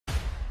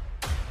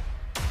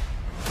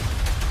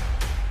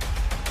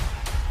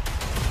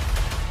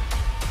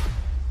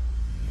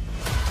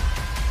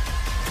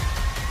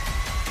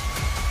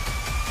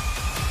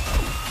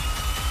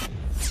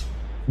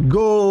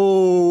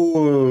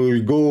Goal,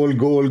 goal,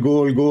 goal,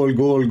 goal, goal,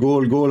 goal,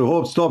 goal, goal.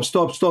 Hope, stop,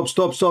 stop, stop,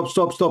 stop, stop,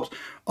 stop, stop.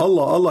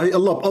 Allah,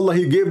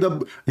 he gave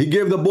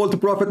the ball to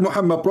Prophet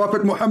Muhammad.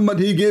 Prophet Muhammad,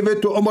 he gave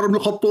it to Umar ibn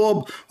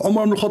Khattab.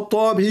 Umar ibn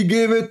Khattab, he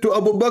gave it to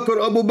Abu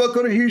Bakr. Abu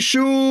Bakr, he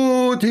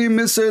shoot, he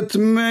miss it.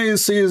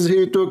 Macy's,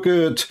 he took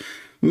it.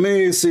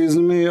 Macy's,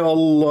 may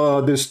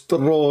Allah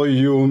destroy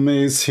you,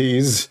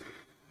 Macy's.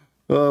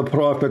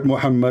 Prophet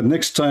Muhammad,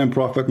 next time,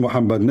 Prophet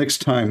Muhammad, next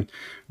time.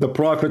 The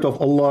Prophet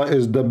of Allah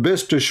is the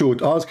best to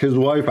shoot. Ask his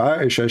wife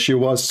Aisha. She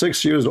was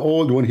 6 years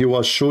old when he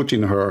was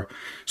shooting her.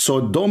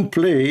 So don't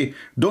play.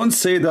 Don't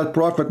say that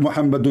Prophet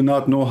Muhammad do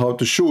not know how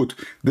to shoot.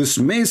 This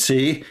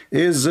Macy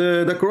is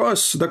the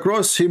cross. The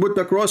cross. He put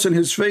the cross in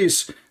his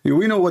face.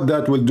 We know what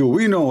that will do.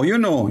 We know, you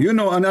know,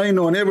 and I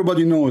know, and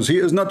everybody knows. He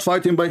is not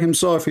fighting by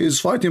himself. He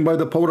is fighting by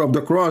the power of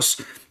the cross.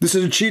 This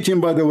is cheating,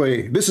 by the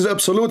way. This is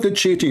absolutely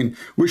cheating.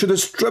 We should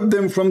strip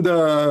them from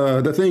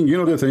the thing. You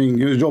know the thing.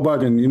 Joe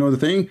Biden, you know the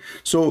thing.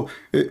 So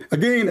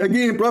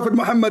again, Prophet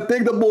Muhammad,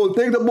 take the ball,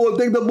 take the ball,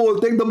 take the ball,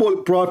 take the ball.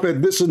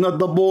 Prophet, this is not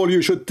the ball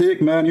you should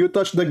take, man. You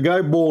touch the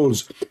guy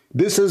balls.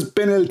 This is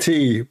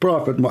penalty.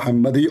 Prophet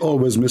Muhammad, he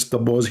always missed the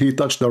balls. He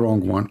touched the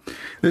wrong one.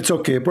 It's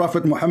okay.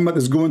 Prophet Muhammad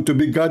is going to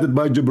be guided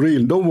by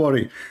Jibreel. Don't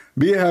worry.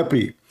 Be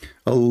happy.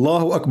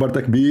 Allahu Akbar,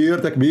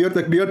 takbir, takbir,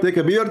 takbir, take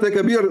a beer, take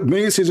a beer.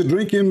 Macy is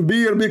drinking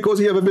beer because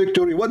he have a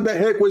victory. What the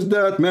heck was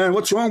that, man?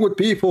 What's wrong with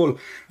people?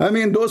 I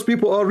mean, those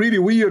people are really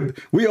weird.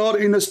 We are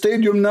in a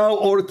stadium now,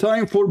 or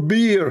time for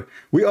beer.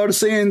 We are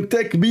saying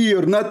take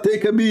beer, not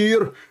take a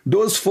beer.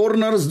 Those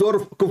foreigners,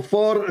 those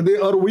kuffar, they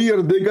are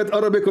weird. They got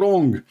Arabic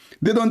wrong.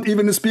 They don't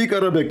even speak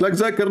Arabic, like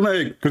Zakir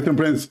Naik, Christian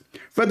Prince.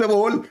 First of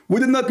all, we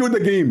did not lose the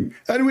game,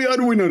 and we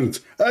are winners.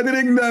 As an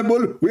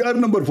example, we are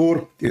number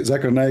 4.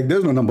 Zakir Naik,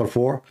 there's no number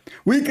 4.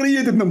 We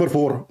created number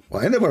 4.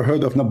 Well, I never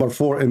heard of number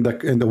 4 in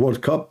the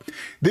World Cup.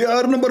 They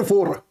are number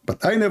 4,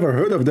 but I never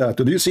heard of that.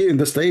 Do you see in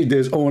the stage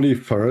there's only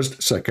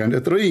first, second,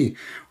 3?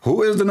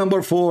 Who is the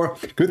number 4?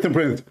 Christian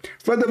Prince.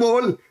 First of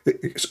all,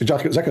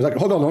 Zakir,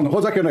 hold on,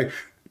 Zakir Naik.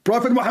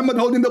 Prophet Muhammad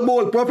holding the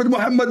ball. Prophet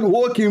Muhammad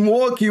walking.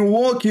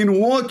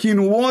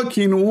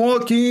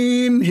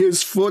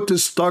 His foot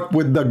is stuck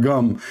with the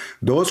gum.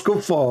 Those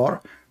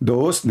kuffar,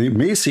 the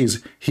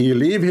Macy's, he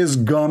leave his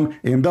gum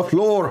in the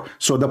floor.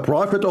 So the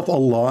Prophet of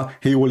Allah,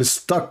 he will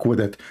stuck with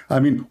it. I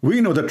mean,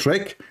 we know the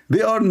trick.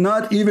 They are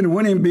not even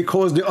winning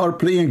because they are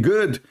playing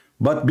good,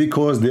 but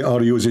because they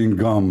are using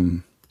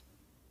gum.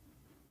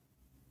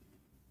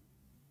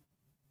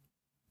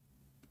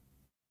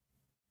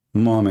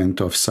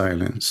 Moment of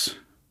silence.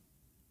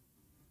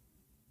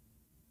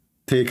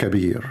 Take a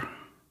beer.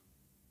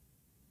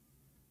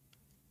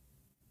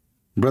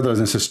 Brothers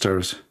and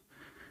sisters,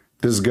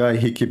 this guy,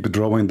 he keep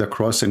drawing the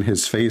cross in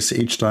his face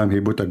each time he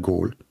put a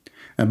goal.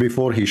 And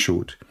before he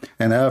shoot,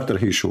 and after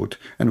he shoot,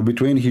 and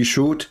between he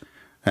shoot,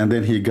 and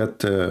then he got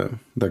the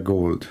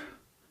gold.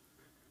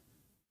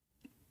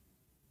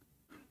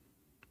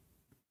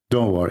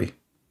 Don't worry.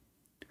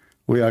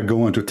 We are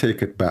going to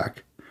take it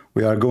back.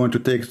 We are going to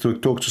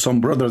talk to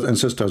some brothers and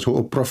sisters who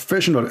are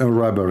professional in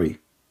robbery.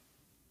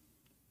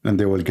 And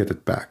they will get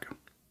it back.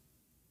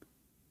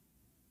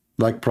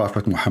 Like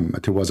Prophet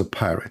Muhammad, who was a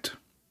pirate.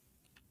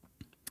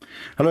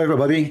 Hello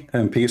everybody,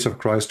 and peace of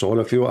Christ to all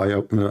of you.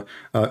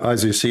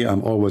 As you see,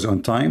 I'm always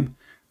on time.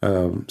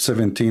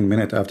 17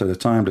 minutes after the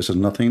time, this is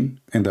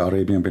nothing in the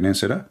Arabian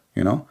Peninsula,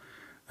 you know.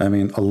 I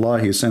mean, Allah,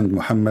 he sent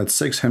Muhammad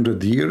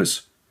 600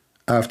 years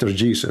after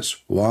Jesus.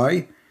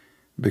 Why?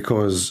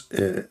 Because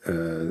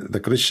the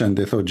Christian,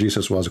 they thought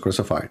Jesus was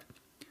crucified.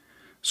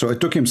 So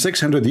it took him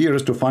 600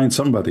 years to find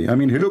somebody. I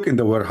mean, he looked in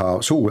the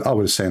warehouse. Who I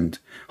will send?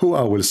 Who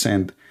I will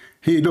send?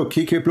 He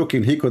kept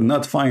looking. He could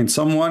not find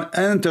someone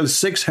until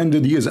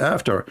 600 years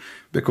after.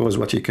 Because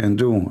what he can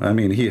do, I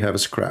mean, he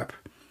have scrap.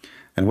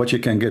 And what you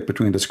can get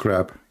between the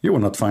scrap, you will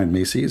not find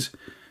Macy's,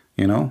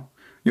 you know.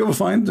 You will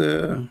find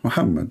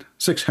Muhammad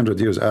 600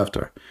 years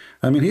after.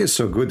 I mean, he is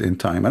so good in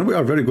time. And we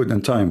are very good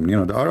in time. You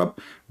know, the Arab,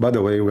 by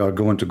the way, we are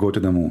going to go to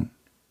the moon.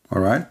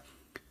 All right?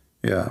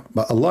 Yeah.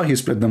 But Allah, he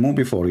split the moon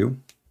before you.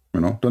 You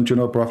know, don't you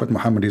know Prophet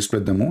Muhammad, he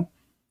split the moon?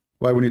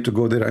 Why we need to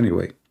go there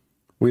anyway?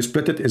 We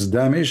split it, it's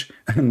damaged,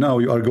 and now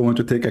you are going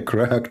to take a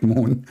cracked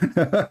moon.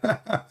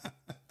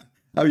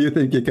 How you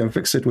think you can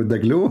fix it with the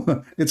glue?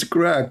 It's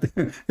cracked.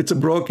 It's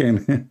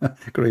broken.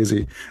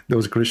 Crazy.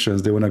 Those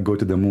Christians, they want to go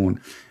to the moon.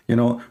 You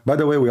know, by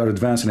the way, we are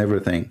advanced in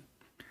everything.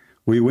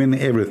 We win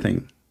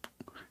everything.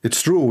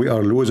 It's true, we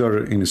are loser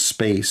in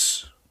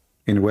space,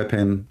 in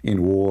weapon,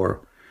 in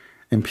war,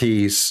 in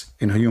peace,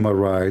 in human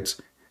rights,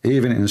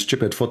 even in a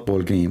stupid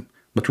football game.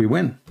 But we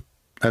win.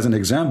 As an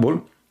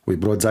example, we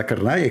brought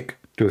Zakir Naik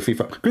to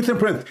FIFA. Christian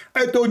Prince,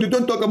 I told you,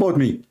 don't talk about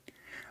me.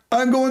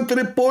 I'm going to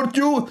report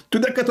you to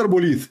the Qatar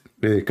police.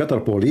 The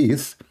Qatar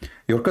police?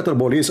 Your Qatar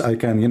police, I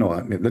can, you know,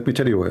 let me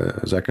tell you,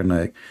 Zakir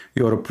Naik,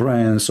 you're a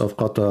prince of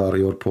Qatar,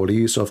 you're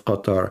police of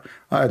Qatar.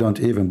 I don't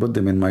even put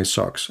them in my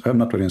socks. I'm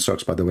not wearing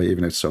socks, by the way,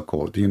 even if it's so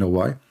cold. Do you know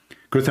why?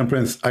 Christian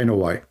Prince, I know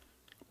why.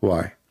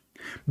 Why?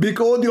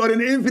 Because you are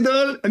an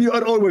infidel and you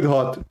are always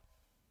hot.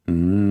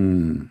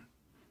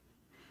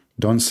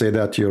 Don't say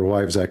that to your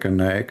wife, Zakir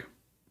Naik.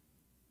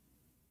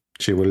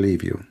 She will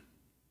leave you.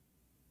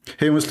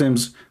 Hey,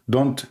 Muslims,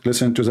 don't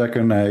listen to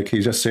Zakir Naik.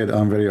 He just said,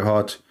 I'm very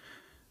hot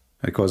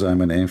because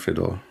I'm an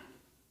infidel.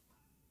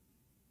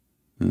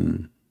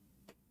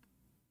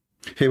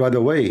 Hey, by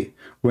the way,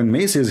 when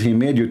Macy's, he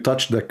made you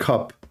touch the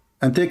cup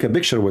and take a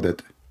picture with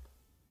it.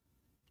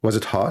 Was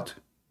it hot?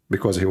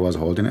 Because he was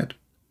holding it?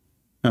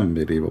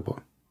 Unbelievable.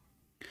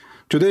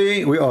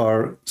 Today, we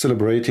are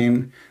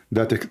celebrating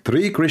that the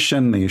 3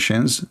 Christian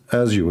nations,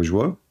 as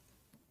usual,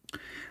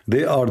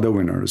 they are the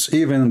winners,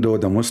 even though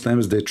the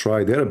Muslims, they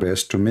try their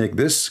best to make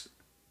this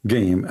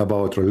game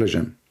about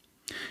religion.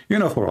 You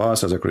know, for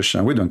us as a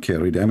Christian, we don't care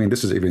really. I mean,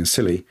 this is even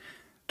silly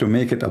to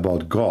make it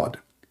about God.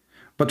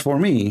 But for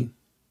me,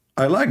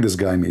 I like this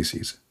guy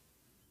Macy's.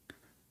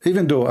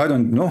 Even though I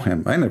don't know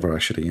him, I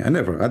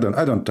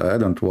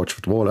don't watch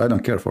football, I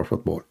don't care for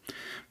football.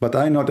 But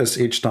I notice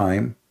each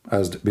time,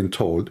 as been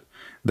told,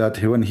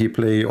 that when he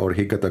play or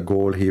he get a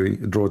goal, he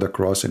draw the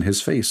cross in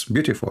his face.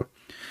 Beautiful.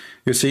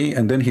 You see,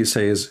 and then he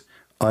says,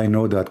 I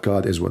know that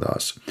God is with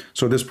us.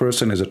 So this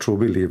person is a true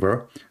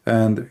believer,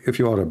 and if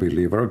you are a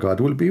believer, God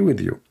will be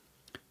with you.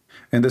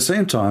 In the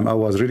same time, I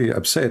was really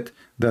upset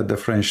that the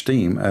French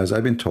team, as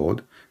I've been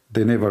told,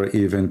 they never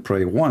even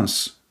pray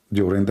once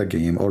during the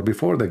game or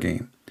before the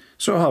game.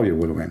 So how you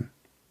will win?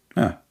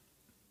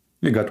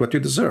 You got what you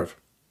deserve.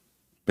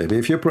 Maybe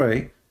if you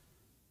pray,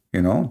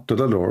 you know, to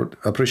the Lord,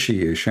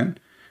 appreciation,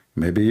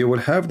 maybe you will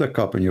have the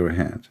cup in your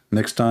hand.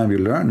 Next time you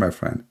learn, my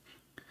friend.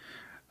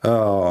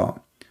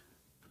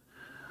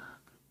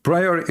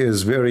 Prayer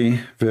is very,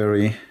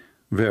 very,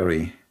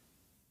 very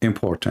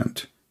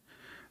important.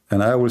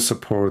 And I will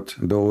support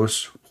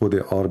those who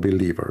they are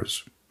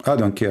believers. I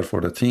don't care for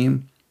the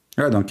team.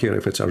 I don't care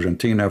if it's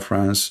Argentina,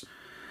 France.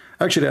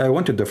 Actually, I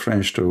wanted the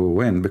French to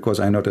win because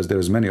I noticed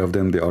there's many of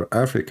them, they are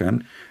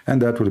African,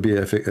 and that will be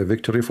a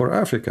victory for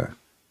Africa.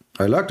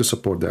 I like to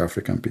support the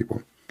African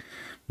people.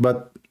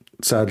 But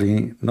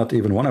sadly, not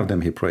even one of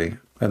them he pray.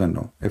 I don't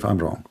know if I'm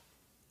wrong.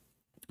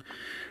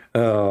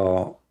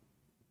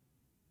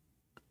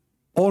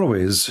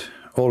 Always,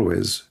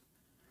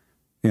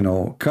 you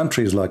know,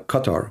 countries like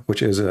Qatar,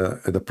 which is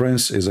the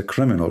prince is a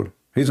criminal.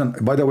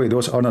 By the way,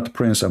 those are not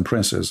prince and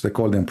princess. They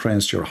call them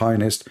prince, your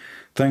highness,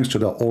 thanks to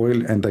the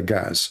oil and the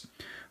gas.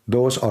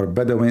 Those are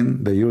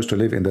Bedouin. They used to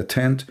live in the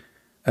tent.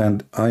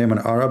 And I am an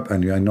Arab,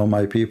 and I know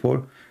my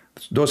people.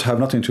 Those have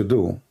nothing to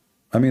do.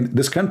 I mean,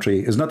 this country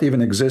is not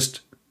even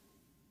exist.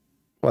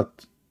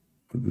 What?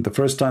 The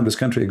first time this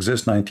country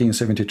exists,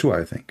 1972,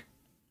 I think.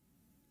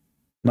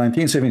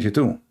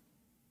 1972.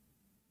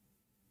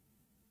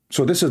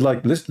 So this is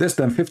like less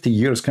than 50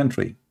 years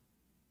country.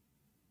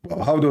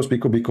 How those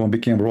people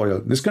became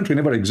royal? This country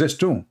never exists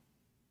too,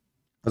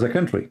 as a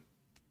country.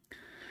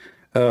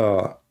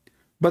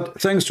 But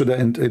thanks to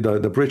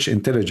the British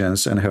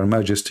intelligence and Her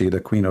Majesty, the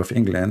Queen of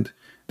England,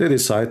 they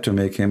decide to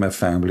make him a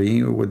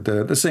family with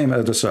the same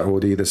as the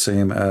Saudi, the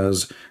same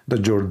as the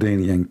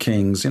Jordanian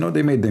kings. You know,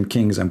 they made them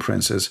kings and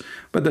princes.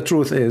 But the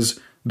truth is,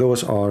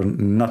 those are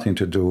nothing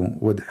to do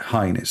with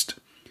highness.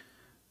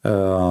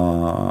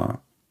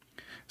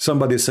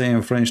 Somebody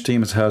saying French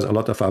teams has a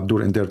lot of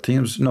Abdul in their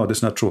teams. No,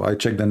 that's not true. I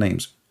checked the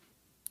names.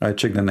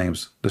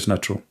 That's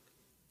not true.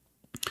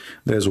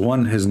 There's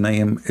one, his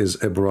name is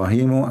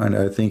Ibrahimu, and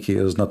I think he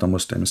is not a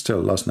Muslim,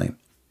 still last name.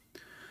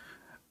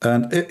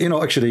 And, you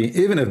know, actually,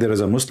 even if there is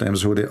a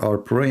Muslims who they are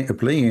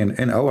playing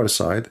in our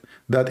side,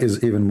 that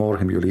is even more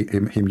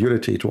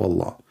humility to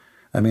Allah.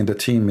 I mean, the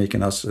team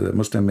making us,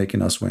 Muslim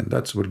making us win.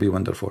 That would be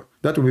wonderful.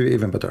 That would be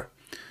even better.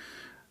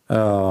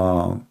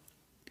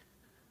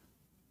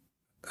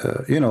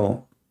 You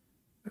know,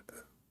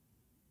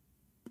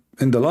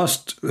 in the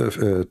last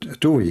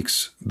 2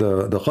 weeks,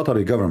 the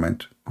Qatari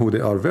government, who they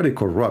are very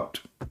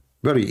corrupt,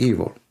 very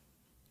evil,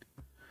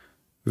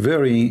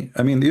 very,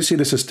 I mean, you see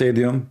this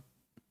stadium,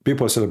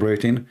 people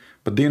celebrating,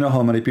 but do you know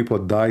how many people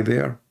die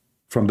there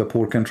from the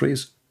poor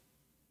countries?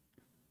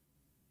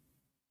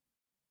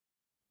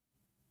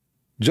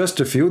 Just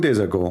a few days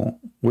ago,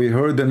 we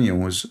heard the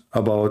news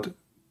about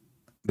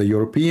the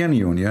European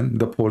Union,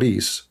 the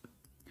police.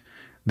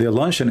 They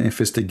launched an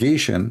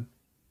investigation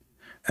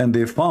and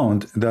they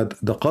found that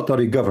the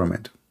Qatari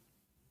government,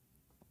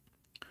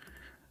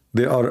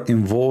 they are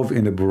involved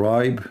in a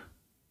bribe,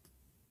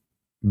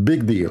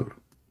 big deal.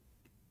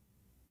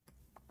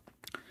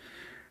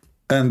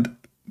 And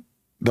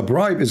the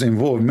bribe is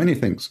involved in many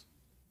things.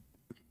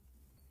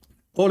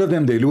 All of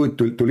them, they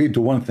lead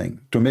to one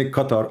thing, to make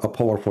Qatar a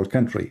powerful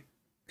country.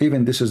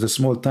 Even this is a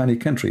small, tiny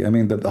country. I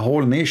mean, that the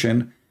whole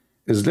nation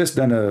is less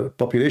than a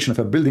population of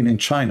a building in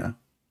China.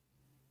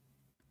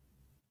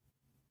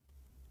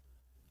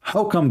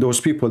 How come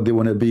those people, they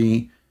want to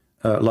be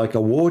like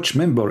a watch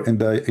member in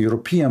the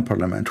European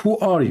Parliament? Who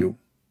are you?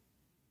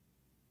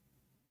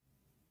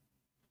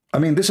 I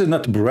mean, this is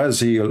not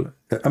Brazil.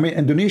 I mean,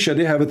 Indonesia,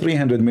 they have a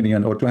 300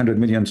 million or 200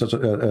 million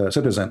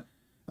citizen.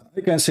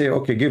 I can say,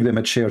 okay, give them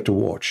a chair to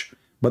watch.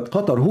 But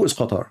Qatar, who is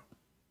Qatar?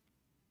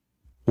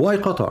 Why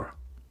Qatar?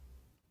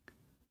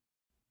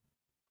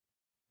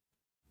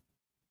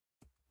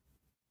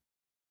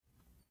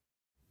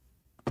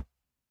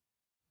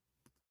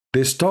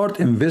 they start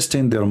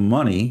investing their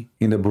money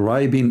in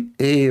bribing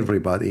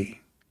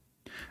everybody.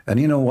 And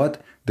you know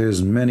what?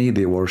 There's many,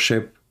 they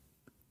worship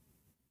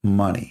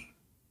money.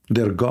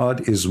 Their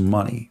God is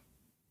money.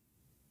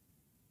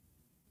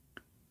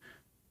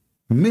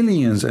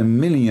 Millions and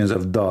millions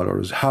of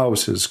dollars,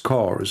 houses,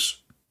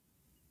 cars.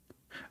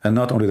 And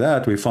not only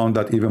that, we found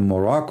that even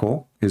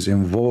Morocco is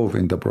involved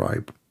in the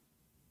bribe.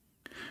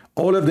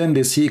 All of them,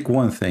 they seek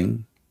one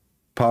thing: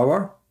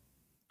 power,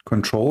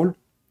 control,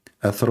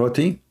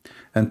 authority,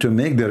 and to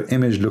make their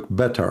image look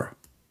better.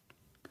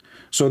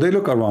 So they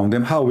look around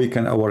them, how we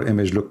can our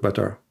image look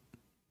better?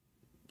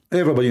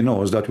 Everybody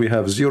knows that we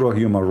have zero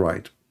human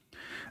right.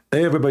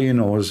 Everybody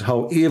knows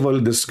how evil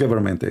this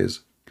government is.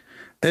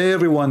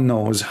 Everyone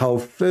knows how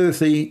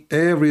filthy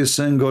every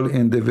single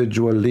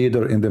individual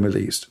leader in the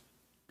Middle East.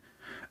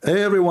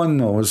 Everyone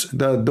knows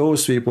that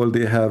those people,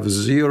 they have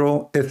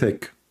zero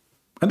ethic.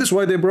 And that's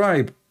why they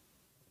bribe.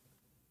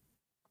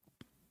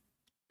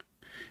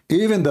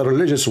 Even the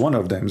religious one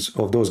of them,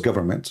 of those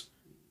governments,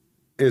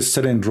 is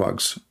selling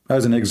drugs.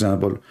 As an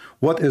example,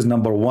 what is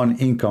number one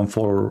income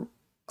for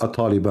a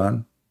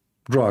Taliban?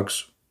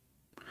 Drugs.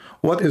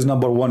 What is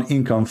number one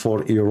income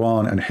for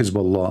Iran and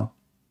Hezbollah?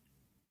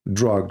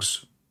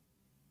 Drugs.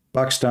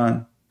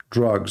 Pakistan,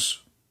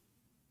 drugs.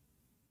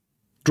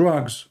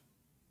 Drugs.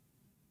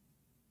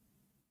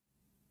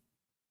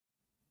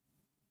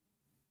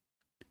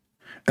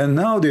 And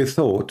now they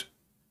thought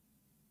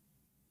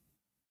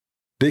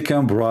they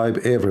can bribe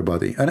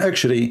everybody. And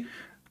actually,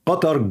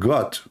 Qatar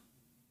got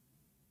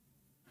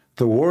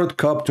the World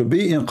Cup to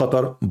be in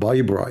Qatar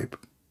by bribe.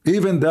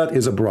 Even that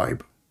is a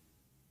bribe.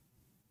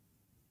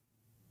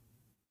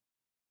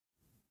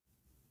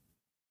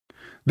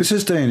 This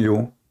is telling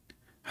you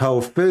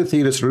how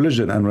filthy this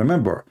religion. And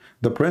remember,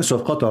 the Prince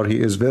of Qatar, he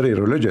is very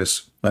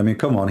religious. I mean,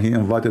 come on, he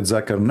invited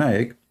Zakir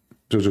Naik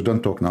to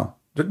don't talk now.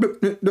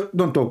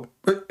 Don't talk.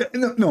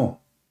 No.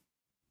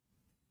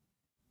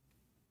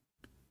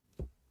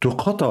 To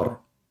Qatar.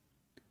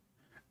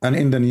 And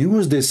in the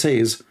news they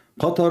says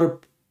Qatar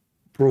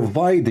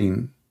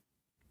providing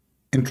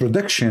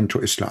introduction to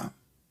Islam.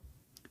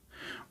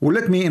 Well,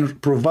 let me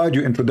provide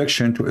you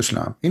introduction to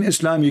Islam. In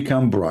Islam, you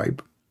can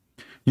bribe.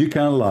 You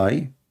can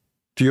lie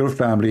to your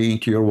family,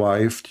 to your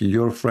wife, to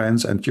your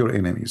friends, and to your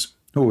enemies.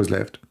 Who is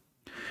left?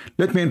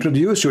 Let me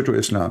introduce you to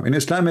Islam. In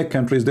Islamic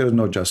countries, there is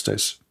no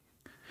justice.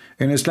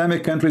 In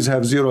Islamic countries,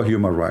 have zero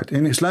human right.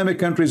 In Islamic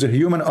countries, a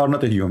human are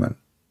not a human.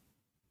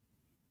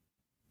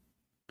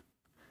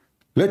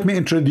 Let me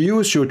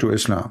introduce you to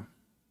Islam.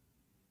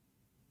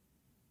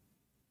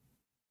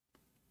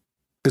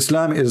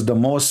 Islam is the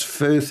most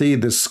filthy,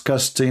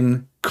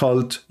 disgusting,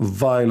 cult,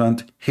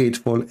 violent,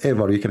 hateful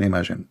ever you can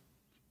imagine.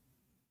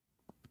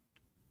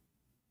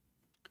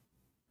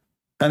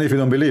 And if you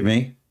don't believe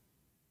me,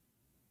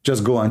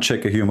 just go and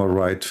check a human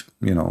right,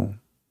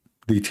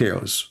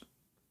 details.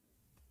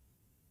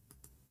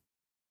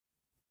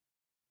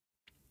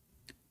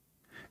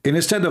 And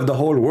instead of the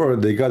whole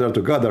world, they gather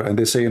together and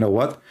they say, you know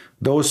what?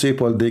 Those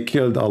people, they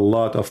killed a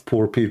lot of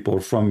poor people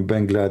from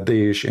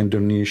Bangladesh,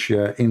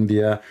 Indonesia,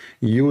 India,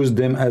 used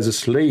them as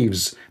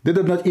slaves. They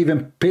did not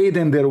even pay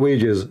them their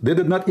wages. They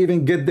did not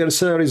even get their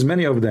salaries,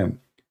 many of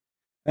them.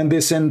 And they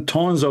sent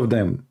tons of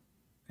them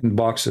in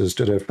boxes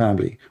to their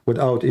family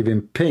without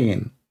even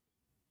paying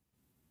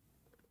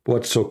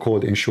what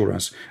so-called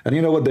insurance. And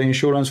you know what the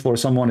insurance for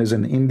someone is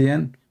in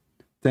Indian?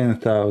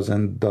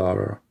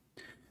 $10,000.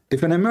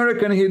 If an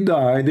American, he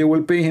died, they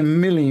will pay him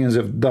millions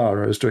of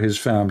dollars to his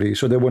family,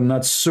 so they will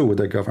not sue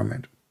the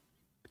government.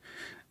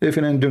 If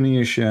an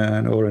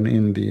Indonesian or an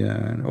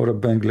Indian or a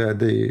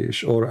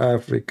Bangladesh or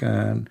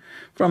African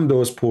from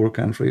those poor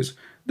countries,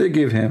 they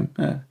give him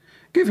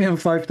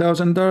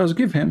 $5,000,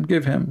 give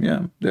him,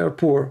 yeah, they are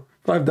poor.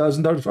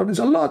 $5,000, it's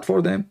a lot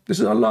for them. This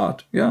is a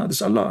lot. Yeah, this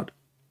is a lot.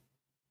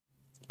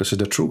 This is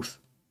the truth.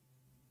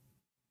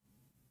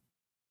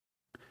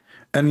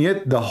 And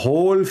yet the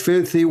whole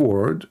filthy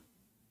world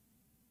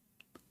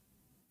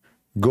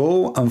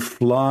go and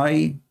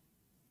fly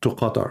to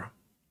Qatar.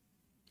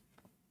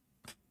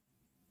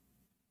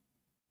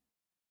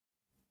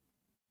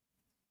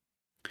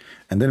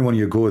 And then when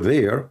you go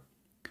there,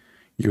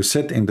 you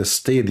sit in the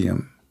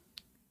stadium.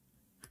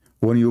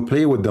 When you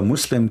play with the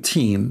Muslim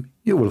team,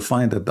 you will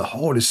find that the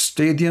whole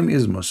stadium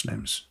is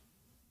Muslims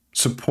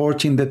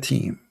supporting the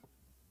team,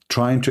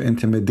 trying to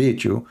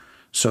intimidate you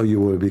so you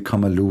will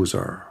become a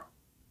loser.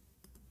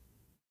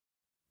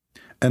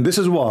 And this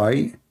is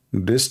why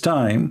this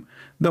time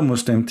the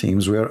Muslim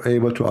teams were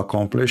able to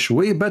accomplish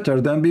way better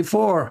than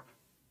before.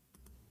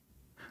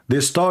 They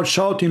start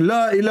shouting,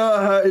 La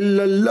ilaha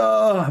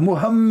illallah,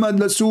 Muhammad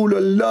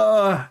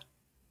Rasulullah.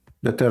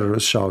 The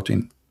terrorists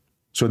shouting,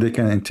 so they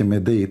can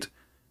intimidate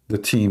the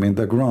team in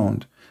the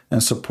ground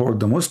and support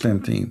the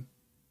Muslim team.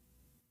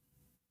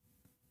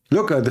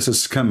 Look at this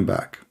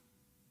scumbag.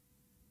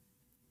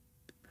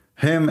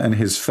 Him and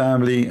his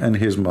family and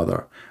his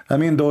mother. I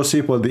mean, those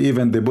people,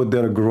 they put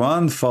their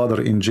grandfather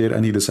in jail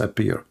and he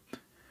disappeared.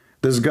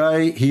 This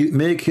guy, he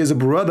make his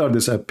brother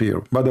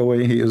disappear. By the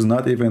way, he is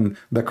not even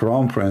the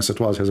crown prince. It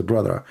was his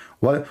brother.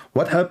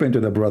 What happened to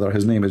the brother?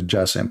 His name is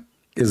Jassim.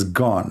 Is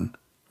gone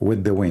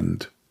with the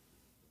wind.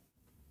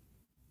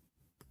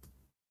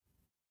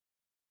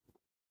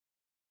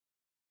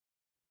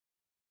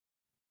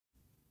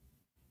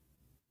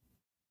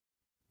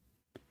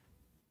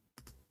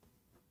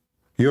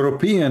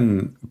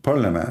 European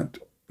Parliament,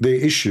 they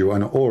issue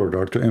an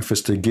order to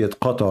investigate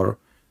Qatar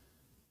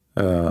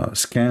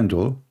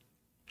scandal,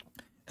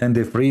 and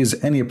they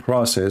freeze any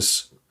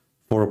process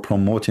for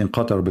promoting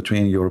Qatar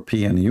between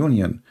European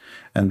Union.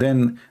 And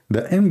then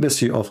the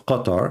embassy of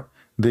Qatar,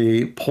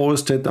 they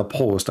posted a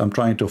post. I'm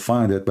trying to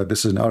find it, but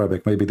this is in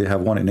Arabic. Maybe they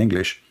have one in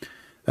English.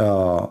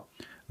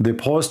 They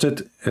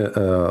posted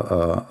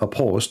a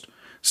post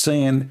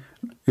saying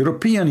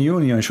European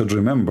Union should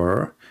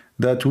remember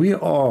that we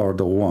are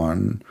the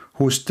one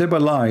who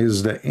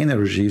stabilize the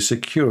energy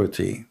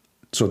security.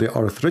 So they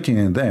are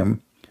threatening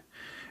them.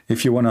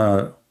 If you want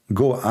to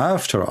go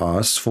after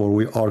us, for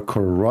we are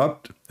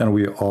corrupt and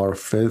we are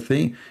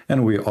filthy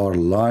and we are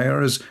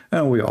liars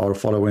and we are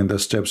following the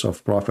steps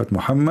of Prophet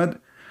Muhammad,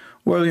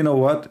 well, you know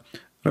what?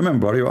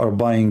 Remember, you are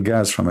buying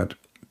gas from it.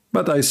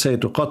 But I say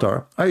to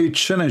Qatar, I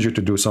challenge you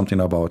to do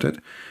something about it,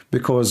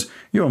 because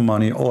your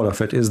money, all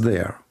of it is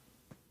there.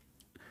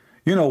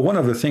 You know, one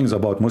of the things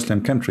about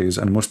Muslim countries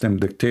and Muslim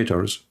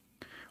dictators,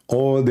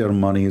 all their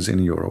money is in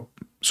Europe.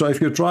 So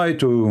if you try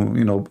to,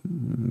 you know,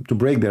 to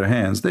break their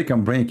hands, they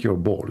can break your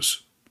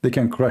balls. They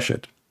can crush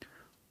it.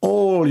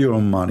 All your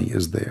money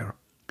is there.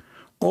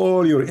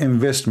 All your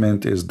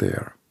investment is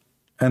there.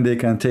 And they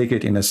can take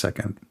it in a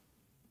second.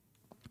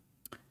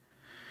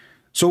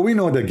 So we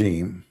know the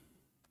game.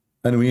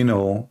 And we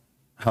know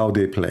how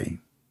they play.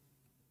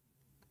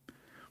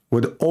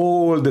 With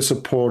all the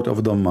support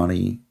of the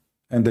money,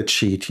 and the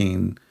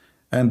cheating,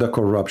 and the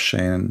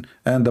corruption,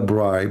 and the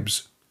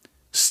bribes,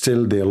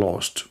 still they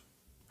lost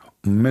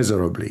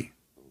miserably.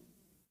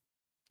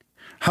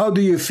 How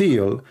do you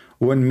feel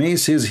when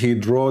Macy's, he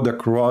draw the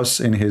cross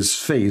in his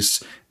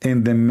face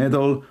in the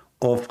middle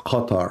of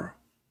Qatar,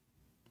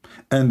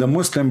 and the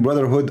Muslim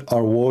Brotherhood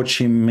are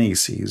watching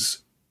Macy's,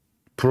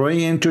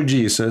 praying to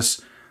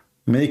Jesus,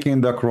 making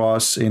the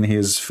cross in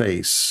his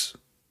face?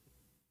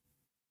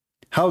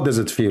 How does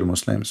it feel,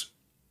 Muslims?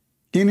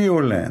 In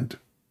your land,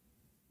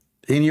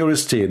 in your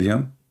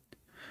stadium,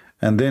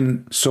 and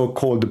then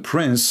so-called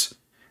prince,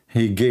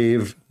 he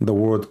gave the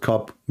World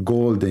Cup,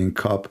 Golden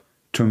Cup,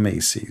 to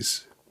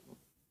Macy's.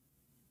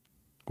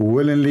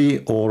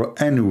 Willingly or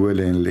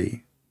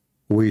unwillingly,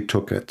 we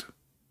took it.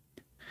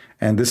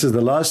 And this is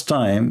the last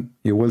time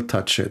you will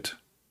touch it.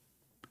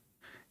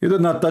 You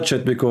did not touch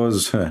it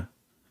because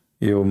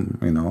you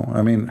know,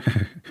 I mean,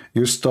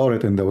 you store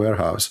it in the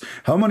warehouse.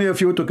 How many of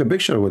you took a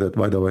picture with it,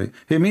 by the way?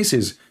 Hey,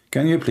 Macy's,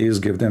 can you please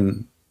give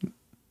them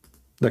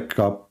the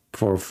cup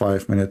for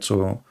 5 minutes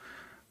so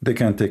they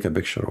can take a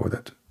picture with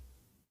it?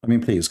 I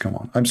mean, please, come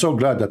on. I'm so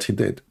glad that he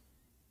did.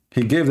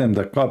 He gave them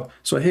the cup.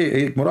 So,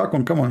 hey,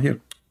 Moroccan, come on here.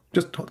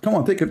 Just come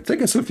on, take a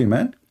selfie,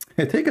 man.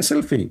 Hey, take a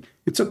selfie.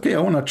 It's okay. I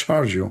want to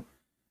charge you.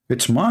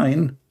 It's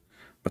mine,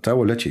 but I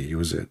will let you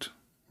use it,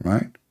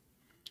 right?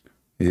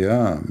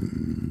 Yeah,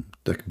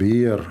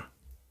 takbir.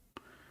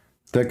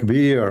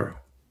 Takbir.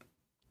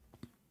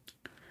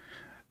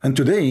 And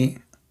today,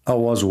 I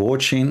was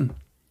watching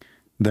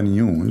the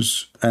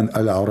news, and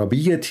Al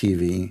Arabiya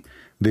TV,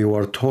 they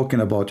were talking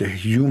about a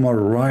human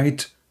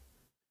right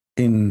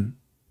in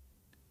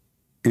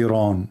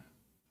Iran.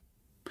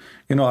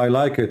 You know, I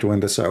like it when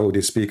the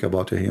Saudis speak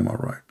about a human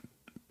right.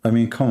 I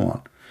mean, come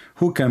on.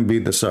 Who can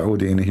beat the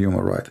Saudi in a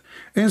human right?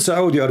 In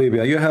Saudi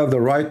Arabia, you have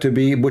the right to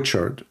be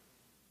butchered.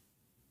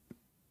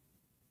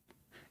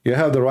 You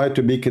have the right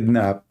to be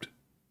kidnapped.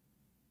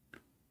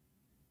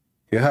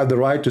 You have the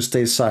right to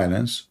stay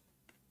silent.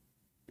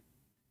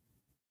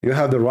 You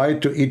have the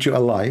right to eat you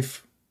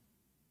alive.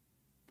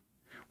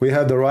 You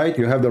have the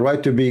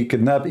right to be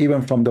kidnapped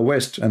even from the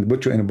West and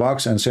put you in a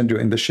box and send you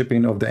in the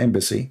shipping of the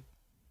embassy.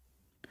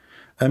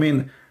 I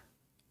mean,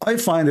 I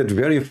find it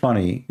very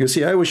funny. You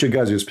see, I wish you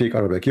guys you speak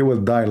Arabic. You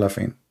will die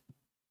laughing.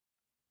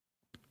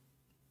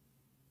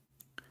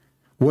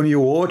 When you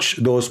watch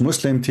those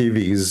Muslim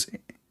TVs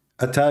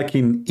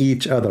attacking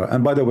each other,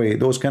 and by the way,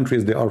 those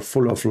countries, they are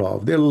full of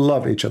love. They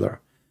love each other.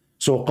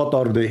 So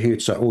Qatar, they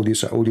hate Saudi,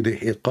 Saudi, they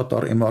hate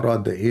Qatar,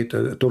 Emirat, they hate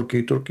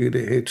Turkey, Turkey,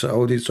 they hate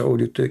Saudi,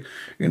 Saudi,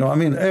 you know,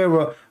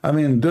 I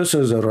mean, this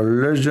is a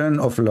religion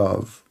of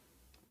love.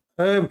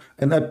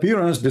 In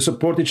appearance, they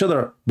support each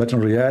other, but in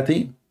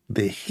reality,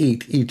 they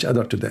hate each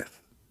other to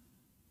death.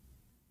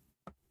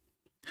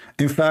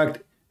 In fact,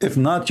 if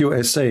not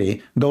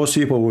USA, those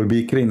people will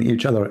be killing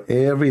each other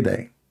every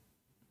day.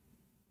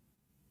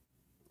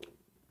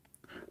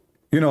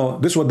 You know,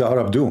 this is what the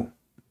Arab do.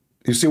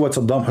 You see what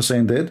Saddam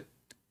Hussein did?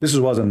 This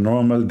was a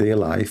normal day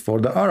life for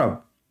the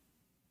Arab.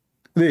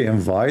 They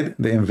invade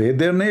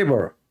their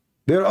neighbor,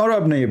 their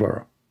Arab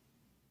neighbor.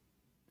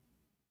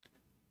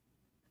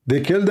 They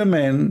kill the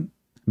men,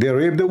 they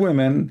rape the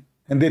women,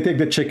 and they take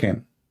the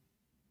chicken.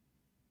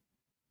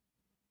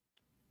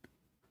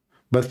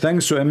 But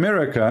thanks to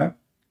America,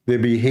 they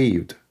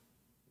behaved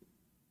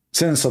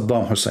since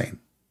Saddam Hussein.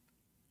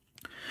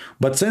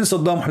 But since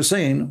Saddam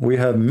Hussein, we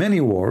have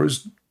many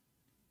wars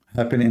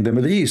happening in the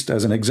Middle East.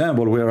 As an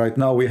example, where right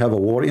now we have a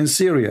war in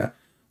Syria.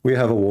 We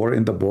have a war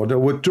in the border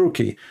with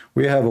Turkey.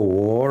 We have a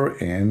war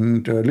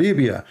in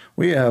Libya.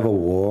 We have a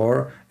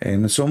war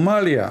in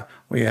Somalia.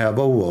 We have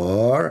a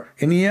war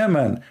in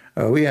Yemen.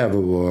 We have a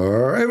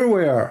war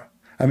everywhere.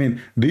 I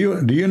mean, do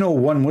you know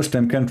one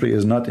Muslim country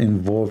is not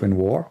involved in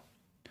war?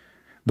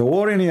 The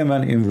war in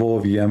Yemen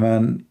involved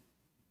Yemen,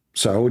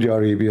 Saudi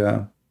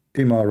Arabia,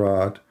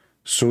 Emirat,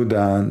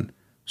 Sudan,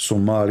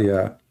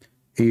 Somalia,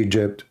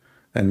 Egypt,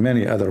 and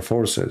many other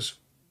forces,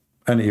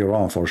 and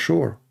Iran for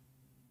sure.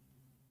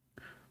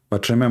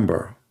 But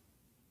remember,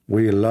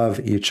 we love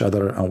each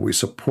other and we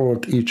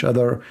support each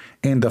other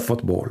in the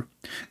football.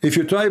 If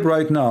you type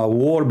right now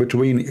war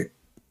between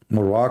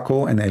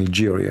Morocco and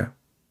Algeria,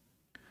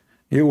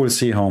 you will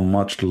see how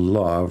much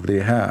love they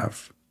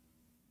have.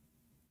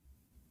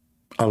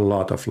 A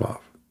lot of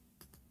love.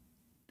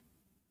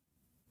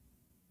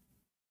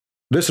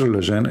 This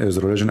religion is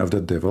the religion of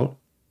the devil,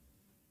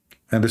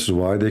 and this is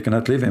why they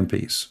cannot live in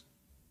peace.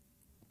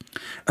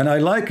 And I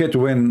like it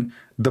when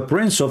the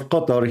Prince of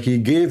Qatar, he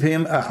gave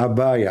him a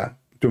abaya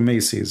to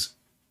Macy's.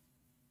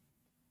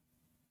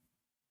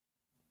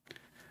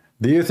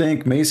 Do you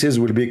think Macy's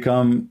will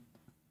become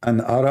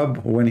an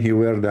Arab when he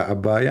wear the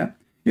abaya?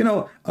 You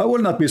know, I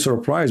will not be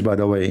surprised, by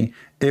the way,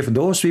 if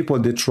those people,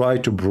 they try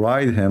to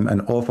bribe him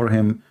and offer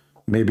him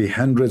maybe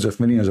hundreds of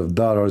millions of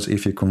dollars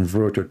if he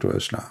converted to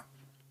Islam.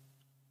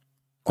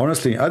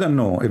 Honestly, I don't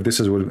know if this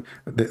is will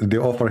they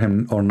offer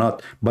him or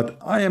not, but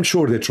I am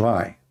sure they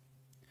try.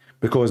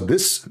 Because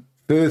this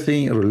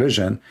filthy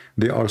religion,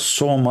 they are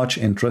so much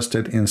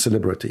interested in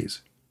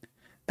celebrities.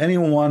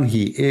 Anyone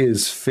he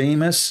is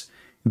famous,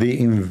 they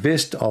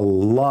invest a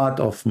lot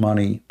of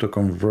money to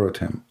convert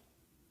him.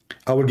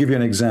 I will give you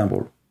an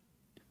example.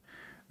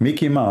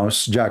 Mickey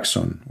Mouse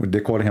Jackson, they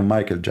call him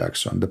Michael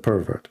Jackson, the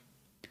pervert.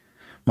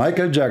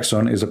 Michael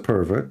Jackson is a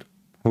pervert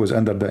who is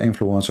under the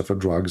influence of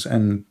drugs,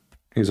 and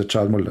he's a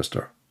child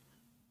molester.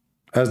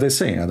 As they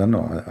say, I don't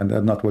know,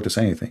 I'm not going to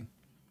say anything.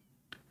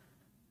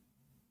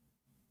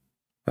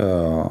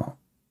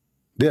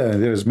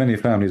 There's many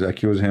families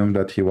accuse him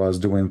that he was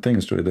doing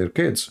things to their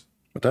kids,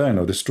 but I don't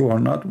know if it's true or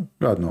not.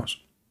 God knows.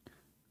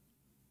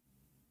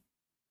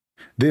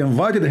 They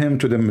invited him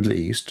to the Middle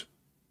East,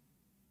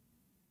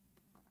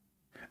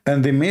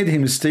 and they made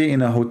him stay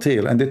in a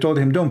hotel, and they told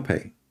him, don't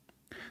pay.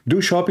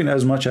 Do shopping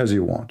as much as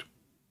you want.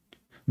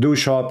 Do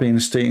shopping,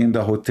 stay in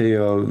the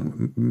hotel.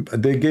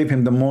 They gave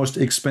him the most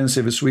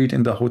expensive suite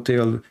in the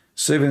hotel,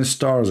 7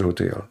 stars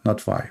hotel, not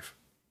 5.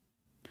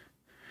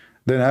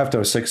 Then after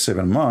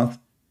 6-7 months,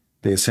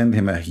 they send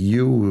him a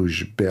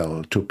huge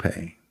bill to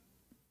pay.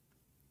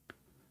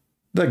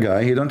 The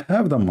guy, he don't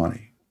have the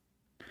money.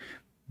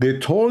 They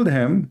told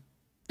him,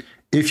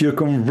 if you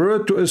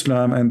convert to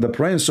Islam, and the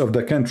prince of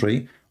the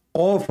country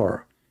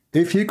offer,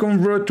 if he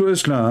convert to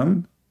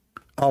Islam,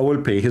 I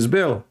will pay his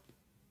bill.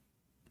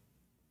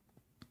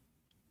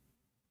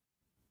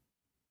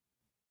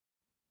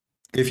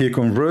 If he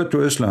convert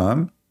to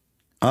Islam,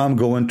 I'm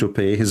going to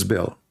pay his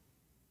bill.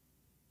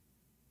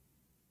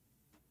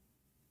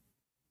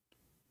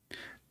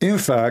 In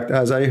fact,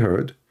 as I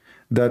heard,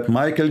 that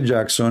Michael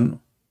Jackson,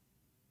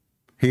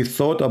 he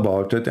thought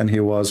about it and he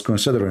was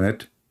considering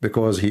it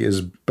because he is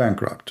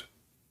bankrupt.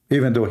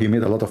 Even though he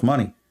made a lot of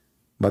money,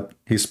 but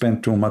he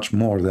spent too much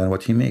more than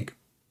what he make.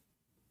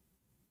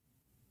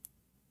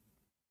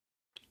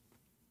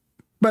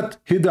 But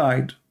he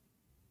died.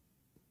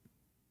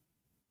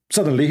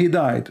 Suddenly he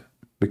died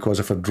because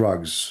of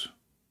drugs.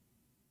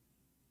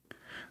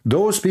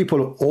 Those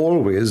people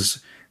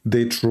always,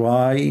 they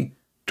try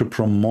to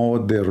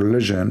promote their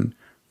religion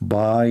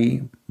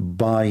by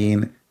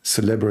buying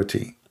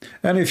celebrity.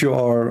 And if you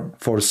are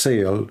for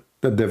sale,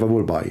 the devil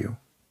will buy you.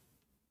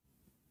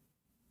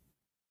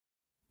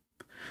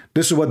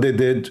 This is what they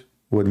did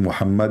with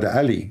Muhammad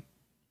Ali.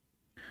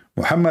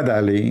 Muhammad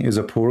Ali is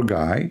a poor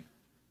guy.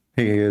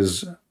 He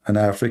is an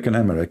African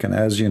American,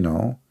 as you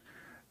know.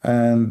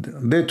 And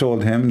they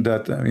told him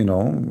that,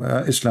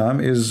 Islam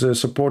is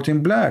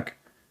supporting black.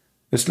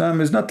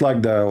 Islam is not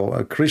like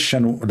the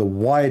Christian, the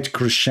white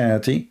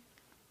Christianity.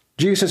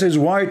 Jesus is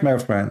white, my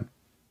friend.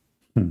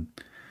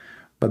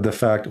 But the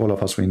fact, all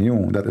of us, we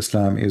knew that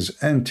Islam is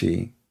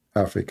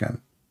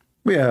anti-African.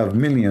 We have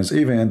millions,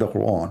 even in the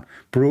Quran,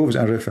 proofs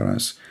and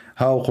reference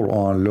how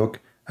Quran look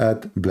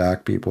at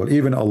black people.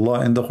 Even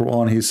Allah in the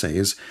Quran, he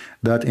says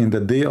that in the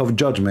day of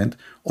judgment,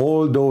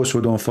 all those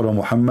who don't follow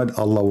Muhammad,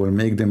 Allah will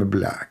make them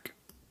black.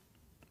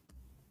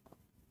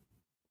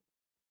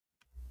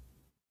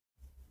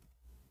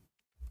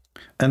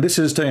 And this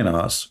is telling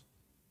us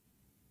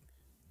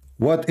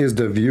what is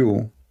the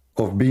view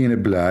of being a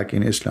black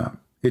in Islam.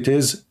 It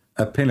is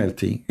a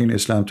penalty in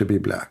Islam to be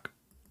black.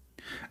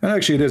 And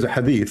actually there's a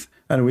hadith,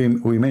 and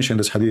we mentioned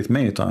this hadith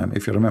many times,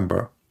 if you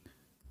remember,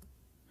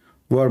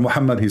 where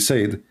Muhammad, he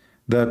said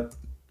that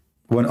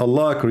when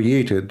Allah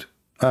created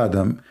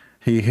Adam,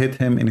 he hit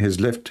him in his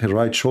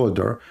right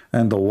shoulder,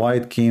 and the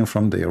white came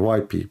from the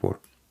white people.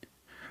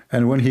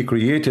 And when he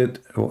created,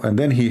 and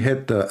then he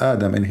hit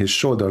Adam in his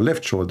shoulder,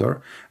 left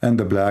shoulder, and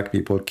the black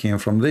people came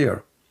from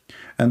there.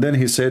 And then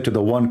he said to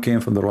the one came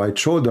from the right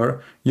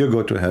shoulder, you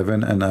go to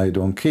heaven and I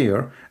don't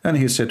care. And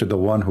he said to the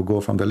one who go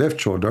from the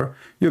left shoulder,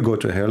 you go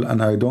to hell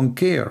and I don't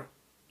care.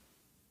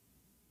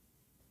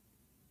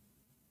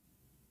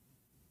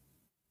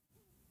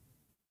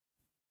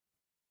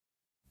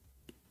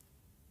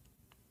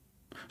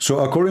 So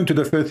according to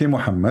the filthy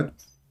Muhammad,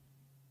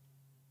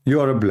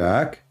 you are a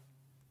black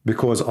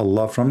because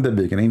Allah from the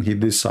beginning, he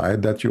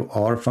decided that you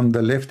are from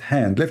the left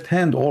hand. Left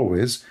hand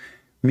always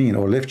mean,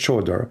 or left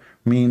shoulder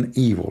mean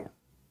evil.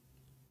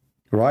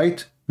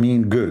 Right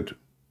mean good.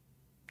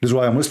 This is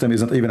why a Muslim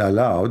is not even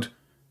allowed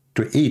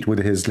to eat with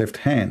his left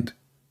hand.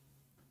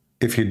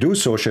 If he do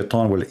so,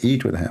 shaitan will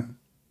eat with him.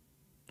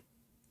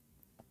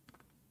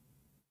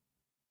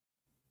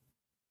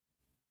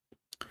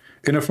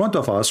 In front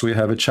of us, we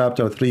have a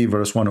chapter 3,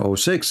 verse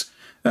 106,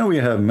 and we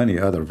have many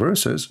other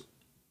verses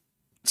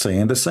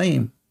saying the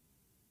same.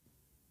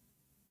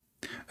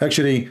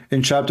 Actually,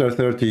 in chapter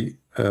 32,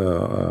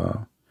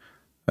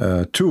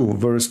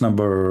 verse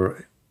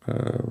number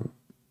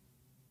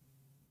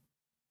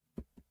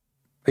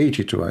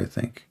 82, I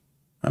think.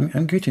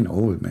 I'm getting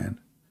old, man.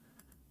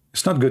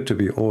 It's not good to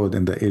be old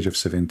in the age of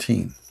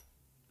 17.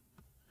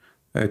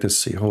 Let's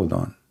see, hold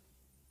on.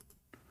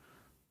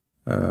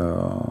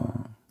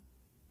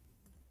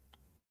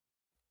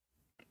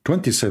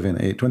 27.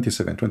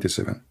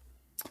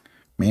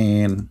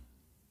 Man.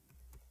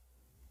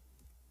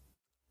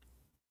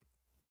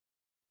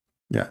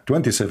 Yeah,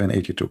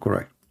 2782,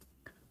 correct.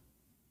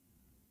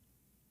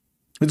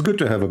 It's good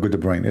to have a good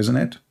brain, isn't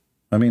it?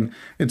 I mean,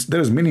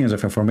 there's millions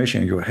of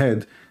information in your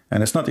head,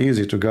 and it's not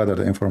easy to gather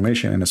the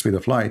information in the speed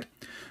of light.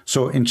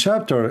 So in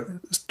chapter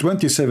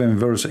 27,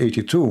 verse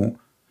 82,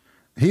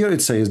 here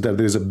it says that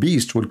there is a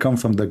beast will come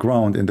from the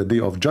ground in the day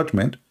of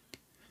judgment,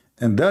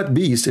 and that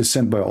beast is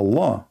sent by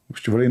Allah,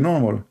 which is very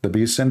normal. The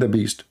beast sent the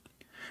beast,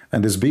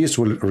 and this beast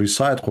will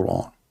recite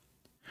Quran.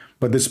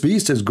 But this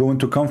beast is going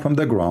to come from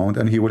the ground,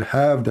 and he will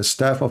have the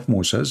staff of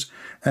Moses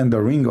and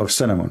the ring of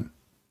Solomon.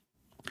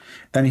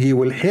 And he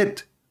will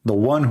hit the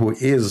one who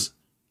is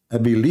a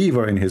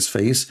believer in his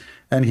face,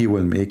 and he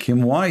will make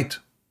him white.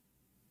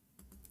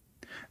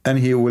 And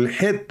he will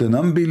hit the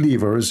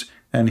non-believers,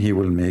 and he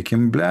will make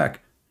him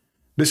black.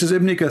 This is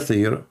Ibn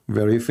Kathir,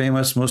 very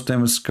famous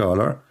Muslim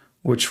scholar,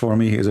 which for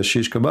me is a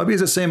shish kebab.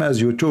 He's the same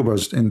as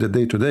YouTubers in the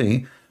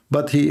day-to-day,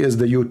 but he is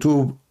the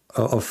YouTube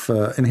of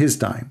in his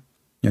time,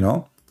 you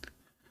know.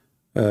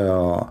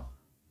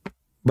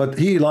 But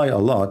he lie a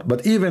lot.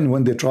 But even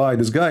when they try,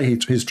 this guy,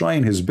 he's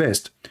trying his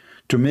best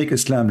to make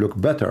Islam look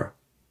better.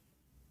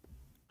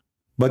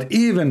 But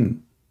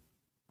even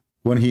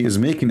when he is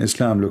making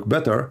Islam look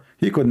better,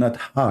 he could not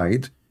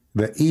hide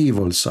the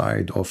evil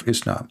side of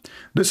Islam.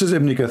 This is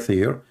Ibn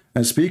Kathir,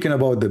 and speaking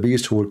about the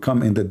beast who will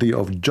come in the day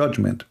of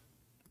judgment.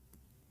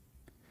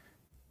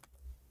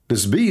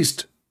 This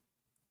beast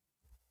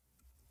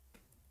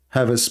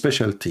have a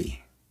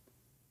specialty.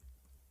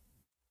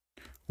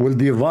 Will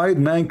divide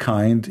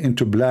mankind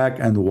into black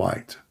and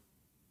white.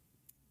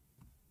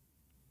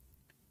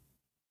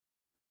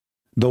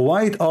 The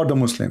white are the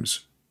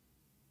Muslims.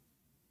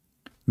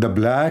 The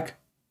black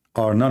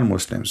are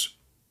non-Muslims.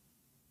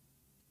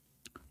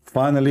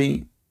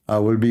 Finally, I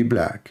will be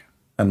black,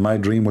 and my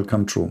dream will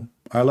come true.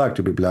 I like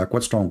to be black.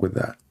 What's wrong with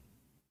that?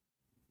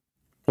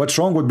 What's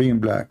wrong with being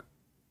black?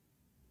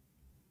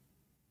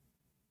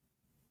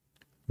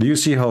 Do you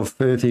see how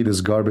filthy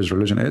this garbage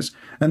religion is?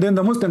 And then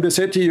the Muslim, they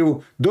say to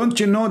you, don't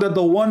you know that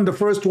the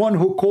first one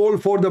who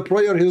called for the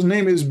prayer, his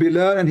name is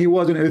Bilal, and he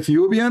was an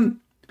Ethiopian?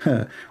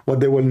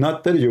 What they will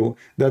not tell you,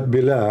 that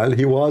Bilal,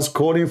 he was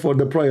calling for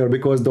the prayer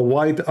because the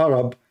white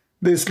Arab,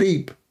 they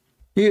sleep.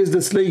 He is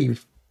the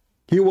slave.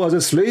 He was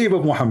a slave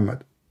of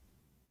Muhammad.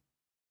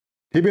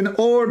 He been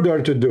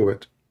ordered to do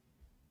it.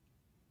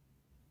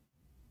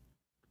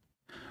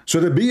 So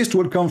the beast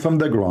will come from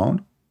the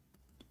ground,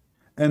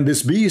 and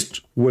this beast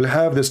will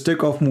have the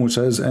stick of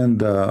Moses and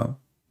the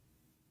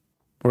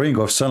ring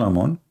of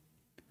Solomon,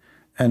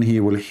 and he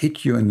will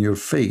hit you in your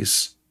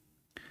face,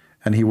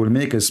 and he will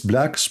make a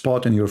black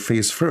spot in your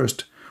face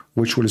first,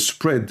 which will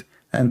spread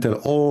until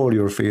all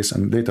your face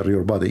and later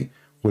your body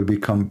will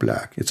become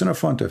black. It's in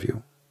front of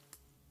you.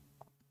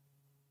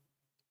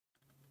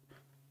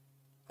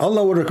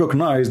 Allah will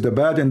recognize the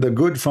bad and the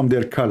good from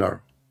their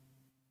color,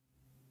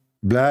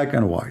 black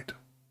and white.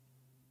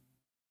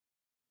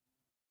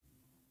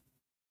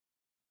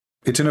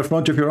 It's in the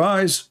front of your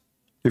eyes.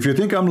 If you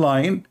think I'm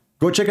lying,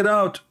 go check it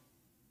out.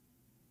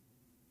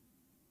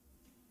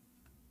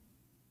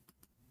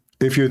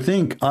 If you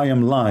think I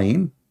am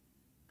lying,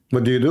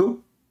 what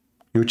do?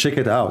 You check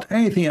it out.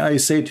 Anything I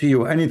say to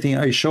you, anything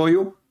I show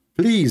you,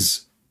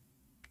 please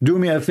do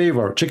me a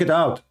favor, check it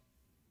out.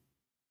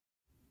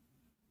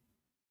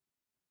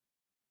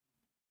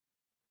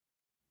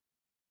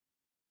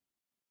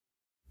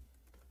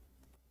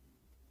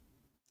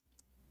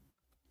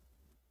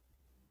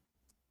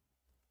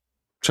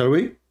 Shall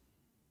we?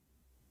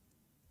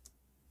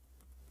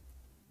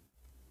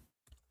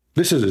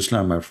 This is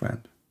Islam, my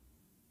friend.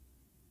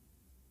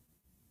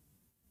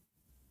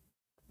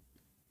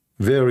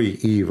 Very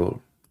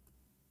evil.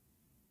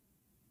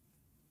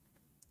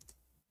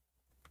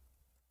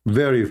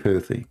 Very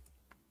filthy.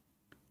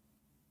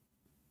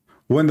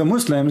 When the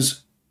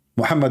Muslims,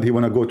 Muhammad, he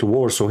want to go to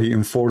war, so he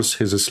enforced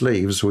his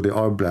slaves, who they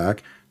are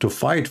black, to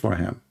fight for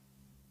him.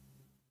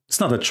 It's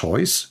not a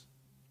choice.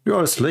 You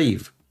are a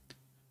slave.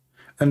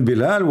 And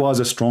Bilal was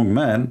a strong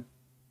man.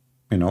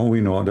 You know,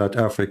 we know that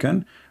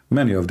African,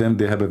 many of them,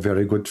 they have a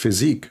very good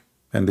physique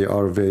and they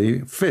are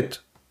very fit.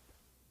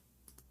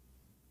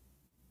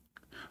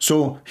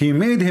 So he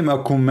made him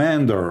a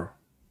commander,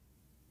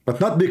 but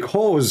not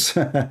because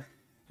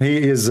he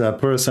is a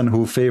person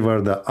who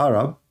favored the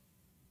Arab,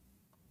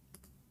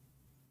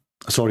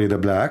 sorry, the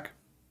black.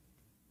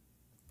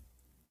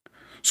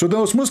 So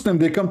those Muslims,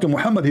 they come to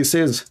Muhammad, he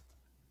says,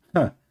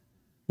 huh,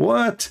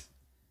 what?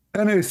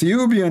 An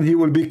Ethiopian, he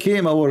will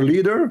become our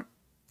leader?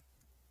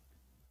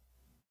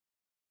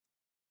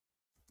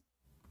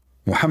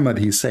 Muhammad,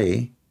 he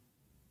say,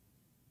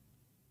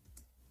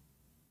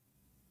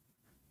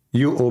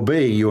 you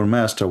obey your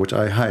master, which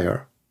I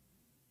hire,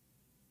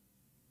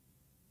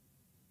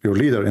 your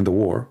leader in the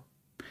war,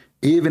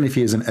 even if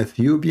he is an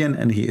Ethiopian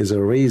and he is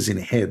a raisin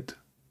head.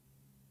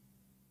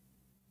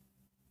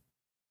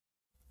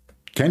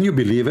 Can you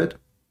believe it?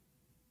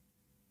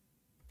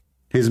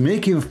 He's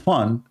making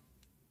fun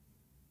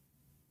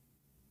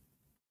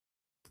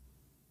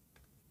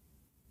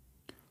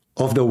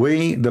of the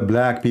way the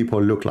black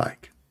people look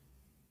like.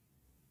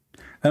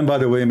 And by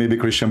the way, maybe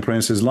Christian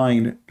Prince is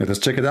lying. Let us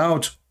check it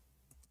out.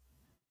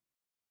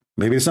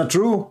 Maybe it's not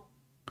true.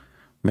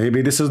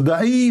 Maybe this is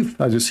da'if.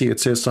 As you see, it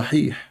says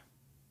sahih.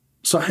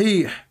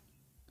 Sahih.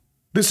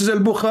 This is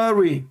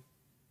al-Bukhari.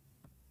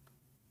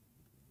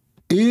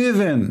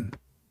 Even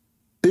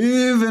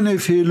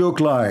if he look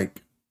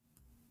like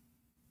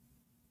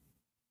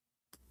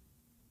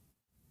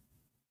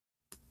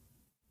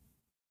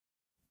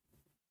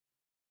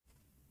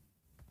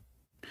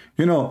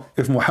you know,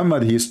 if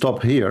Muhammad, he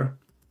stopped here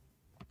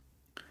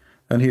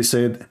and he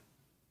said,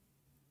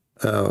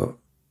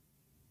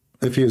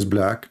 if he is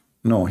black,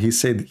 no, he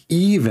said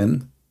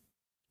even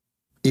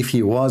if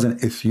he was an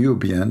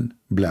Ethiopian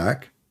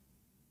black,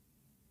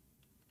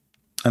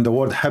 and the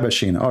word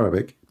Habashi in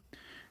Arabic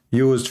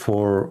used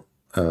for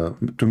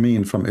to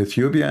mean from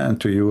Ethiopia and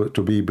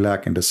to be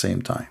black in the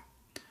same time.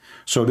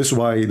 So this is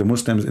why the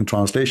Muslims in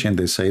translation,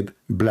 they said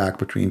black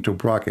between two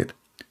brackets.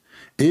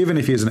 Even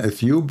if he's an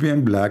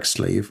Ethiopian black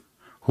slave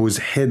whose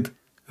head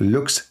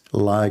looks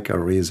like a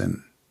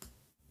raisin.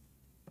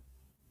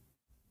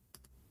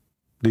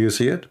 Do you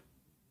see it?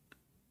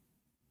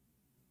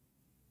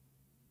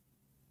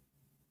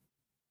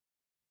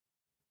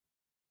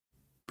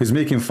 He's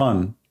making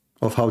fun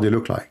of how they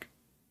look like.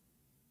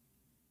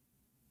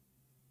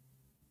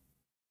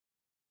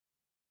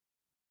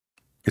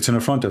 It's in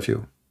front of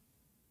you.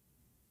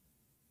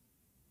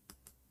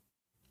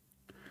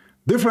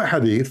 Different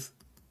hadith,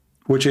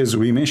 which is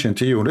we mentioned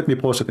to you. Let me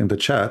post it in the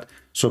chat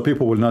so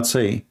people will not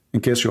say,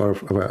 in case you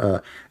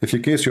are,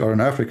 in case you are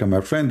in Africa,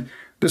 my friend,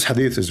 this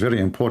hadith is very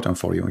important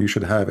for you. You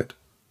should have it.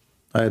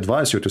 I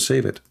advise you to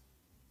save it.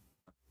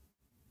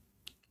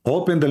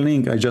 Open the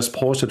link I just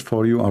posted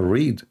for you and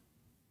read.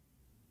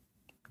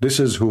 This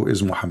is who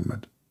is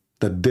Muhammad,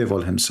 the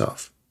devil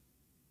himself.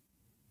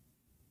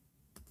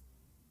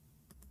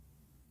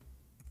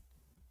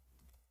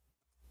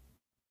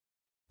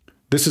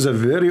 This is a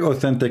very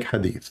authentic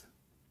hadith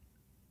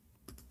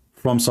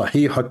from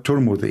Sahih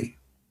al-Tirmidhi.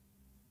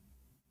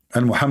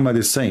 And Muhammad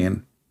is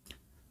saying,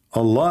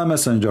 Allah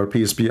Messenger,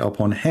 peace be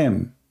upon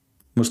him.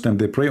 Muslim,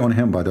 they pray on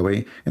him, by the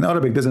way. In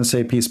Arabic, it doesn't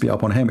say peace be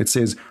upon him. It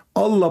says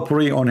Allah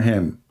pray on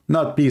him,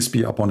 not peace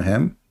be upon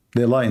him.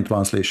 They lie in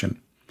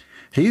translation.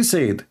 He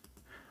said,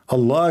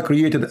 Allah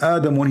created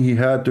Adam when he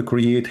had to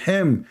create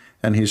him,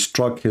 and he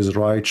struck his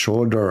right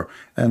shoulder,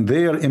 and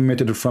there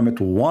emitted from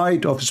it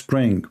white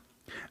offspring,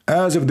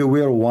 as if they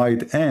were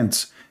white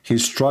ants. He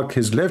struck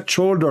his left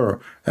shoulder,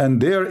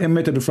 and there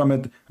emitted from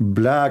it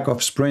black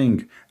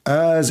offspring,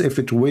 as if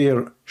it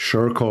were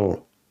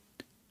charcoal.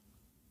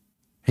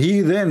 He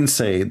then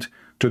said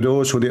to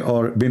those who they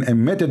are being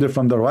emitted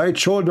from the right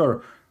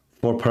shoulder,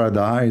 for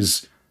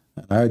paradise,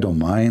 I don't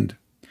mind.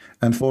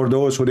 And for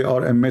those who they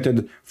are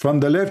emitted from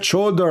the left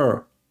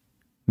shoulder,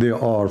 they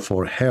are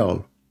for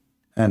hell,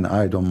 and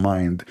I don't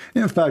mind.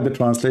 In fact, the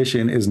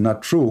translation is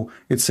not true.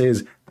 It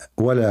says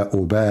wala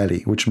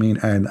ubali, which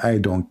means and I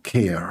don't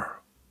care.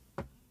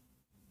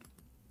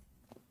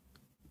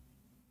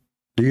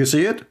 Do you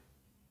see it?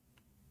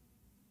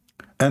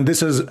 And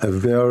this is a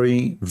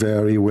very,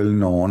 very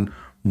well-known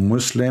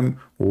Muslim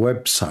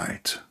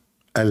website,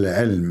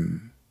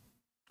 Al-Ilm.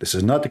 This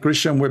is not a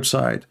Christian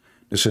website.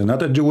 This is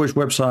not a Jewish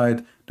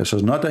website. This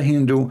is not a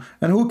Hindu.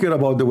 And who care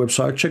about the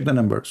website? Check the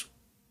numbers.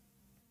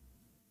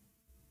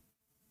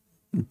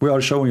 We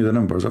are showing you the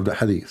numbers of the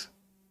hadith.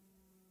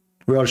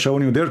 We are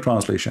showing you their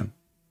translation.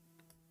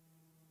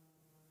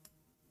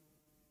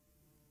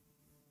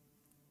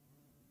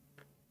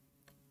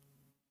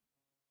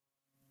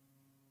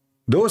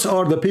 Those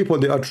are the people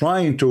they are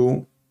trying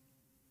to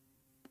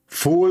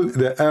fool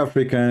the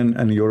African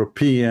and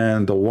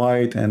European, the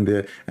white and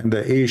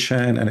the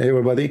Asian and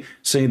everybody,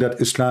 saying that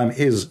Islam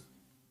is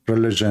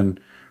religion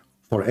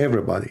for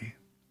everybody.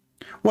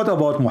 What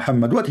about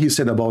Muhammad? What he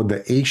said about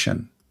the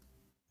Asian?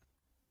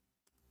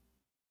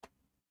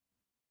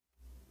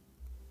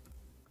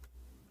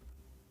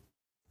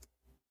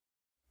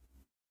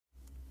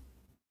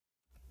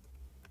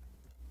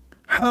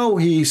 How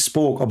he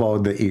spoke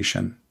about the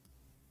Asian?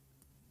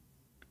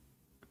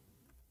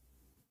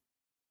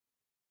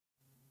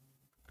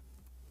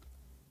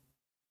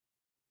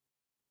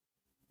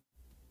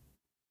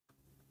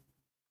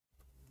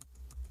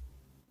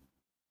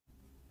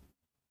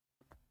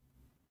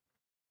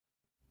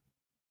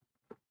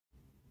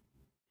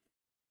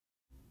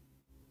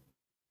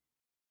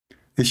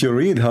 If you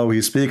read how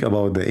he speak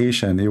about the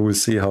Asian, you will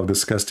see how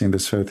disgusting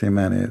this filthy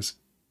man is.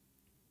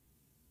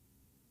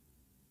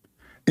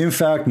 In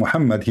fact,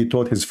 Muhammad, he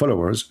taught his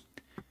followers,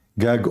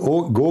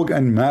 Gog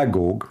and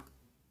Magog,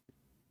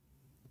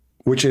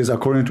 which is,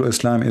 according to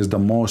Islam, is the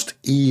most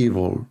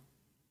evil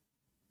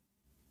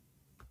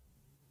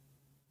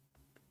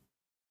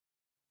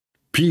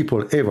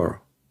people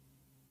ever.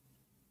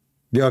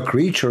 They are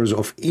creatures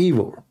of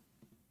evil.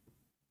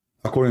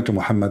 According to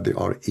Muhammad, they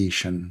are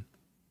Asian.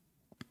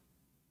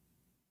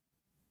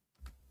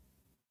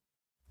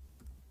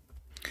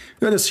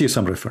 Let us see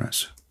some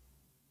reference.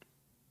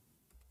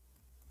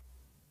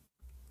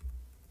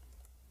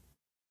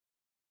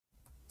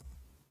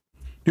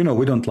 You know,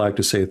 we don't like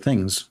to say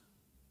things.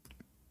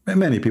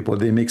 Many people,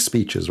 they make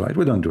speeches, right?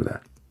 We don't do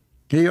that.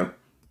 Here,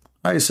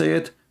 I say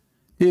it,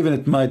 even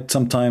it might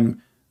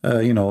sometime,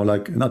 you know,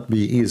 like not be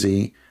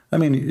easy. I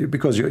mean,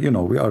 because, you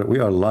know, we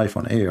are live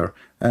on air,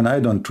 and I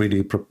don't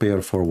really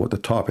prepare for what the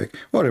topic.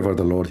 Whatever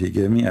the Lord, he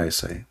gave me, I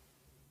say.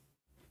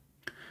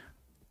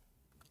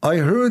 I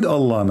heard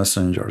Allah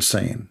Messenger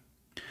saying,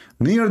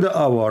 near the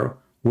hour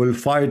will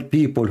fight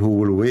people who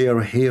will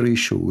wear hairy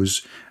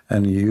shoes,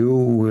 and you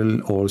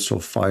will also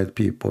fight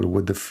people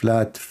with the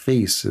flat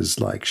faces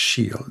like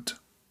shield.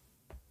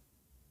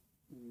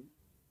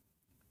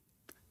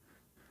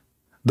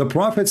 The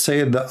Prophet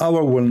said the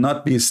hour will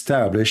not be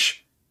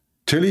established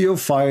till you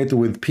fight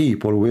with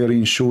people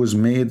wearing shoes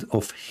made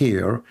of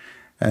hair,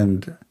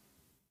 and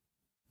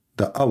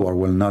the hour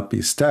will not be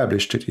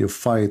established till you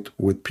fight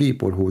with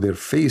people who their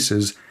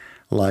faces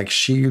like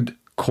shield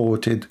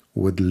coated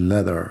with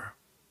leather.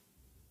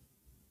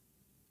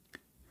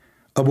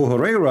 Abu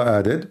Huraira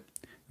added,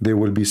 they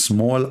will be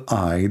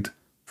small-eyed,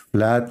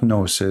 flat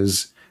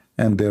noses,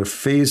 and their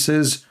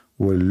faces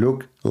will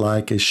look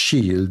like a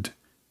shield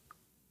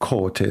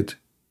coated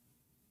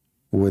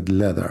with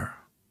leather.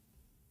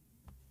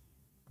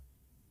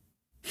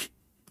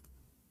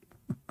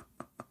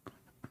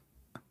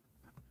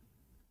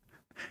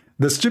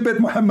 The stupid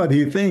Muhammad,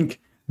 he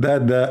think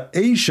that the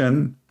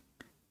Asian,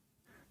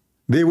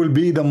 they will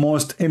be the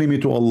most enemy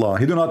to Allah.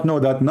 He do not know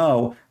that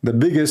now the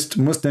biggest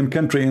Muslim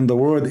country in the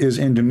world is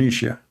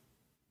Indonesia.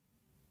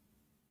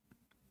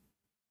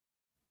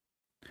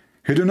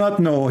 He do not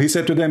know. He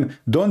said to them,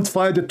 don't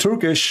fight the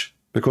Turkish,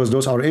 because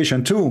those are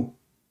Asian too.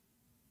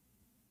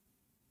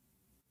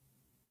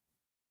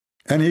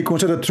 And he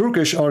considered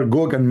Turkish are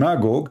Gog and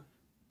Magog.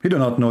 He do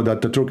not know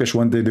that the Turkish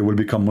one day they will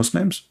become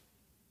Muslims.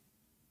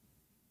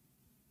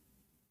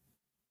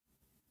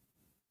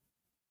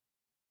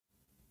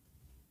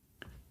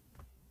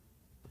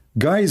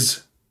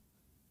 Guys,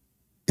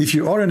 if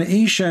you are an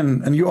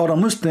Asian and you are a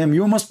Muslim,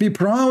 you must be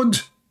proud.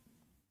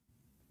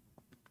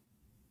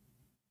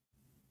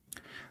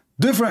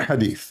 Different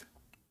hadith.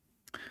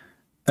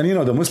 And you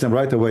know, the Muslim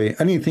right away,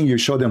 anything you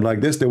show them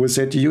like this, they will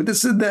say to you,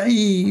 this is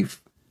da'if.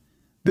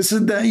 This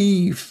is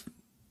da'if.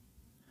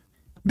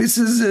 This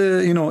is,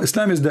 you know,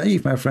 Islam is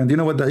da'if, my friend. You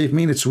know what da'if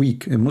means? It's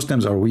weak. And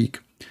Muslims are weak.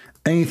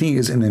 Anything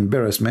is an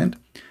embarrassment.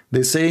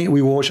 They say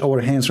we wash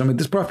our hands from it.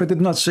 This Prophet did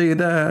not say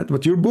that,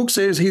 but your book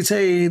says he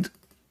said.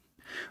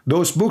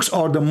 Those books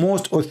are the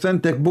most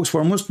authentic books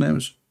for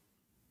Muslims.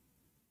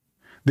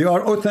 They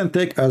are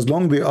authentic as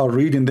long as they are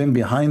reading them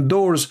behind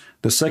doors.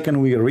 The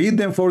second we read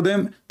them for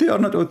them, they are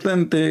not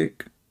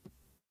authentic.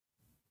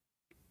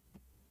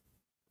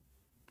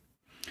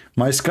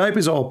 My Skype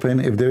is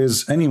open. If there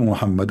is any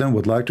Muhammadan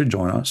would like to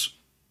join us,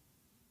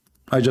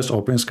 I just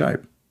open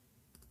Skype.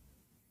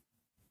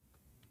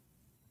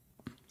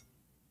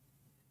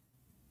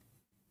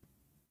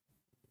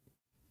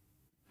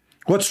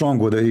 What's wrong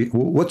with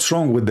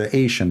the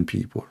Asian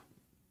people?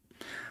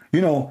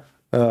 You know,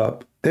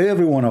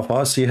 every one of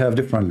us, he have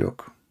different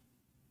look.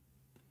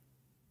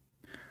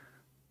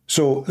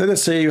 So let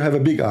us say you have a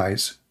big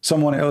eyes.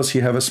 Someone else, he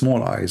have a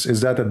small eyes.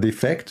 Is that a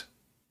defect?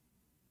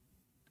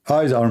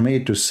 Eyes are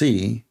made to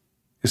see.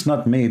 It's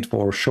not made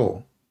for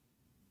show.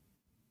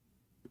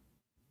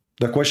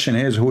 The question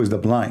is, who is the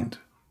blind?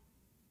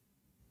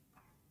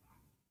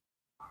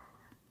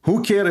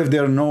 Who cares if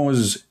their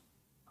nose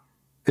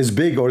is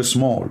big or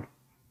small?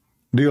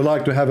 Do you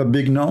like to have a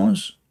big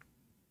nose?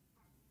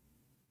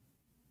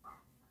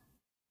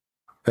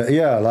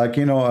 Yeah, like,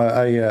 you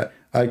know,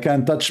 I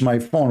can't touch my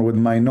phone with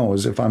my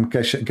nose if I'm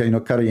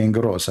carrying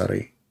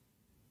grocery.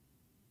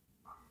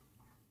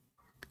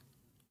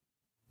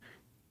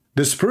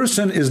 This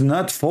person is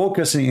not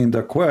focusing in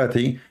the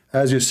quality.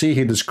 As you see,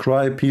 he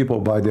described people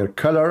by their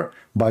color,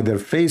 by their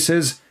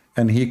faces,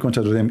 and he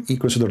considered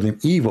them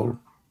evil.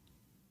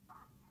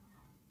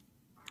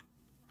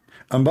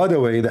 And by the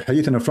way, the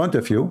hadith in front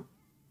of you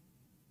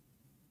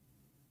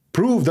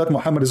prove that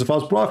Muhammad is a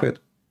false prophet,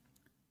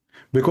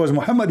 because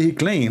Muhammad, he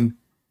claimed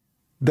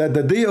that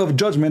the day of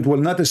judgment will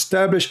not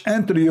establish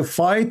until you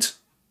fight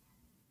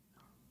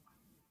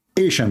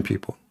Asian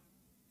people.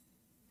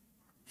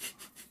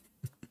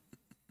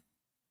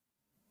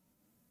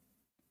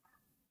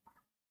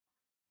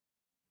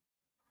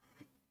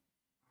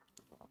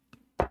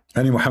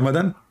 Any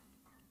Muhammadan?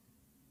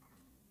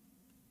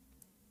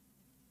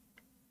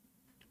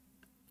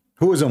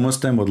 Who is a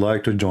Muslim would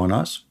like to join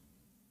us?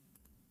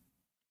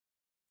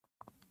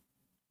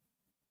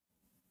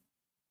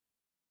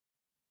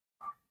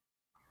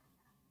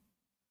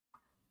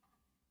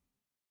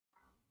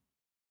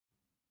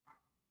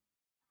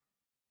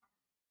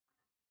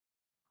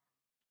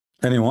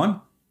 Anyone?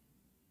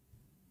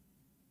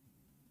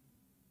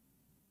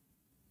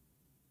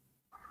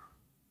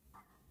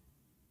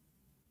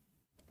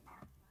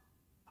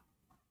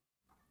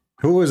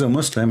 Who is a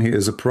Muslim? He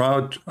is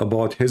proud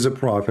about his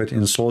prophet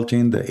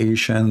insulting the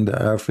Asian,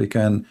 the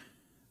African.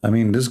 I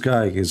mean, this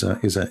guy is a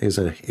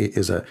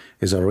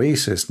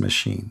racist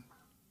machine.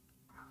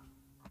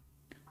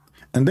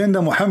 And then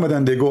the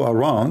Muhammadan, they go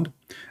around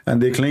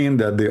and they claim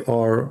that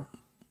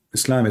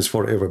Islam is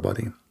for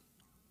everybody.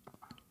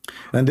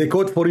 And they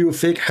quote for you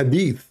fake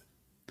hadith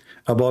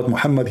about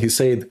Muhammad. He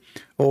said,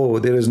 oh,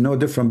 there is no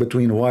difference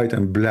between white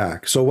and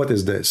black. So what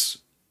is this?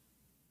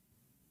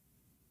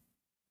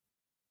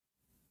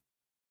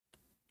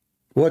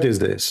 What is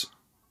this?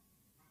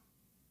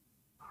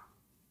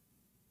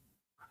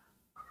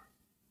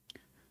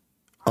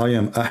 I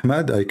am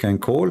Ahmad. I can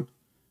call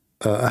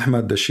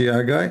Ahmad, the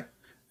Shia guy.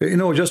 You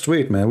know, just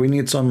wait, man. We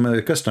need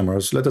some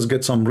customers. Let us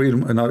get some real.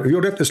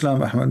 You left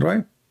Islam, Ahmad,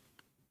 right?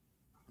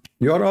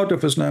 You are out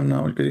of Islam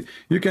now. Okay.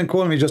 You can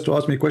call me just to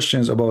ask me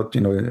questions about,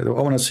 I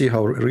want to see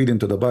how reading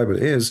to the Bible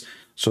is.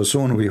 So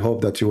soon we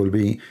hope that you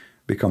will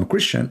become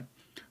Christian.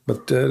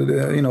 But,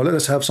 let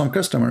us have some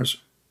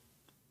customers.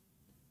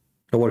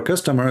 Our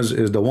customers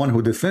is the one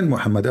who defend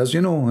Muhammad, as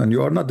you know, and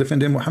you are not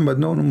defending Muhammad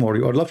no more.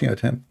 You are laughing at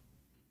him.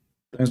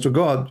 Thanks to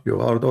God, you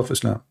are out of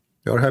Islam.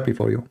 We are happy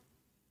for you.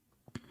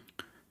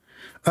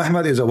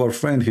 Ahmad is our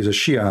friend. He's a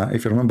Shia.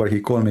 If you remember, he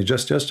called me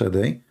just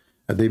yesterday,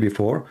 a day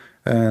before,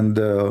 and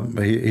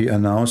he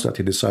announced that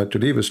he decided to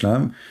leave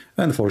Islam.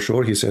 And for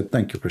sure, he said,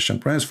 thank you, Christian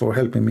Prince, for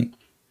helping me.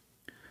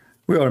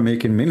 We are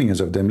making millions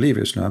of them leave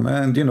Islam.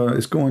 And,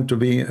 it's going to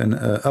be an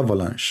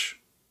avalanche.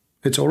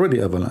 It's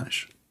already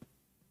avalanche.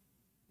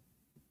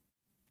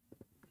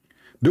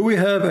 Do we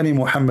have any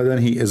Muhammadan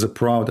he is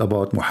proud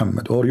about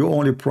Muhammad? Or you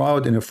only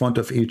proud in front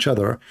of each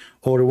other?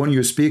 Or when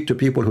you speak to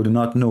people who do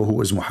not know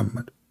who is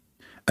Muhammad?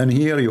 And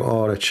here you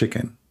are a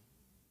chicken.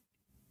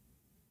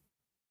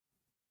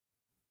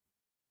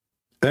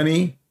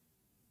 Any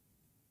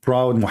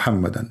proud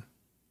Muhammadan?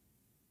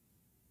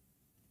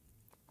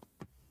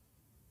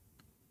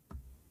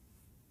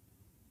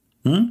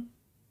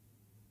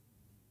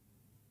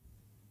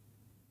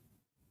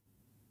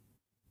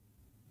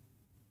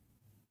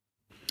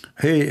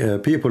 Hey,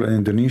 people in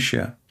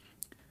Indonesia,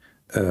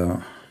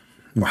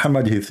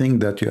 Muhammad, he think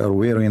that you are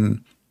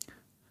wearing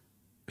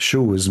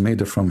shoes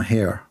made from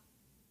hair.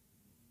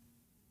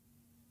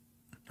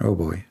 Oh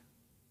boy.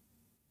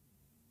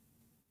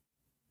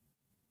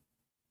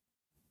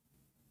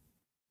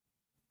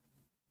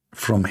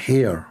 From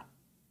hair.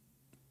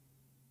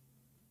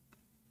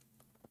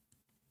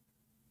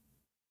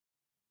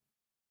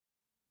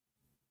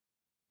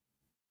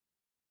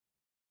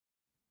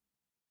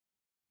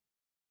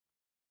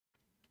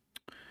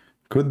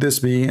 Could this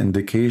be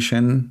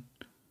indication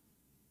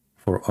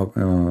for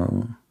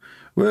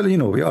well,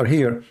 we are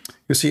here.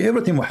 You see,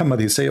 everything Muhammad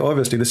he say,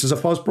 obviously this is a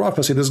false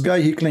prophecy. This guy,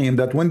 he claimed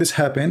that when this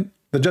happened,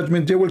 the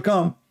judgment day will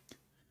come.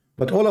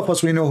 But all of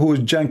us, we know who is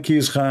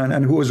Genghis Khan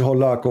and who is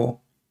Holako.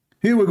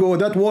 Here we go,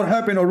 that war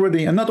happened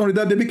already, and not only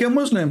that, they became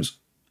Muslims.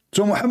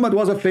 So Muhammad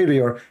was a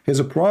failure.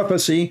 His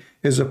prophecy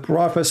is a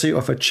prophecy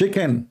of a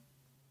chicken.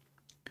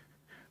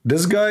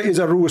 This guy is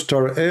a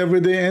rooster. Every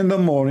day in the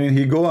morning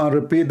he go and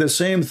repeat the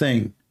same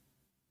thing.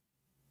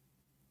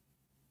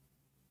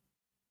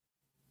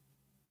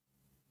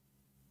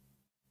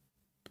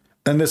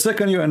 And the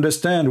second you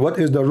understand what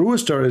is the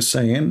rooster is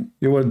saying,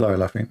 you will die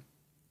laughing.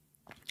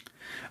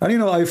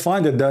 And I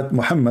find it that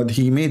Muhammad,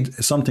 he made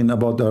something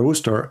about the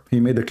rooster. He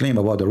made a claim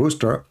about the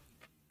rooster,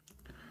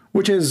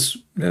 which is,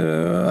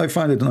 I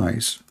find it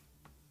nice.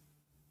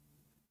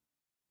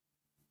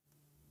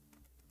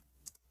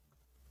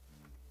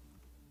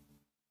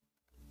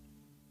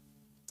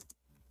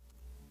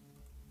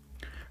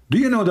 Do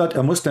you know that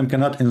a Muslim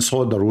cannot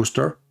insult the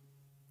rooster?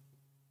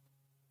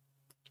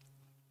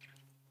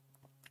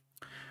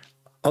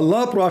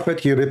 Allah Prophet,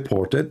 he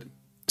reported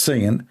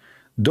saying,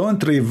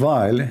 don't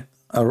revile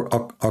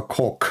a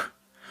cock,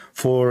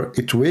 for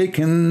it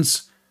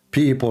wakens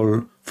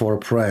people for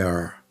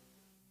prayer.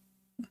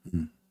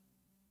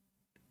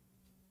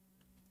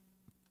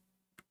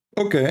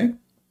 Okay.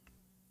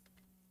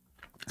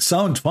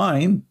 Sound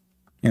fine,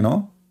 you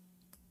know.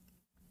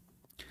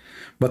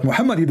 But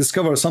Muhammad, he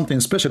discovered something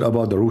special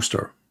about the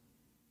rooster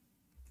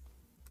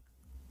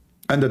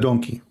and the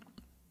donkey,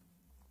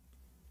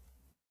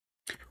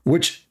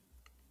 which,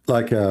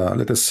 like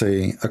let us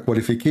say, a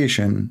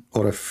qualification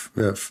or a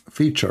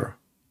feature.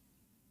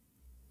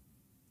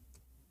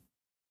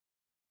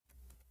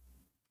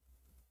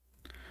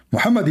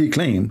 Muhammad, he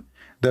claimed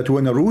that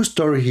when a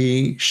rooster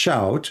he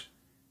shout,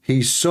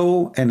 he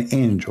saw an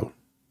angel,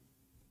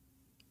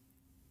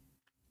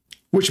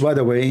 which, by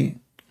the way,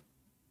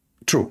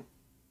 true.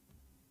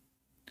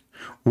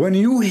 When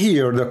you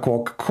hear the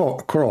cock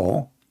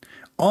crow,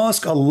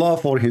 ask Allah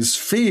for his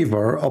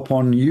favor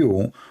upon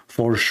you,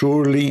 for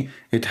surely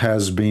it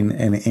has been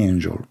an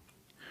angel.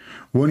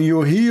 When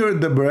you hear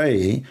the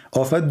bray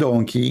of a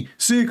donkey,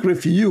 seek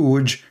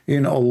refuge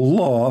in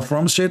Allah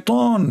from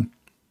Shaitan,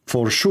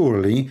 for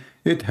surely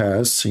it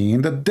has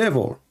seen the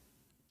devil.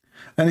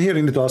 And here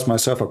I need to ask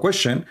myself a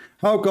question.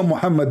 How come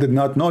Muhammad did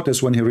not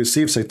notice when he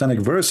received satanic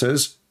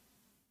verses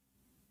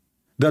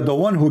that the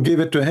one who gave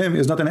it to him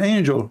is not an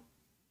angel?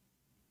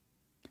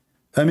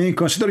 I mean,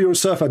 consider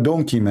yourself a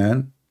donkey,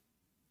 man.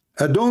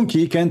 A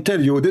donkey can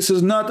tell you this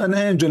is not an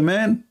angel,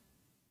 man.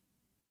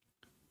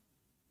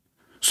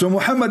 So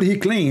Muhammad, he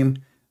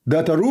claimed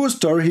that a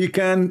rooster, he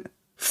can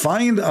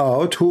find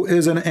out who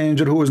is an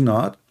angel, who is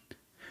not.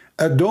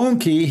 A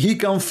donkey, he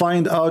can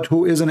find out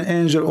who is an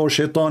angel or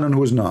shaitan and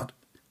who is not.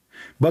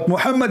 But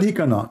Muhammad, he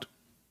cannot.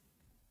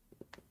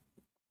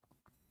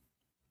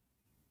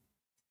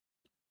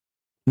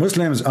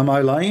 Muslims, am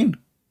I lying?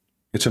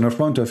 It's in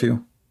front of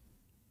you.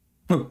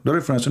 Look, the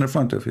reference in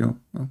front of you.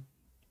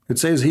 It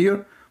says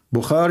here,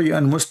 Bukhari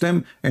and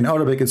Muslim, in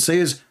Arabic it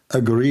says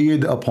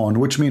agreed upon,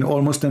 which means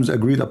all Muslims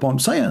agreed upon.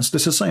 Science,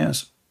 this is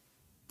science.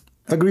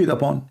 Agreed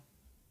upon.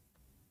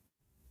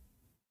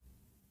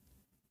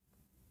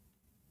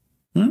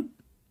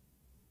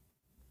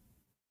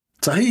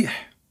 Sahih.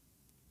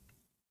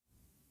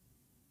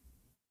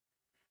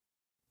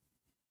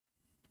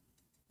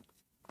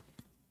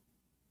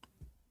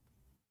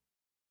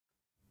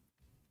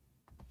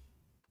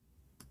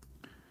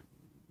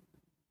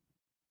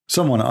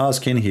 Someone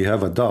asking, he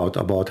have a doubt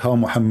about how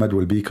Muhammad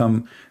will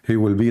become, he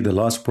will be the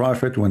last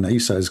prophet when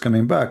Isa is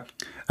coming back.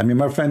 I mean,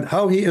 my friend,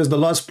 how he is the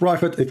last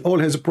prophet if all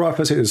his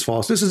prophecy is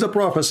false? This is a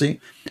prophecy.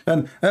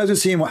 And as you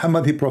see,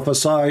 Muhammad, he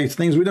prophesied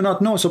things we do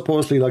not know,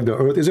 supposedly, like the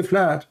earth is a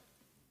flat.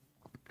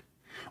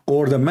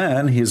 Or the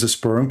man, he is a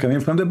sperm coming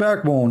from the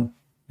backbone.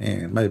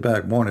 And my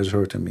backbone is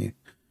hurting me.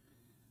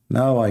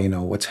 Now I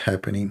know what's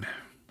happening.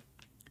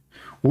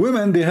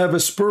 Women, they have a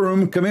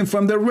sperm coming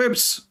from their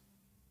ribs.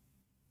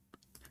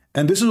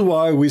 And this is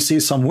why we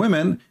see some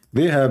women,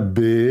 they have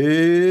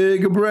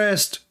big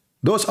breasts.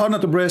 Those are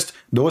not breasts,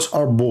 those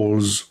are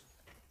balls.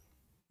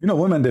 You know,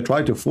 women, they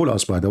try to fool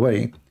us, by the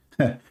way.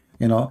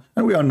 You know,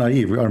 and we are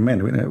naive, we are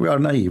men, we are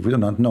naive, we do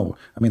not know.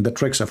 I mean, the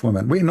tricks of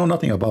women, we know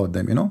nothing about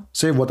them, you know.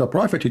 Save what the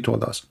prophet, he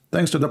told us.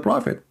 Thanks to the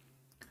prophet.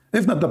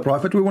 If not the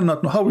prophet, we will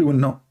not know. How we will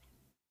know?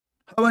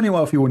 How any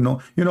of you will know?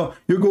 You know,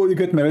 you go, you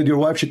get married, your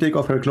wife, she take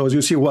off her clothes,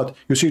 you see what?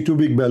 You see two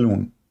big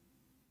balloons.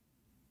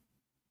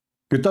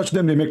 You touch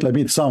them, they make like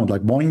beat sound,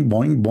 like boing,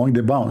 boing, boing,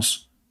 they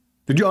bounce.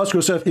 Did you ask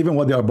yourself even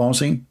what they are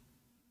bouncing?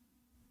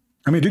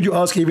 I mean, did you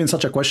ask even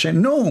such a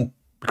question? No,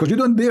 because you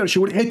don't dare, she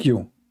will hit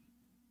you.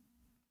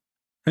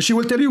 And she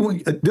will tell you,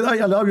 did I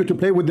allow you to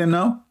play with them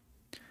now?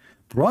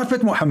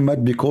 Prophet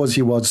Muhammad, because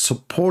he was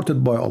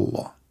supported by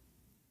Allah.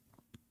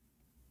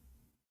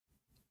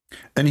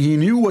 And he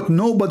knew what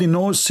nobody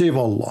knows save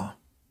Allah.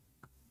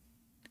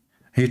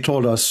 He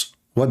told us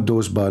what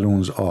those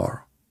balloons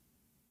are.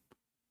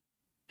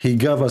 He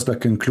gave us the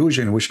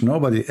conclusion which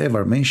nobody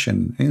ever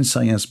mentioned in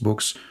science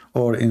books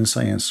or in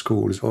science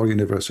schools or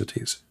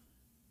universities.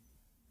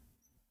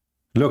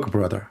 Look,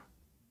 brother,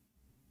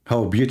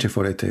 how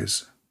beautiful it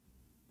is.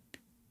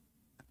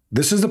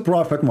 This is the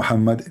Prophet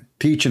Muhammad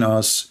teaching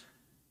us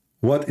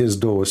what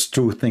is those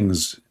two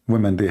things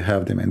women, they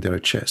have them in their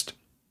chest.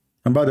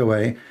 And by the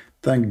way,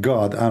 thank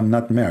God I'm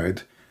not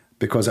married,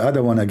 because I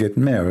don't want to get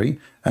married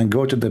and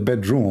go to the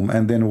bedroom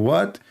and then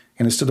what?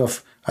 Instead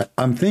of,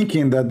 I'm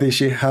thinking that they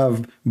should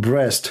have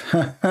breast.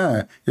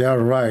 Yeah,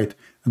 right.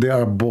 They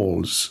are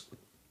balls.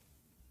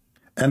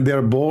 And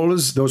their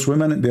balls, those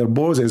women, their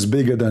balls is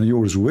bigger than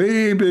yours.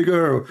 Way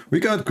bigger. We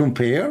can't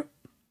compare.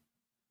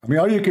 I mean,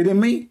 are you kidding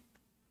me?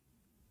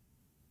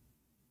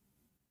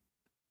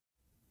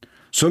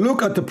 So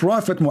look at the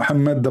Prophet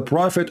Muhammad, the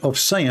prophet of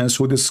science,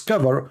 who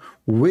discovered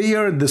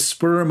where the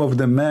sperm of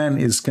the man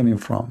is coming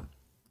from.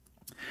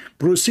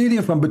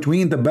 Proceeding from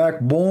between the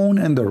backbone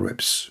and the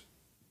ribs.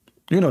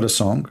 You know the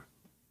song,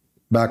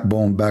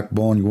 backbone,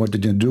 backbone, what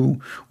did you do?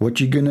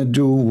 What you gonna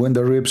do when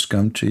the ribs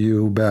come to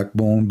you?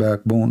 Backbone,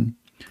 backbone.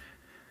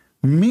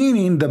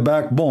 Meaning the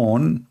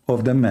backbone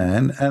of the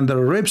man and the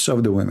ribs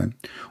of the woman,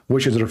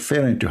 which is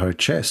referring to her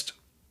chest.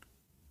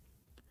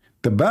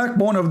 The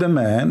backbone of the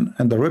man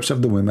and the ribs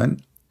of the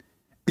woman,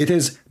 it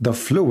is the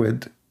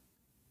fluid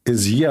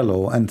is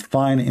yellow and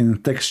fine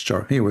in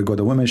texture. Here we go.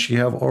 The woman, she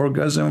have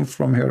orgasm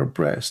from her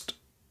breast.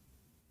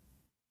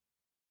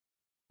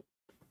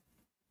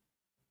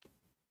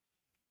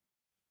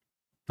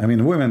 I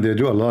mean, women, they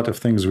do a lot of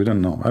things we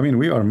don't know. I mean,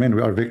 we are men,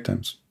 we are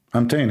victims.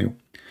 I'm telling you.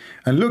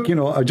 And look, you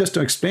know, just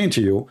to explain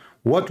to you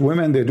what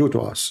women, they do to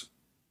us.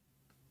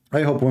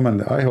 I hope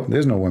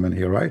there's no women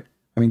here, right?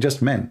 I mean,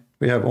 just men.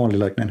 We have only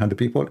like 900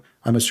 people.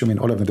 I'm assuming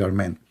all of them, they are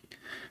men.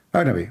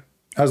 Anyway,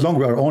 as long as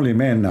we are only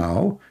men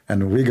now,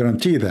 and we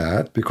guarantee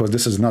that because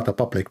this is not a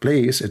public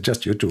place, it's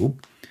just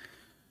YouTube.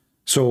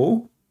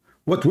 So,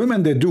 what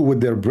women, they do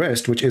with their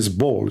breast, which is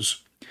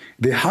balls,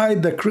 they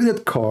hide the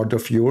credit card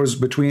of yours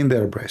between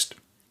their breast.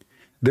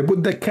 They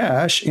put the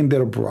cash in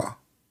their bra.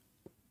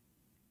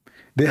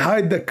 They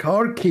hide the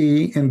car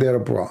key in their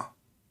bra.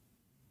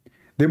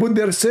 They put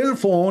their cell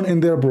phone in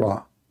their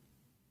bra.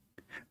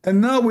 And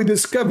now we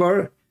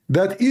discover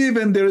that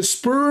even their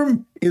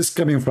sperm is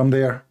coming from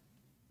there.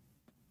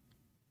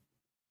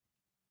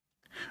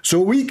 So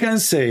we can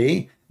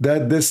say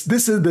that this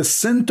is the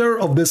center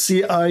of the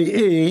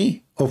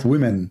CIA of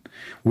women,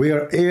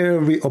 where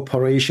every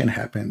operation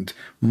happened.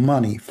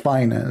 Money,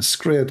 finance,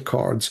 credit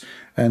cards,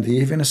 and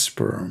even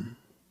sperm.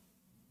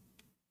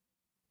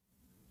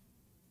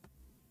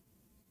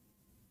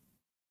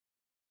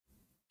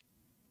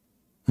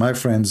 My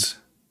friends,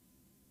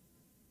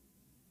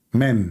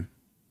 men,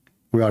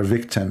 we are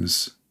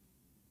victims.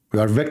 We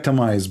are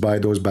victimized by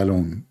those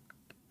balloons.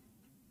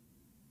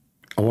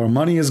 Our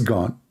money is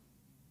gone.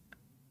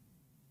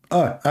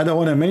 I don't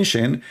want to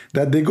mention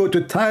that they go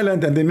to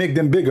Thailand and they make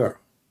them bigger.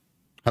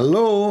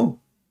 Hello?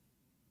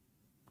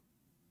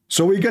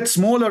 So we get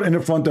smaller in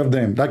front of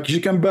them. Like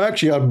she come back,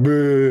 she have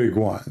big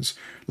ones.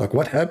 Like,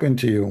 what happened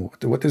to you?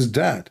 What is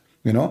that?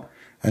 You know?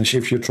 And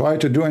if you try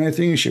to do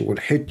anything, she would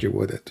hit you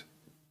with it.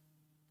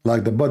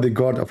 Like the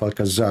bodyguard of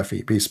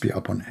Al-Qaddafi, peace be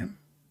upon him.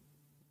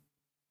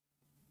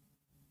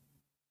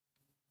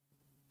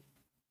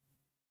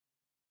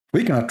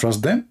 We cannot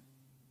trust them.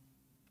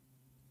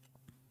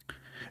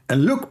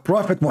 And look,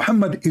 Prophet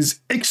Muhammad is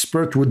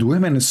expert with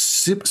women's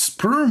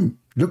sperm.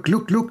 Look,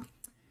 look, look.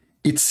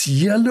 It's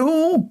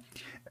yellow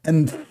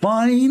and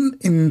fine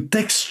in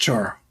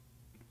texture.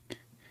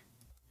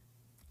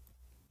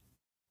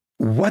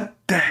 What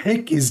the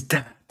heck is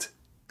that?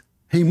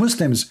 Hey,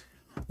 Muslims,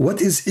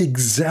 what is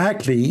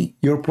exactly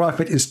your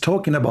Prophet is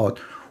talking about?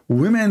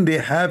 Women, they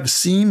have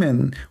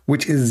semen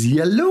which is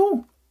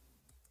yellow?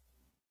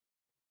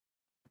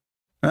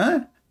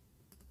 Huh?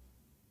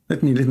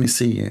 Let me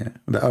see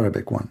the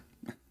Arabic one.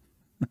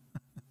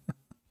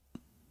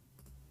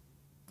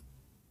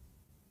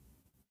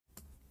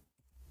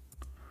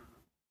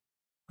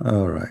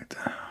 All right.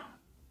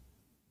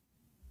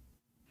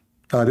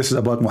 This is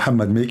about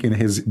Muhammad making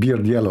his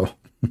beard yellow.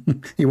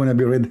 He want to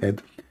be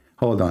redhead.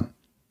 Hold on.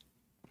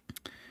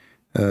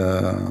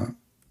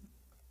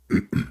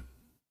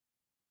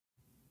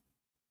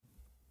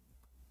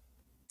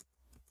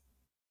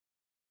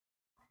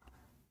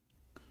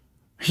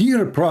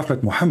 Here,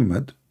 Prophet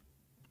Muhammad,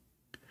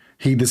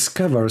 he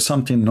discovers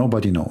something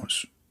nobody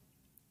knows.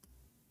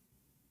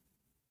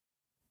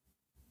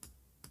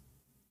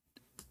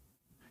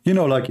 You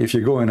know, like if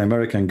you go in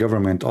American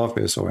government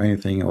office or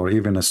anything, or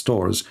even a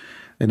stores,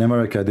 in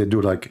America, they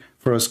do like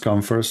first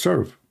come, first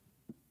serve,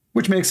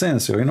 which makes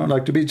sense, you know,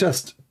 like to be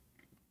just.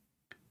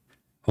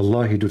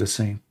 Allah, he do the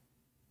same.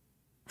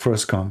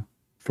 First come,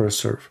 first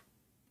serve.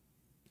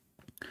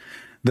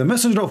 The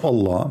Messenger of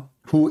Allah,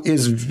 who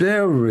is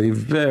very,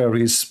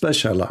 very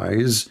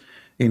specialized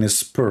in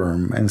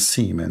sperm and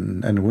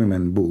semen and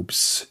women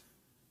boobs,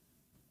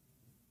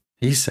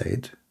 he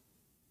said,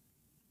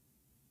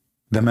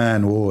 the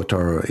man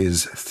water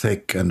is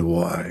thick and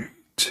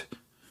white,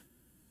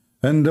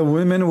 and the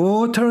women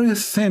water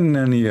is thin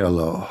and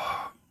yellow.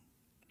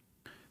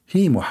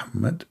 He,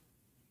 Muhammad,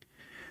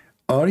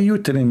 are you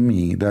telling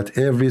me that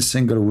every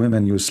single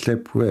woman you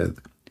sleep with,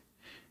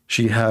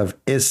 she have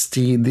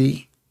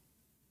STD?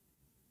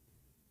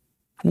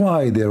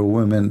 Why they're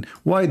women?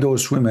 Why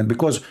those women?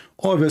 Because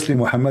obviously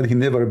Muhammad, he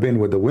never been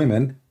with the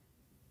women,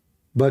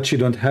 but she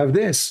don't have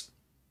this.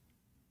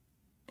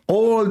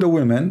 All the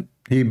women,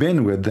 he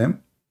been with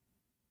them.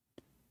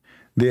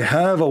 They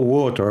have a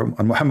water,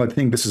 and Muhammad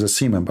think this is a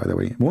semen, by the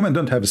way. Women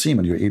don't have a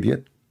semen, you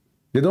idiot.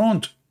 They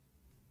don't.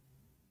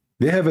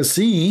 They have a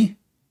sea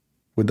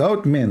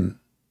without men.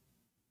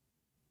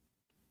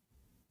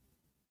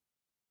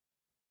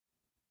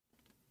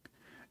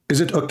 Is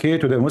it okay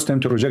to the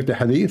Muslim to reject the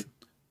hadith?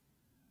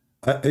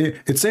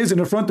 It says in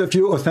the front of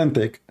you,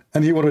 authentic,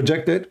 and he will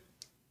reject it.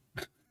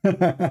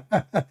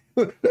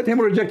 Let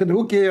him reject it,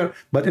 who cares?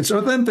 But it's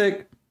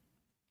authentic.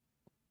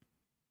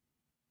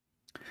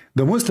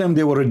 The Muslim,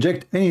 they will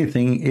reject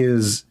anything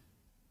is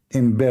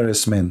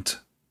embarrassment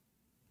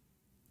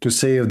to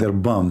save their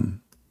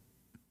bum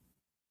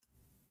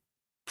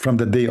from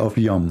the day of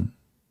Yom.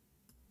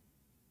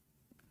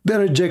 They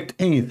reject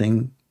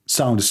anything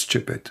sounds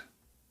stupid.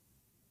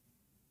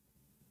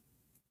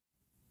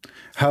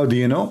 How do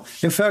you know?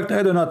 In fact,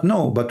 I do not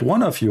know, but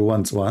one of you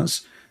once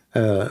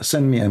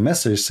sent me a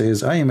message,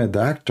 says, I am a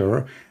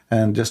doctor,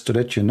 and just to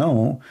let you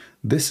know,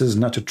 this is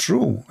not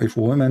true. If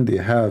women, they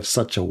have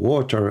such a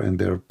water in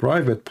their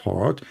private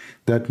part,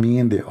 that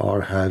means they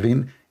are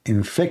having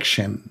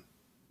infection.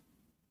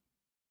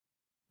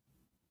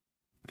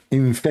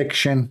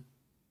 Infection.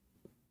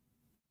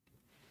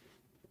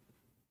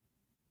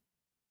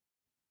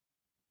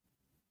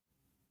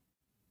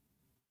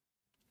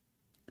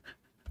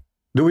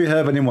 Do we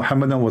have any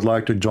Muhammadan would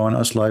like to join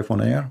us live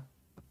on air?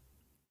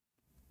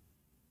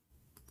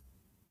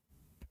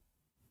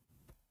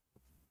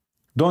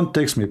 Don't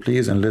text me,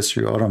 please, unless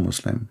you are a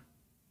Muslim.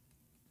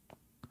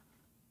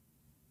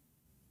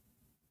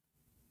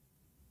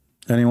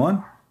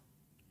 Anyone?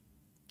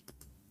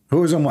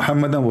 Who is a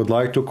Muhammadan would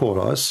like to call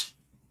us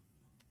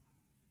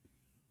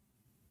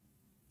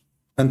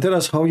and tell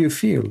us how you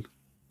feel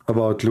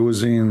about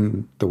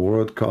losing the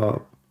World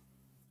Cup,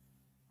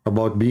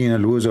 about being a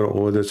loser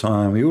all the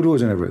time. You're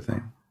losing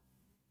everything.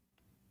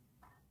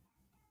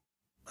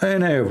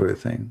 And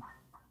everything.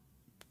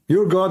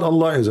 Your God,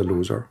 Allah, is a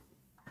loser.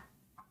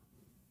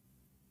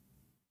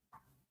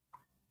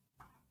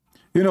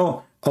 You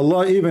know,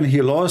 Allah, even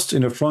he lost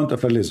in the front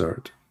of a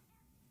lizard.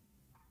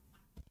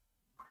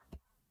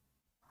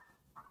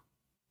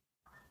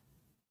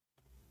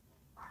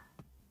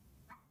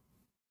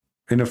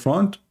 In the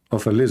front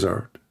of a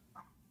lizard.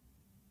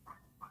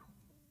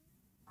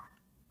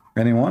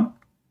 Anyone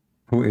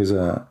who is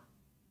an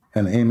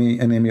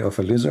enemy of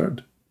a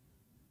lizard?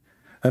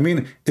 I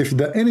mean, if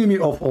the enemy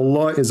of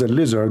Allah is a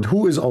lizard,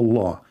 who is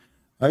Allah?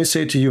 I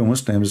say to you,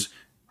 Muslims,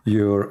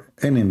 your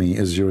enemy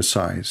is your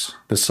size.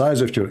 The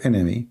size of your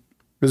enemy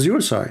is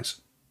your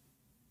size.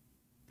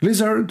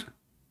 Lizard.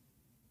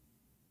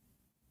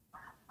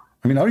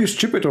 I mean, are you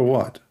stupid or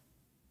what?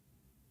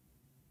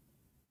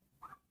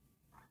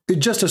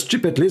 It's just a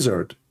stupid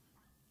lizard.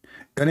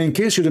 And in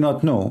case you do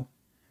not know,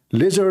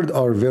 lizards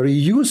are very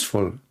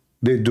useful.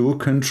 They do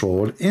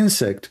control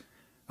insect.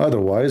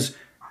 Otherwise,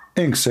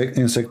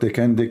 insect they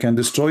can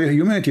destroy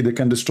humanity. They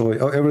can destroy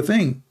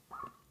everything.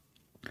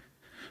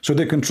 So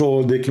they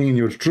clean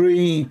your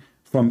tree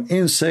from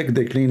insect.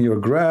 They clean your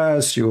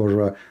grass,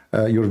 your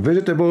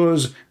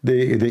vegetables.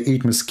 They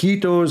eat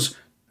mosquitoes.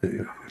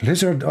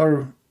 Lizards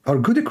are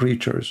good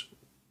creatures.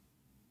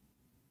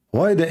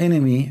 Why the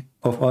enemy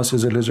of us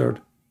is a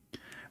lizard?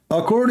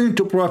 According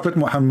to Prophet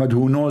Muhammad,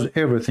 who knows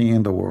everything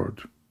in the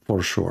world,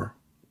 for sure.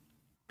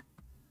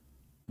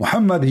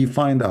 Muhammad, he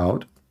find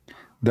out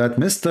that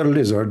Mr.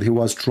 Lizard, he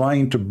was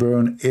trying to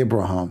burn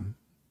Abraham.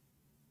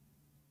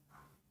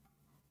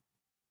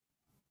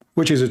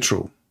 Which is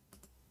true.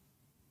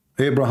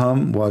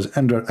 Abraham was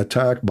under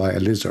attack by a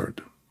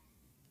lizard.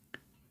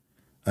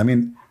 I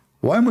mean,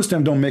 why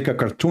Muslims don't make a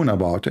cartoon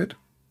about it?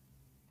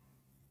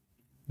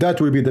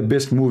 That will be the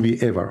best movie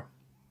ever.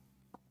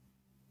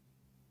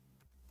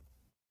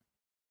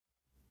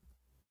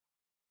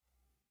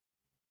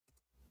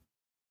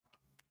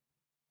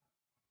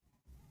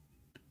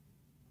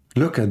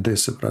 Look at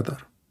this, brother.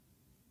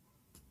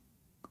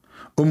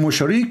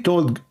 Sharik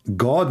told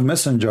God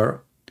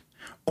messenger,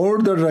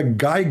 order a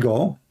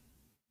Geigo,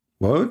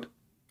 what?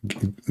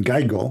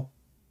 Geigo,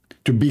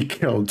 to be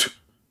killed.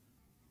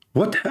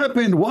 What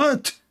happened?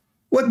 What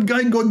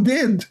Geigo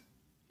did?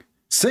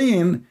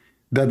 Saying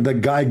that the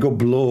Geigo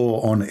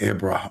blow on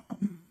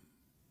Abraham.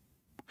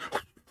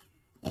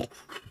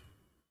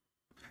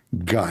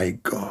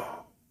 Geigo.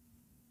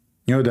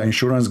 You know the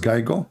insurance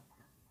Geigo?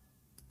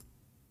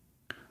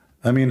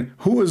 I mean,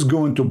 who is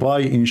going to buy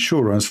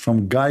insurance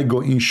from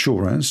Geigo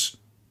Insurance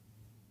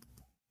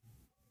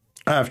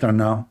after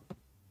now?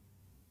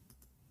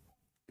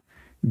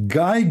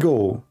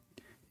 Geigo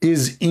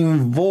is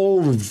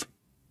involved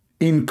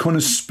in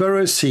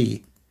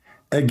conspiracy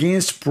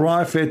against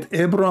Prophet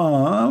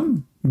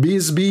Abraham,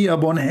 peace be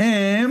upon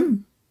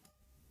him.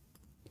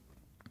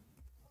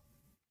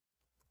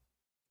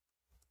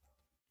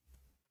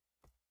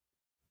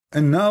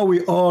 And now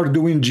we are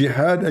doing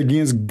jihad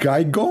against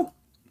Geigo?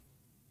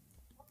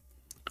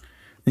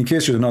 In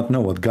case you do not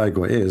know what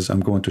Geigo is, I'm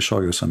going to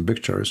show you some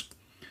pictures.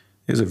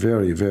 He's a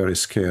very, very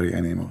scary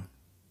animal.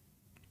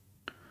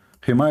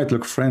 He might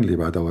look friendly,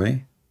 by the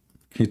way.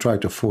 He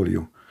tried to fool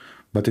you.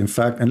 But in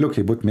fact, and look,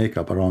 he put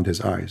makeup around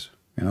his eyes,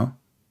 you know.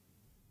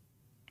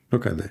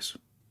 Look at this.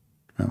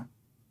 You know?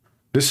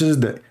 This is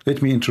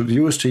let me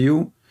introduce to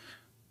you,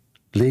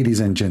 ladies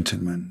and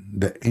gentlemen,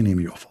 the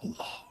enemy of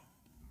Allah,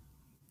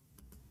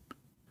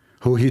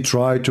 who he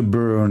tried to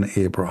burn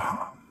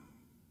Abraham.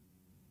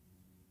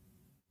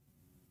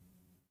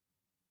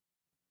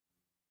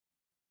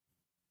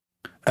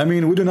 I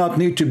mean, we do not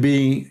need to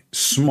be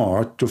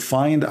smart to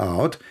find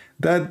out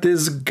that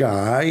this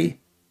guy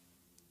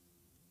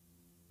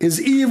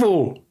is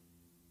evil.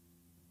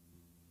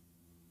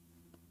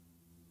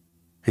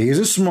 He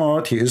is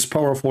smart, he is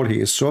powerful, he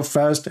is so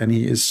fast, and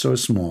he is so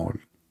small.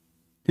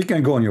 He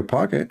can go in your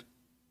pocket.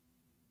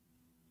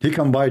 He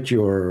can bite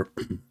your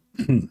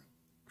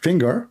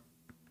finger.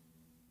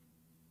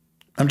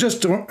 I'm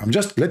just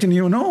letting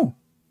you know.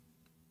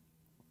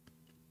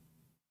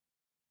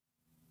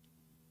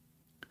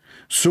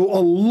 So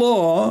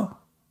Allah,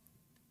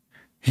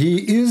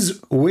 He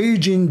is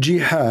waging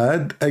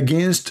jihad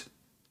against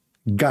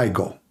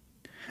Geigo.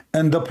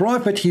 And the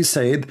Prophet, he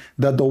said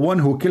that the one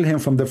who kill him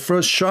from the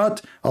first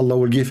shot, Allah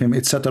will give him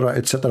etc.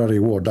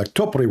 reward, like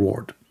top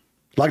reward.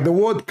 Like the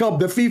World Cup,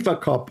 the FIFA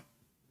Cup.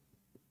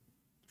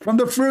 From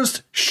the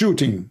first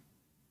shooting.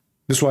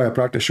 This is why I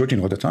practice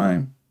shooting all the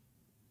time.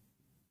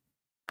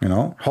 You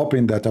know,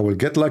 hoping that I will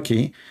get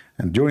lucky,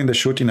 and during the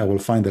shooting I will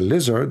find a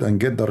lizard and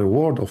get the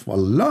reward of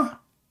Allah.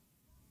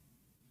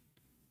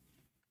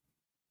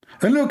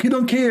 And look, he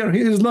don't care. He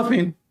is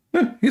laughing.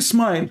 He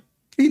smiled.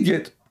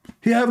 Idiot.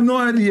 He have no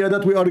idea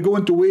that we are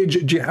going to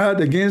wage jihad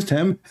against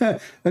him.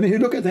 And he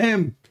look at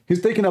him.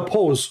 He's taking a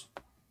pose.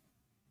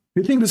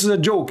 You think this is a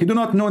joke. You do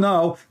not know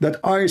now that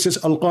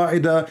ISIS,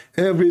 Al-Qaeda,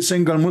 every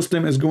single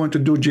Muslim is going to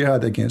do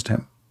jihad against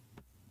him.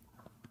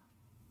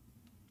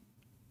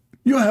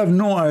 You have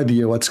no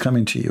idea what's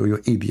coming to you,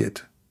 you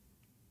idiot.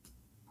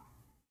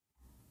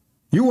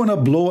 You want to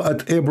blow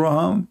at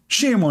Abraham?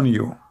 Shame on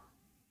you.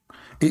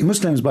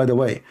 Muslims, by the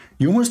way,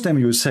 you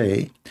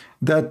say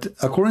that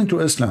according to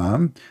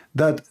Islam,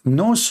 that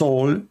no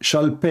soul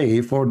shall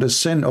pay for the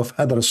sin of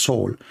other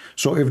soul.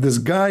 So if this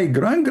guy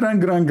grandfather,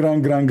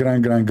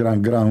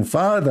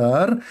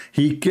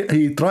 he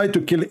tried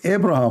to kill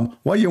Abraham,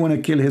 why you want to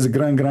kill his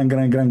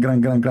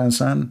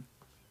grandson?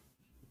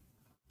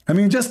 I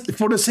mean, just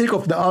for the sake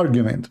of the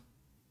argument.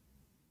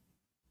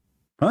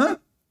 Huh?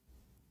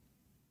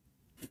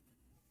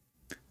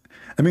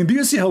 I mean, do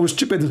you see how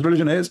stupid this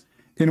religion is?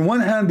 In one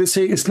hand, they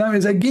say Islam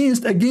is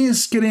against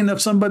killing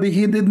of somebody.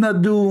 He did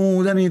not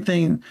do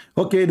anything.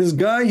 Okay, this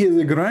guy, he's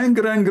a and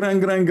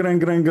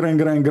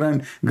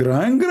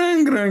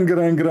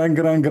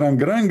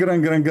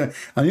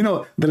you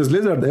know, there is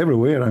lizard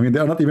everywhere. I mean, they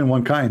are not even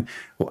one kind.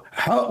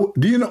 How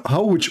do you know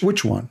how which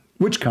one,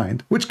 which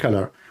kind, which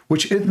color,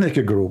 which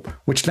ethnic group,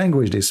 which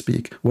language they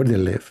speak, where they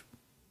live?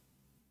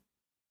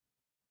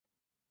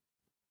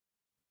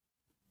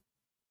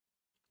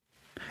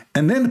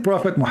 And then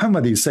Prophet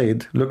Muhammad, he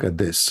said, look at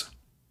this.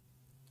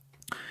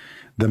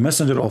 The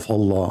Messenger of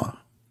Allah,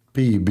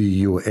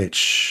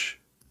 P-B-U-H.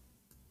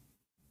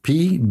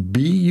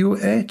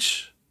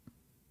 P-B-U-H?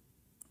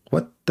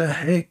 What the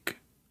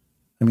heck?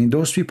 I mean,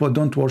 those people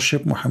don't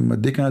worship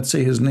Muhammad. They cannot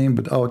say his name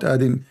without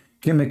adding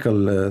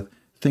chemical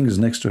things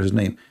next to his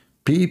name.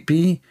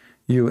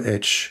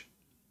 P-P-U-H.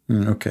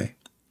 Okay.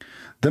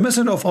 The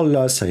Messenger of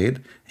Allah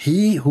said,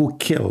 he who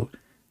killed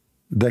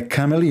the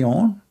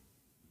chameleon.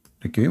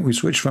 Okay, we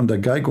switch from the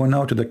guy going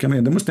out to the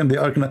chameleon. The Muslim,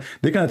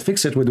 they cannot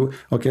fix it with,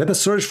 okay, let us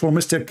search for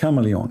Mr.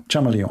 Chameleon.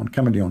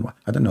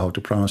 I don't know how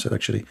to pronounce it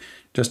actually.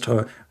 Just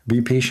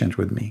be patient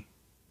with me.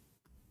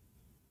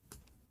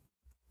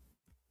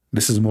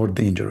 This is more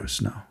dangerous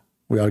now.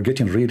 We are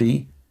getting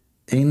really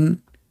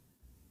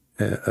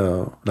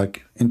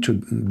like into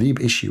deep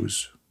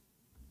issues.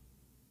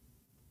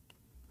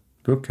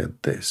 Look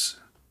at this.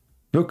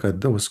 Look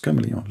at those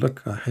chameleon.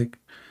 Look, heck.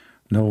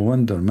 No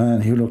wonder,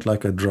 man, he looked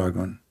like a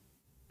dragon.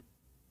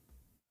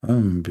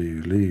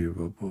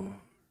 Unbelievable.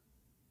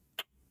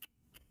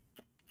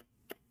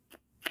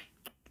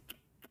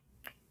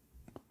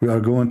 We are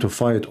going to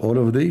fight all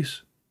of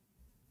these?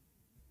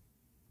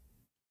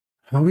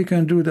 How we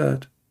can do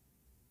that?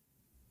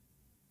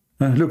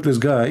 And look, this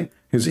guy,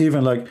 he's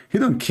even like, he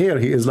don't care.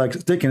 He is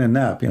like taking a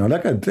nap, you know,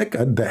 like what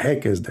the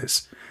heck is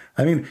this?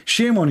 I mean,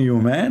 shame on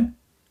you, man.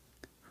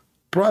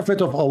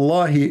 Prophet of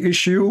Allah, he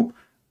issue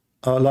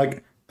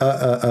you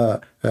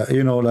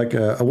know, like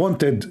a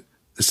wanted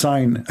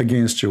sign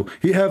against you.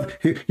 He have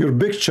your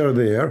picture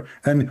there,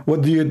 and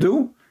what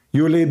do?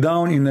 You lay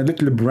down in a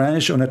little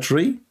branch on a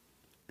tree,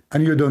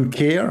 and you don't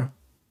care?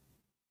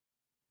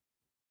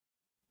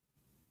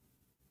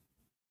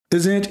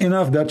 Isn't it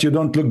enough that you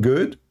don't look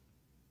good?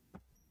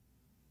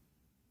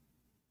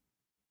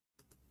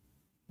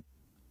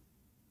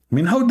 I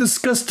mean, how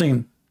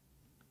disgusting.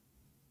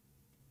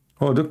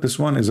 Oh, look, this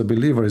one is a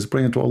believer. He's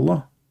praying to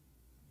Allah.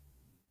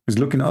 He's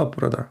looking up,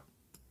 brother.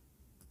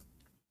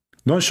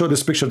 Don't show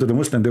this picture to the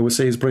Muslim. They will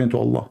say he's praying to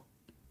Allah.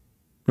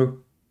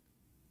 Look.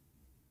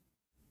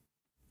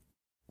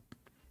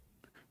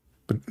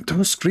 But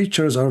those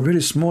creatures are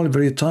very small,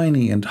 very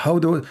tiny. And how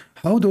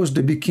those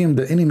they became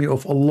the enemy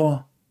of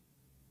Allah?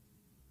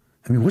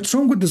 I mean, what's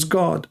wrong with this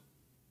God?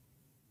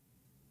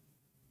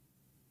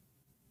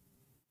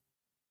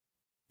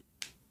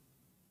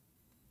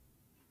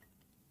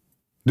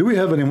 Do we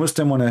have any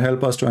Muslim want to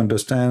help us to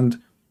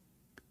understand?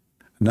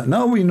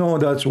 Now we know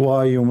that's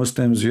why you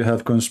Muslims, you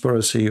have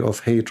conspiracy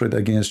of hatred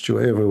against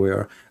you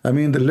everywhere. I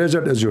mean, the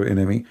lizard is your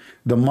enemy.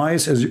 The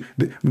mice is...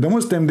 The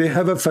Muslim, they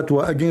have a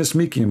fatwa against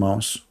Mickey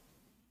Mouse.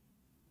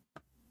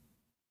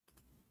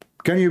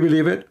 Can you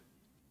believe it?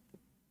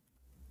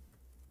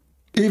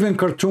 Even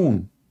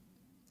cartoon.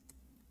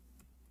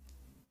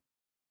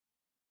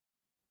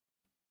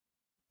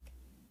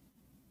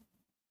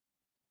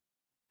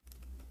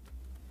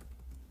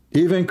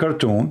 Even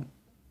cartoon.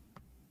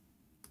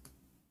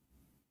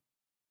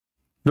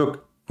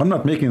 Look, I'm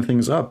not making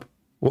things up.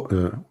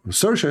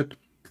 Search it.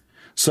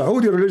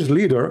 Saudi religious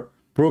leader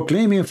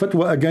proclaiming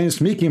fatwa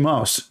against Mickey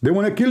Mouse. They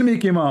want to kill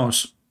Mickey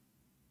Mouse.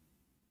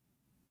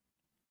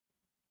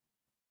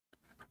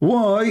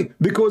 Why?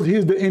 Because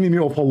he's the enemy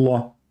of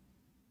Allah.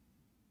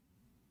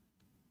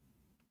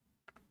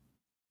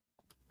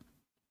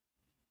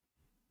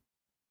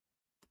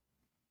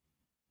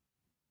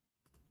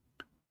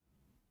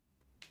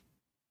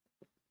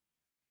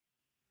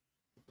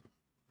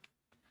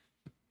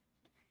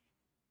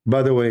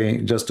 By the way,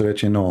 just to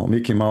let you know,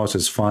 Mickey Mouse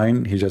is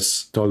fine. He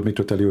just told me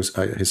to tell you,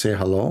 he say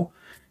hello.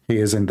 He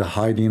is in the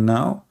hiding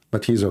now,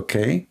 but he's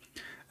okay.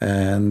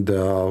 And,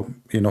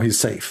 you know, he's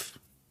safe.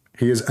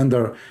 He is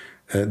under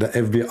the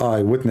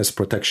FBI witness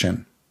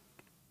protection.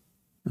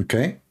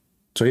 Okay?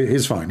 So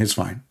he's fine. He's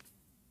fine.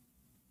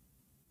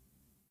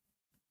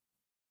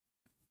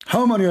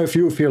 How many of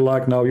you feel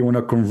like now you want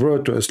to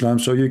convert to Islam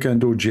so you can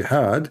do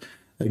jihad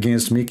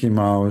against Mickey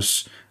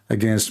Mouse,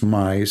 against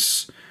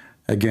mice,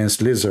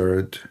 against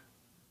lizard,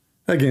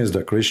 against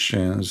the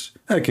Christians,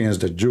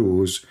 against the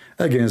Jews,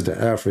 against the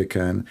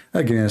African,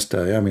 against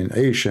the, I mean,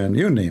 Asian,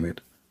 you name it.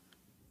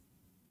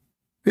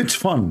 It's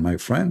fun, my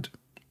friend.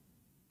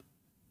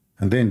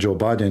 And then Joe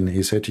Biden,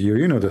 he said to you,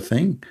 you know the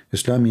thing,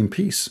 Islam means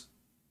peace.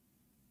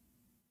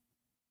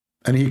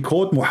 And he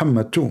quoted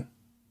Muhammad too.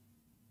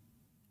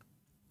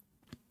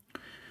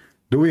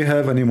 Do we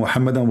have any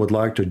Muhammadan would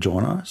like to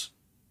join us?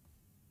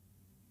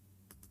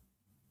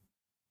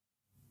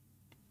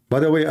 By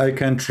the way, I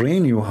can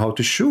train you how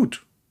to shoot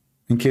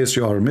in case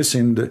you are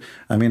missing the,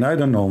 I mean, I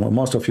don't know,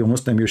 most of you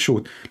Muslim, you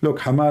shoot.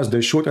 Look, Hamas,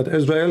 they shoot at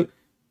Israel,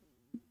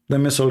 the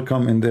missile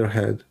come in their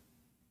head.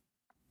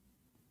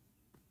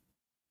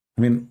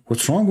 I mean,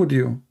 what's wrong with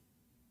you?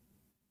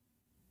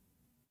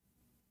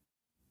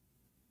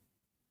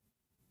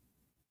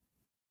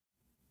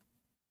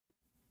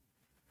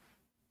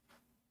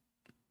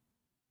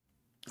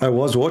 I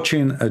was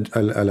watching Al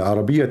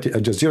Arabiya,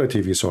 Al Jazeera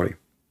TV, sorry.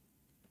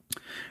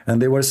 And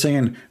they were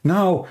saying,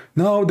 now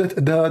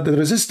that the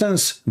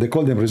resistance, they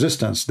call them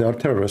resistance, they are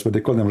terrorists, but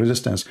they call them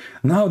resistance.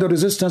 Now the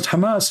resistance,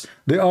 Hamas,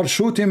 they are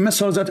shooting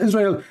missiles at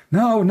Israel.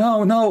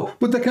 Now,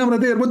 put the camera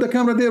there, put the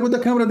camera there, put the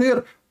camera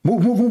there.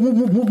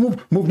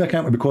 Move the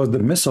camera, because the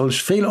missiles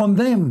fail on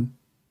them.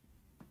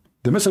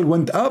 The missile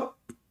went up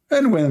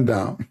and went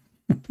down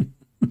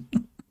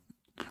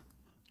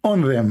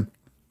on them.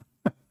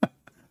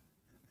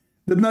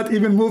 Did not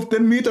even move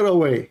 10 meters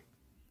away.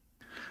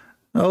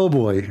 Oh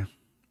boy.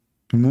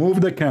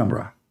 Move the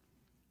camera.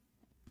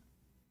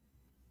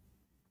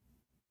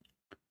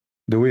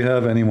 Do we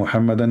have any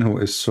Muhammadan who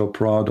is so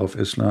proud of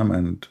Islam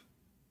and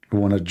who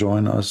want to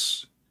join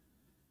us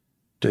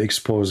to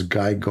expose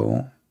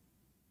Geigo,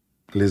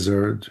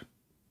 lizard?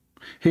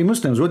 Hey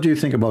Muslims, what do you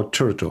think about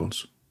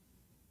turtles?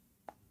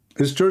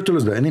 Is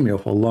turtles the enemy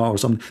of Allah or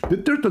something?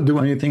 Did turtle do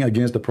anything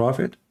against the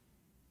Prophet?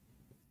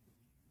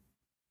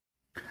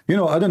 You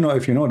know, I don't know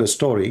if you know the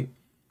story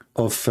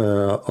of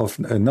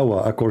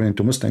Noah according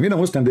to Muslim. You know,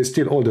 Muslim, they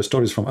steal all the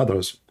stories from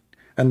others.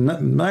 And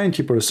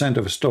 90%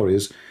 of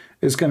stories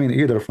is coming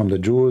either from the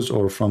Jews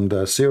or from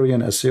the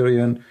Assyrian,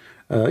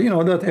 you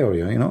know, that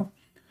area, you know.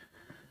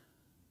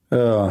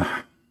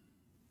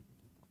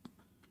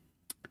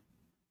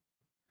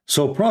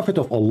 So Prophet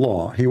of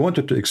Allah, he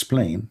wanted to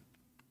explain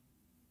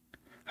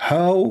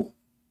how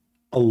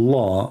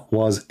Allah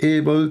was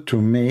able to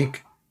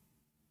make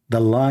the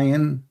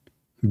lion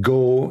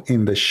go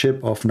in the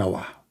ship of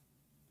Noah.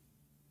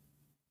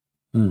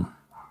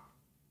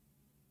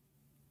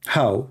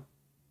 How?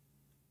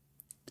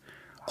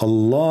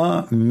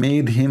 Allah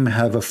made him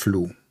have a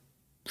flu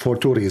for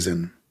two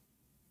reasons.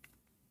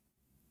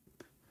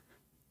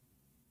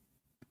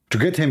 To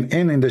get him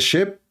in the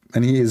ship,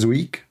 and he is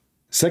weak.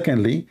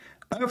 Secondly,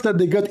 after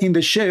they got in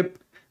the ship,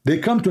 they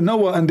come to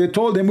Noah and they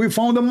told him, we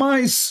found the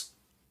mice.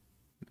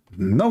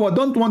 Noah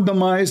don't want the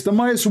mice. The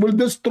mice will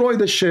destroy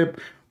the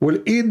ship, will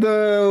eat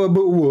the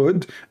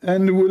wood,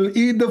 and will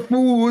eat the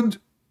food.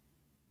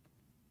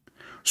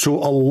 So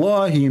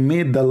Allah, he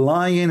made the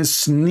lion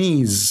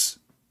sneeze.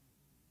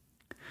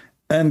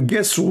 And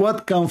guess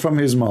what come from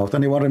his mouth?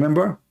 Anyone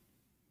remember?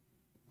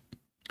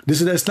 This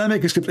is the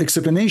Islamic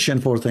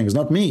explanation for things,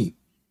 not me.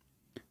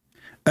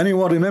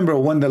 Anyone remember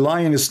when the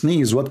lion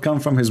sneezed, what come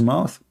from his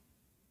mouth?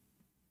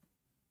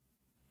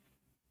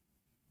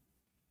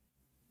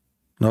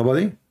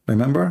 Nobody?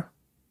 Remember?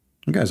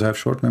 You guys have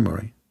short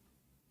memory.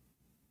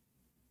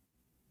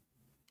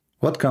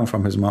 What come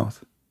from his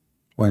mouth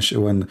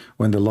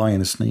when the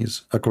lion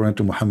sneezed, according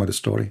to Muhammad's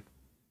story?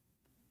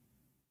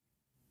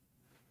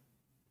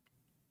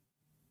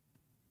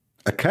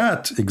 A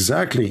cat,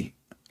 exactly.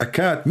 A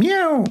cat,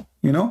 meow,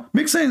 you know,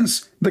 makes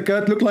sense. The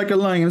cat looked like a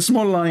lion, a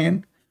small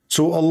lion.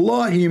 So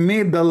Allah, he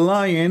made the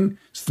lion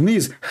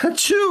sneeze,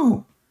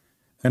 achoo!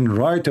 And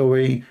right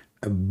away,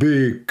 a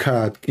big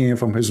cat came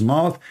from his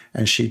mouth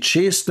and she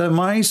chased the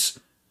mice,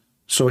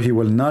 so he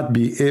will not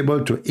be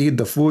able to eat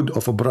the food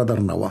of a brother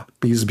Noah,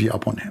 peace be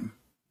upon him.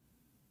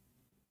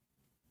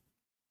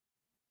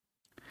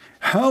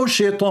 How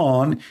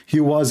Shaitan, he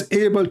was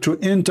able to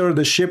enter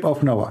the ship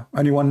of Noah?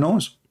 Anyone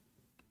knows?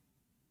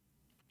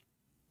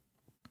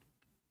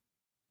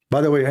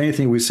 By the way,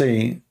 anything we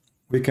say,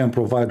 We can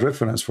provide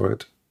reference for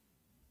it.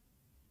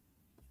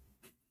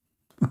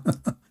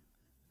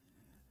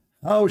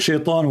 How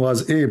Shaitan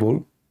was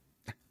able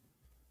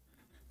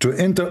to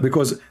enter,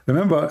 because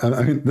remember,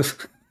 I mean, this,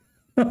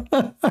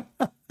 the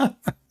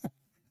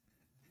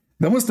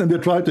Muslim, they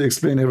try to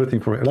explain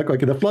everything for it. Like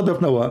the flood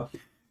of Noah,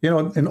 you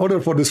know, in order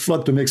for this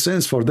flood to make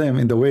sense for them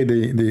in the way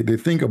they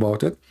think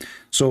about it,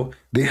 so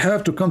they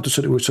have to come to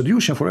a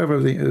solution for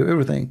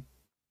everything.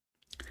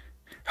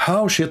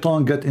 How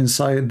Shaitan got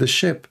inside the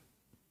ship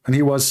and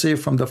he was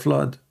saved from the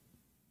flood?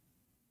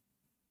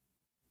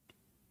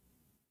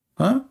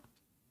 Huh?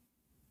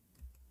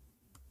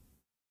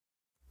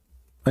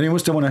 Any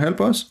Muslim want to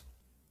help us?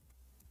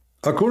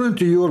 According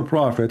to your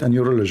prophet and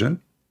your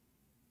religion,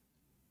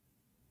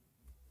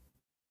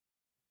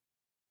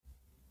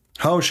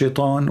 how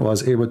Shaitan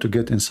was able to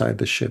get inside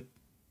the ship?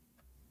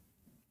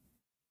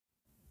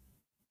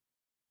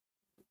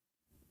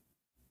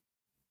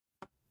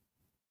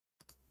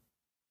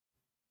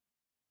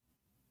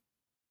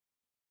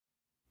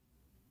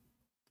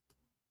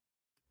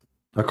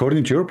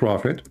 According to your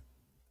prophet,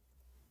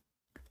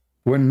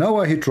 when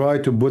Noah he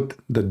tried to put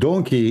the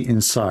donkey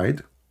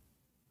inside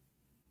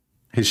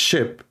his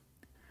ship,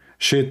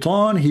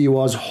 Shaitan he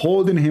was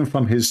holding him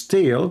from his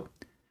tail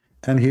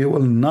and he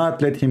will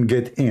not let him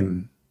get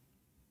in.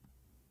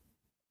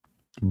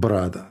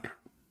 Brother.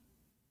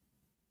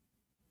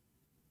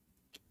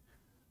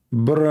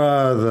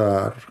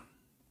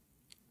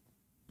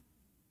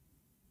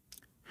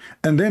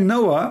 And then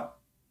Noah,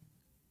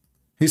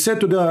 he said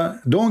to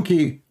the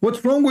donkey,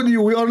 what's wrong with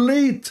you? We are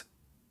late.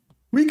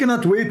 We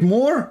cannot wait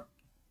more.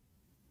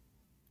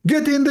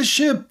 Get in the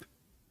ship.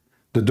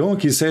 The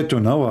donkey said to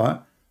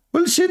Noah,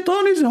 well,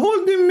 Shaitan is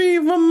holding me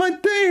from my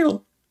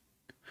tail.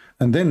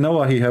 And then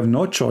Noah, he have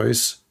no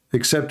choice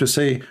except to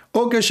say,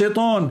 okay,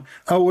 Shaitan,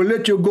 I will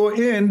let you go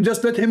in.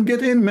 Just let him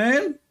get in,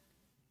 man.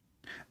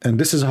 And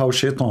this is how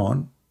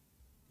Shaitan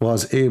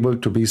was able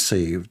to be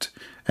saved.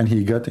 And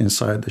he got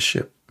inside the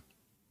ship.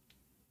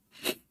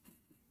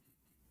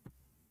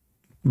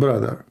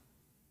 Brother,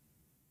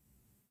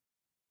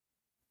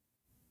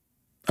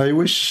 I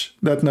wish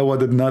that Noah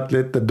did not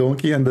let the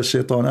donkey and the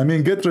Shaitan. I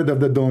mean, get rid of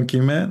the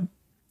donkey, man.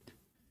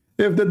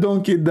 If the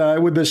donkey died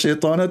with the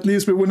Shaitan, at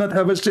least we would not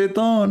have a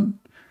Shaitan.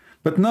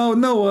 But now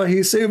Noah,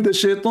 he saved the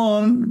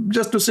Shaitan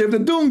just to save the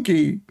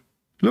donkey.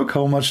 Look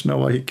how much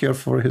Noah, he cared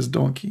for his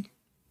donkey.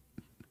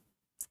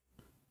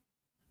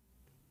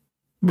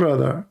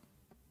 Brother,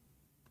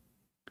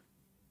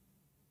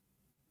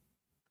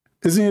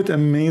 isn't it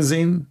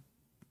amazing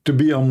to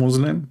be a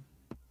Muslim?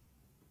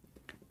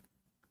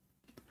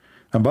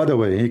 And by the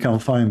way, you can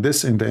find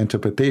this in the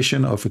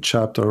interpretation of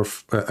chapter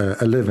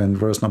 11,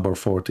 verse number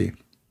 40.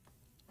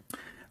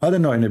 I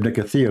don't know in Ibn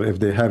Kathir if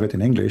they have it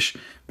in English,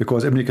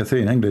 because Ibn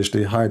Kathir in English,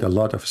 they hide a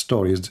lot of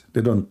stories.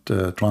 They don't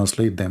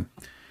translate them.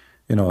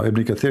 You know,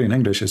 Ibn Kathir in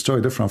English is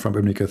totally different from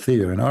Ibn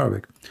Kathir in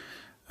Arabic.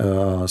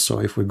 So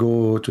if we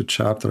go to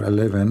chapter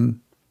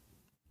 11,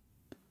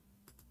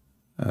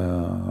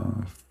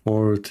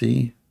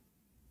 40,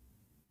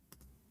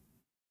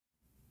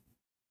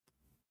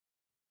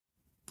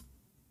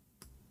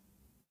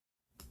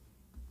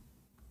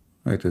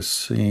 let us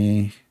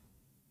see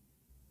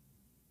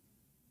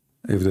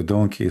if the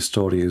donkey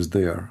story is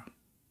there.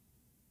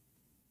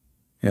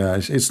 Yeah,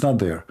 it's not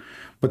there.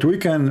 But we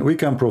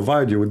can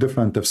provide you with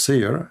different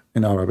tafsir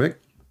in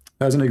Arabic.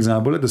 As an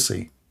example, let us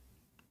see.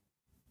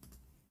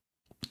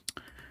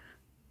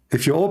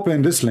 If you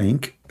open this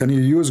link and you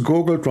use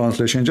Google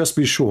Translation, just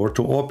be sure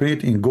to open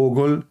it in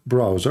Google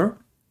browser.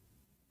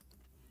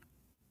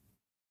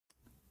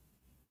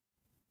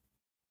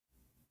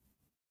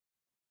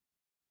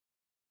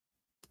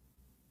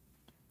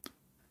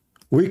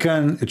 We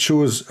can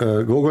choose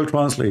Google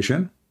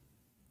Translation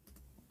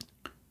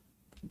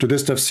to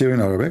this tafsir in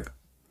Arabic,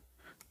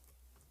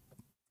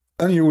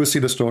 and you will see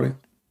the story.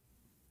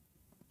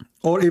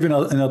 Or even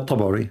in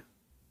At-Tabari.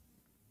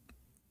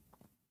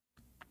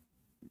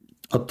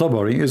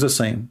 At-Tabari is the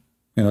same,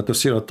 you know,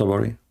 tafsir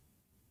At-Tabari.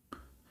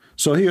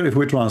 So here, if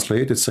we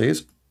translate, it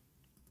says,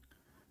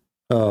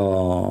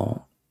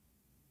 let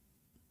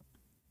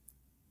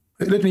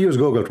me use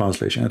Google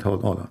Translation.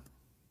 Hold on.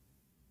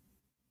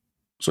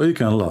 So you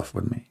can laugh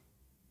with me.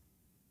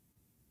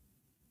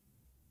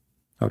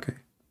 Okay.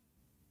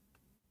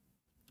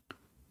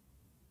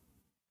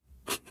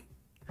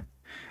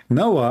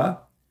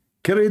 Noah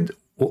carried,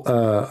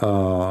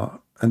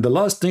 and the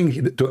last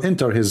thing to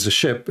enter his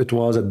ship, it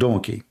was a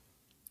donkey.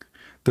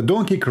 The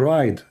donkey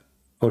cried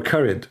or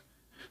carried.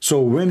 So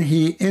when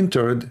he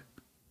entered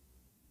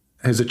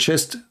his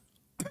chest,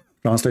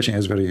 translation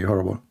is very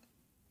horrible.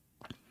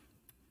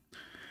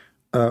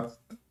 The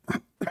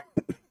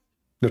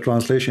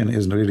translation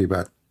is really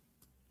bad.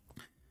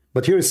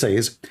 But here it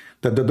says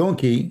that the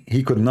donkey,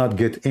 he could not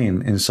get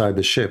inside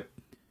the ship.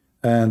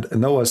 And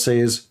Noah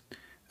says,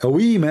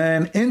 "Oui,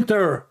 man,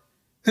 enter,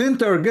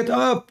 get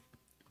up."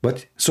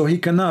 But so he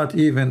cannot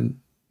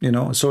even, you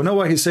know. So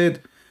Noah, he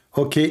said,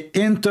 okay,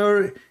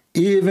 enter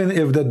even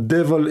if the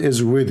devil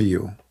is with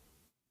you.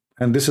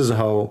 And this is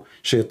how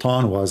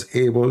Shaitan was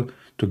able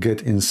to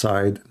get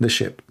inside the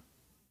ship.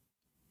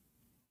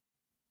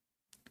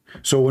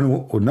 So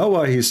when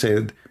Noah, he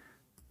said,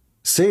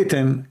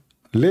 Satan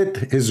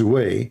lit his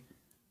way,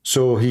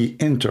 so he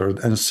entered,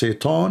 and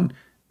Satan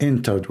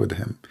entered with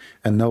him.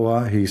 And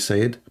Noah, he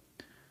said,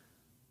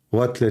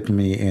 what let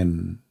me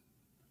in?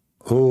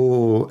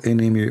 O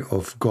enemy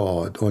of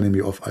God, O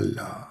enemy of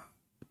Allah.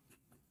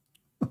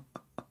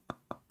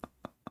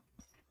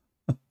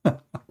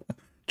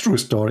 True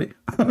story.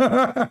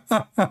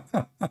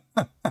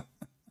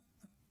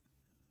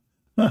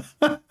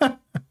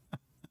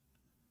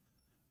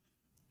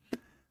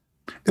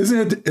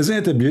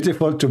 Isn't it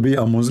beautiful to be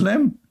a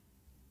Muslim?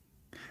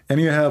 And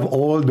you have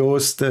all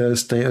those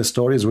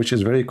stories, which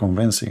is very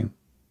convincing.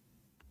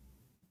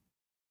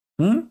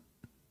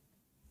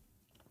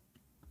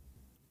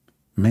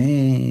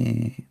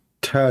 Man,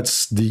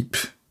 that's deep.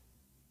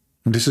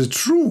 This is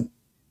true.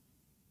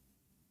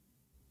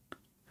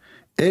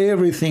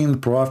 Everything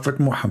Prophet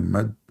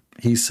Muhammad,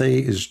 he say,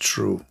 is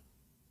true.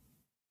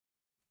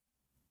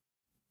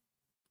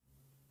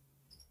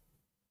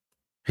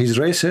 He's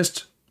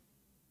racist.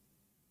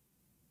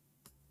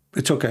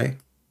 It's okay.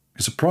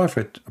 He's a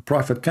prophet. A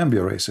prophet can be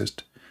a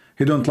racist.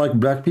 He don't like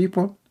black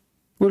people.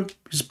 Well,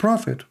 he's a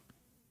prophet.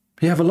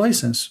 He have a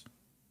license.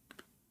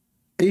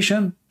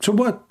 Asian, so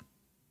what?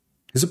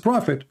 He's a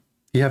prophet.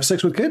 He have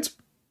sex with kids?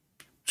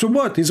 So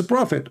what? He's a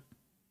prophet.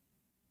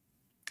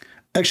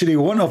 Actually,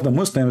 one of the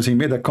Muslims, he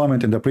made a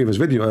comment in the previous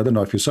video. I don't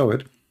know if you saw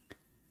it.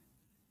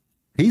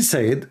 He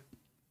said,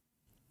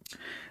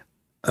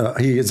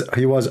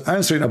 he was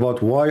answering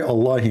about why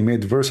Allah, he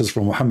made verses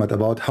from Muhammad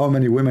about how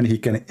many women he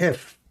can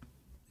F.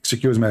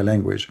 Excuse my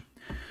language.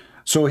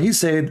 So he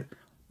said,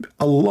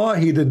 Allah,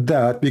 he did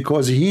that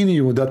because he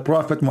knew that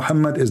Prophet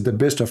Muhammad is the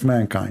best of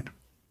mankind.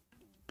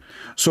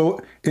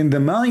 So in the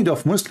mind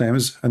of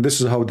Muslims, and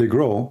this is how they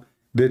grow,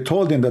 they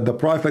told him that the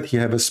Prophet, he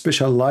have a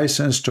special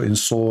license to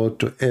insult,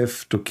 to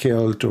F, to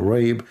kill, to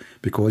rape,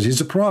 because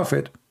he's a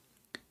prophet.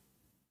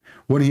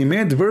 When he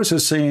made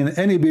verses saying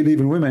any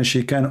believing woman,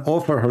 she can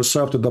offer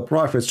herself to the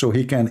Prophet so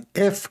he can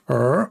F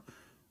her,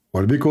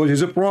 well, because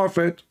he's a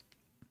prophet.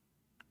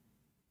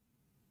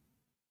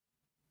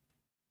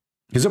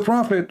 He's a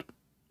prophet.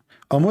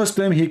 A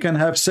Muslim, he can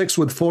have sex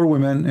with 4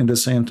 women in the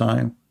same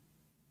time.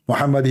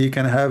 Muhammad, he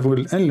can have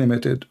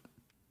unlimited.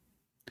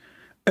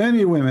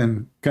 Any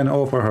woman can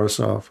offer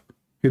herself.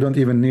 You don't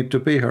even need to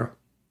pay her.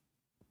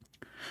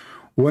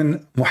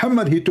 When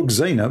Muhammad, he took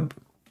Zainab,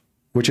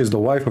 which is the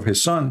wife of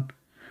his son,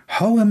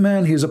 how a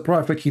man, he's a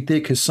prophet, he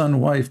take his son's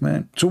wife,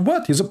 man? So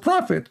what? He's a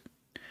prophet.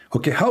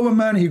 Okay, how a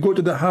man, he go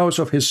to the house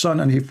of his son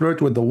and he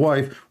flirt with the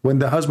wife when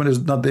the husband is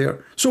not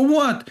there? So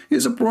what?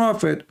 He's a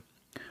prophet.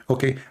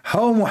 Okay,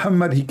 how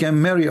Muhammad, he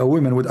can marry a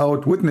woman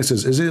without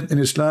witnesses? Is it in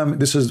Islam,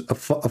 this is a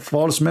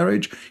false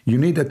marriage? You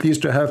need at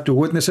least to have 2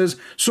 witnesses.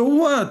 So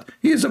what?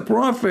 He is a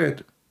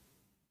prophet.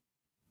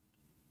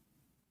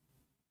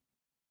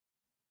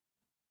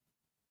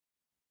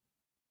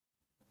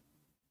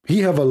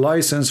 He have a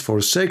license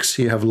for sex,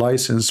 he have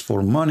license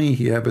for money,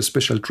 he have a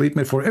special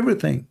treatment for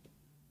everything.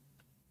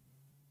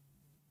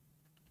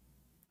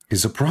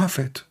 He's a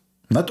prophet.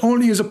 Not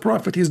only is a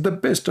prophet, he's the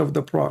best of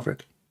the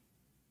prophet.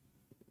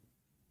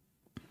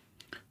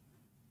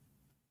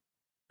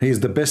 He is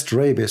the best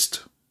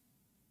rapist,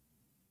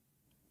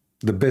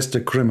 the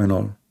best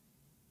criminal.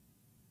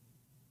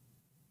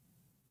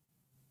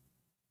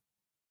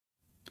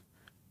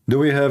 Do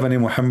we have any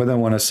Muhammadan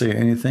want to say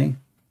anything?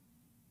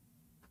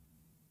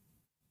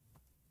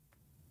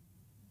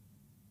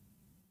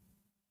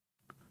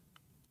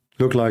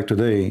 Look like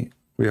today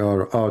we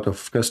are out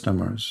of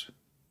customers.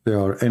 They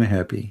are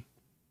unhappy.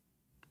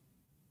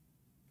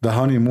 The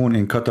honeymoon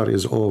in Qatar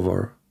is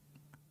over,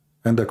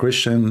 and the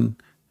Christian,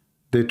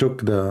 they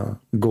took the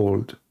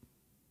gold.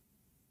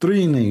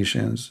 3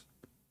 nations.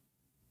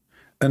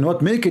 And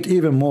what make it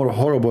even more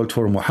horrible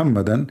for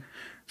Muhammadan,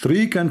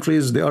 3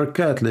 countries, they are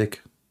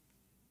Catholic.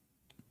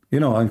 You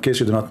know, in case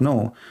you do not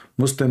know,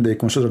 Muslim, they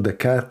consider the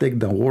Catholic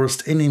the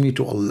worst enemy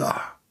to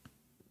Allah.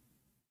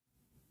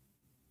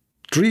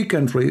 3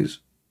 countries,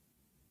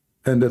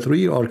 and the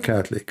 3 are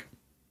Catholic.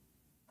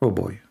 Oh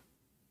boy.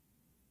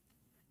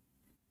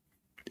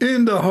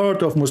 In the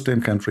heart of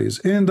Muslim countries,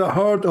 in the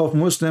heart of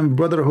Muslim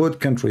brotherhood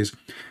countries.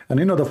 And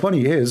you know, the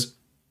funny is,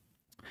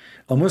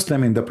 a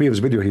Muslim in the previous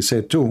video, he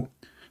said too,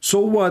 so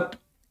what?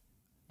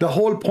 The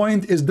whole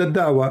point is the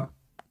da'wah.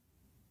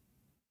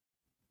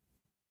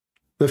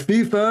 The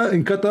FIFA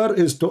in Qatar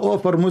is to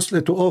offer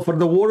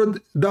the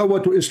world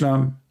da'wah to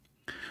Islam.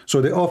 So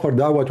they offer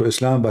da'wah to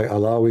Islam by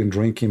allowing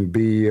drinking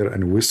beer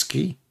and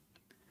whiskey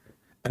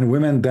and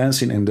women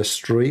dancing in the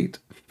street.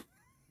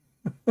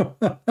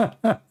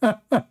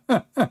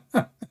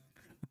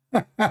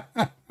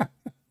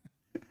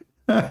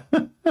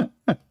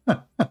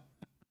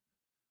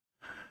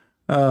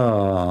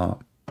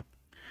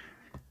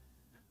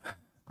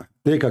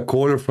 Take a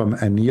call from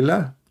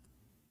Anila.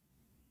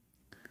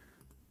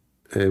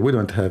 We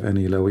don't have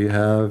Anila. We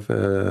have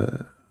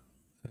a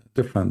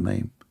different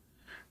name.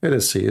 Let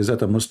us see. Is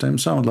that a Muslim?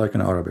 Sound like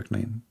an Arabic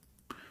name.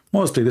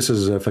 Mostly this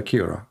is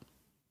Fakira.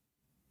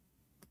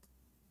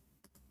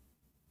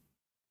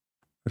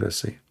 Let's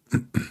see.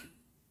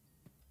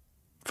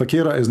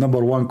 Fakira is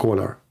 #1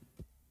 caller.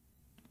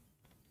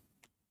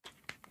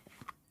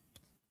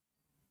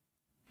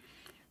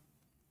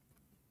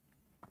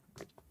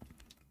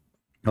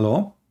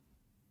 Hello?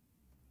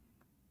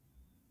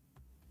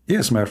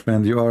 Yes, my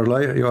friend, you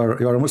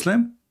are a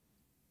Muslim?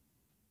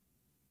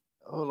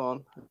 Hold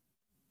on.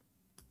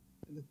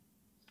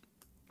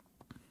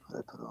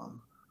 I put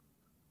on.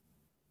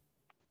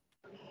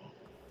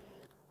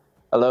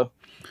 Hello.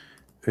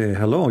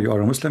 Hello, you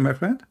are a Muslim, my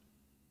friend?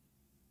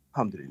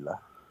 Alhamdulillah.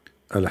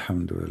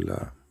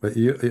 Alhamdulillah. But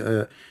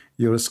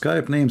your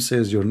Skype name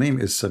says your name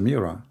is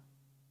Samira.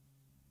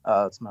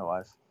 It's my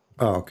wife.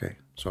 Oh, okay.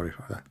 Sorry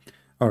for that.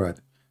 All right.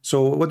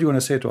 So what do you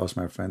want to say to us,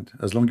 my friend?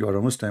 As long as you are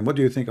a Muslim, what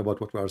do you think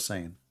about what we are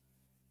saying?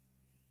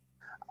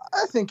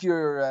 I think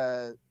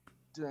you're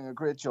doing a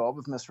great job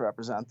of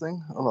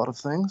misrepresenting a lot of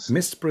things.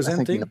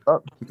 Misrepresenting?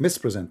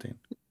 Misrepresenting.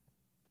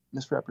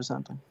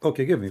 Misrepresenting.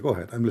 Okay, give me. Go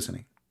ahead. I'm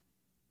listening.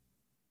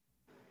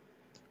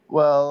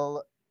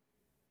 Well,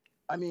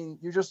 I mean,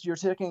 you're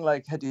taking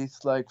like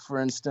hadith, like for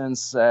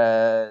instance,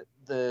 the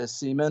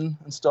semen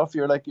and stuff.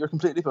 You're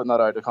completely putting that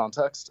out of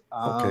context.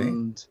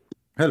 And, okay.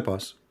 Help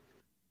us.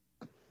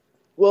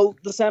 Well,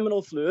 the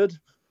seminal fluid.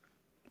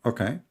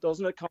 Okay.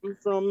 Doesn't it come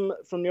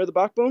from near the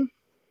backbone?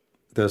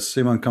 Does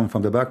semen come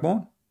from the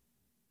backbone?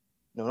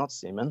 No, not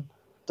semen.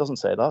 It doesn't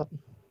say that.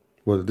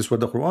 Well, this is what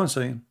the Quran is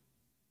saying.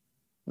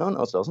 No,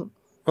 it doesn't.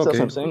 Okay. That's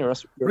what I'm saying. You're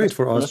read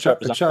for us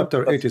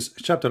chapter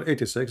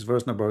 86,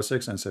 verse number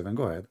 6 and 7.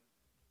 Go ahead.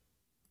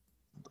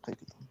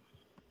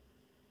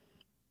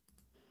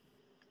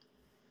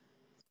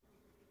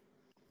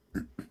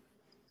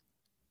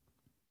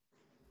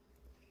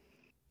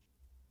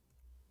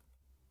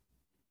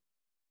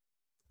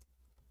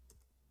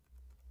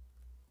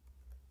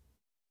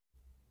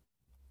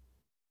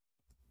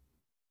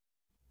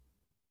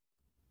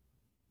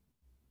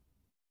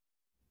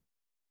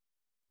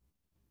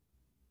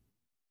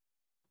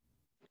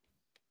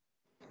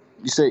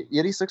 You say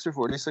 86 or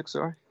 46,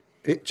 sorry?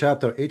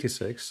 Chapter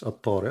 86,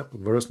 At-Tariq,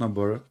 verse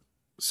number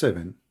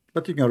 7.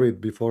 But you can read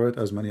before it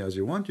as many as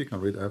you want. You can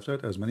read after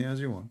it as many as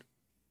you want.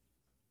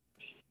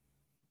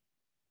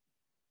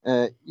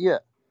 Yeah.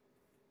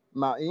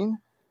 Ma'in.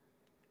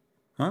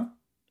 Huh?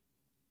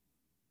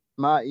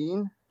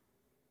 Ma'in.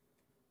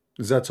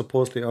 Is that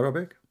supposedly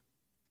Arabic?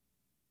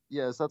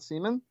 Yeah, is that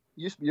semen?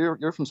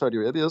 You're from Saudi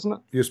Arabia, isn't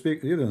it?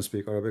 You don't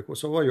speak Arabic.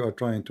 So why you are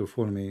trying to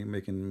fool me,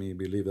 making me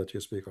believe that you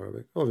speak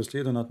Arabic? Obviously,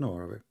 you do not know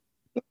Arabic.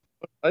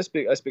 I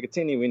speak a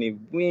teeny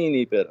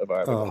weeny bit of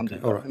Arabic. Oh, okay,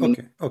 all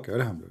right, okay,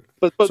 alhamdulillah.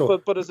 But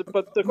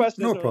the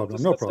question is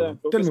no problem.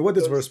 Tell me what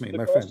this verse means,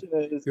 my friend.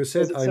 You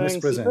said I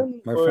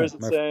mispresent, my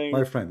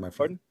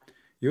friend.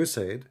 You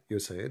said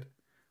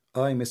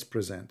I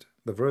mispresent.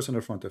 The verse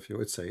in front of you,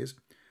 it says,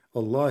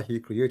 Allah, He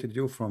created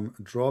you from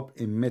a drop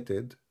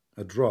emitted,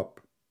 a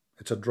drop.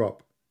 It's a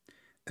drop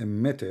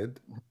emitted,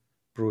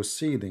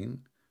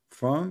 proceeding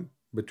from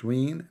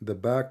between the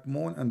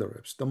backbone and the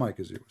ribs. The mic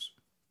is yours.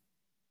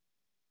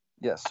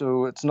 Yeah,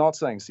 so it's not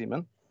saying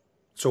semen.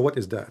 So what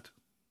is that?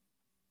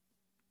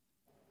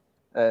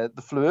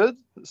 The fluid,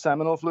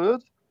 seminal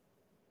fluid.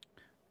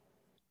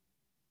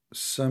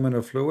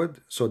 Seminal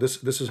fluid. So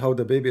this is how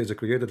the baby is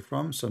created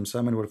from, some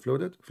seminal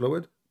fluid,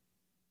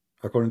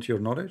 according to your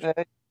knowledge.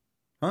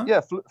 Huh?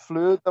 Yeah,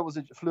 fluid. That was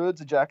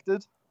fluids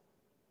ejected.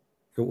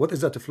 What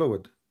is that? A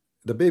fluid?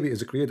 The baby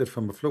is created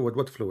from a fluid.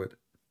 What fluid?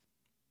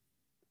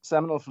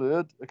 Seminal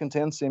fluid. It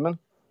contains semen.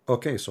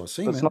 Okay, so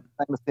semen. It's not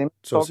the semen.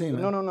 So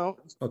semen. No.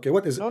 Okay,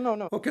 what is it?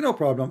 No. Okay, no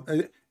problem.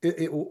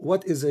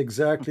 What is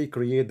exactly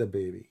create the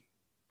baby?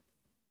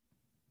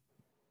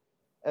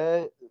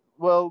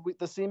 Well,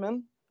 the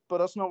semen, but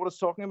that's not what it's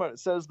talking about. It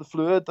says the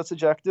fluid that's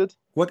ejected.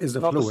 What is the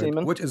fluid? The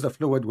semen. What is the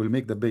fluid will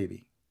make the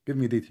baby? Give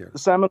me details. The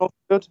seminal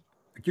fluid.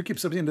 You keep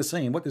something the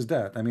same. What is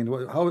that? I mean,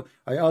 how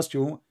I asked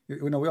you.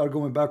 You know, we are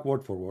going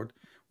backward, forward.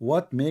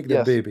 What make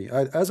the baby?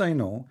 As I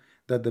know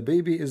that the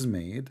baby is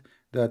made,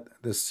 that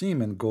the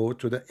semen go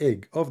to the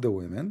egg of the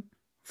women,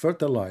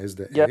 fertilize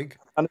the egg,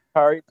 and it's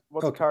carried.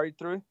 What's carried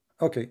through?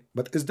 Okay,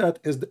 but is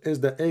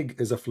the egg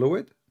is a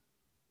fluid?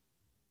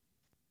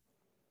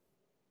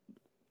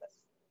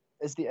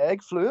 Is the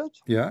egg fluid?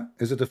 Yeah,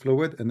 is it a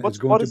fluid and it's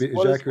going to be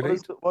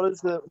ejaculated?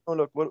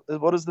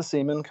 What is the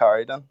semen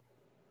carried in?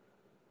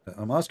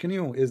 I'm asking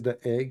you, is the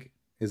egg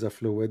is a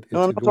fluid?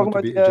 It's going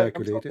to be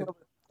ejaculated?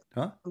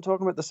 I'm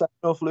talking about the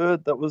seminal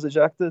fluid that was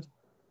ejected.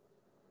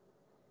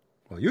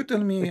 Well, you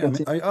tell me.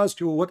 I asked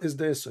you, what is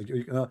this?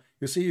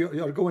 You see,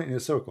 you are going in a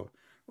circle.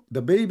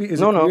 The baby is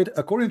created,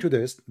 according to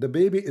this, the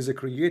baby is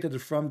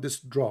created from this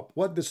drop.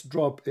 What this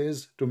drop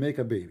is to make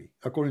a baby,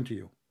 according to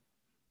you?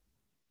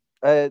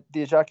 The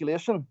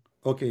ejaculation.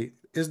 Okay,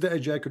 is the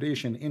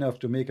ejaculation enough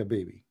to make a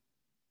baby?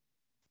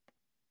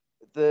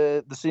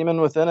 The semen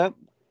within it.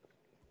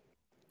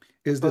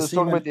 Is the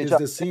semen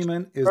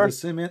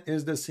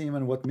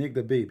what make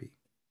the baby?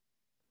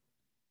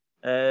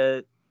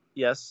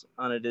 Yes,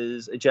 and it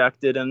is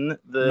ejected in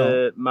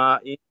the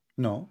ma'i.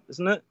 No.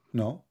 Isn't it?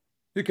 No.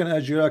 You can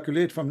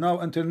ejaculate from now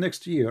until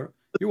next year.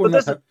 You will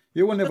not have.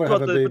 You will never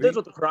have a baby. But this is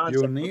what the Quran You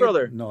says, need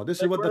brother. no. This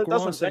is Like, what the that's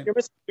Quran what says.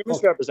 you're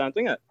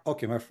misrepresenting it.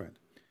 Okay, my friend.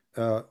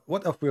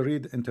 What if we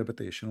read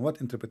interpretation? What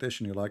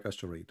interpretation you like us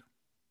to read?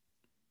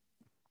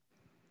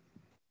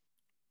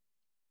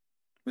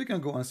 We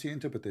can go and see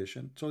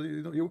interpretation. So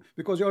you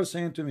because you are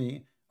saying to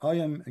me, I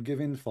am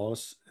giving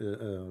false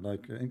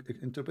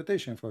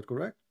interpretation for it,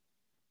 correct?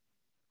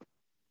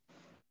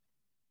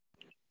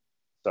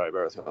 Sorry,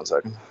 bear with me 1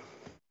 second.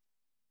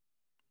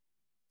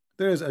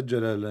 There is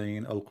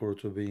Al-Jalalain,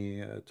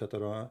 Al-Qurtubi,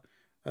 etc.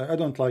 I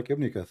don't like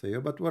Ibn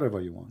Kathir, but whatever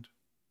you want.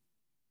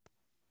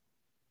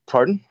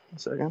 Pardon? 1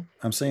 second.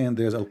 I'm saying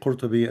there's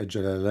Al-Qurtubi,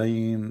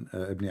 Al-Jalalain,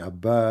 Ibn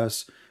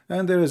Abbas,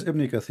 and there is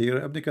Ibn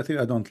Kathir. Ibn Kathir,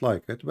 I don't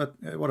like it, but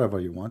whatever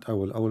you want, I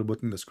will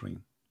put in the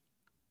screen.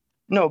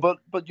 No, but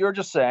you're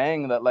just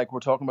saying that, like, we're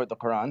talking about the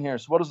Quran here.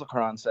 So what does the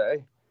Quran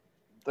say?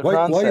 The Why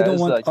Quran you don't says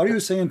want? that Are you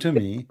saying to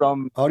me?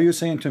 from Are you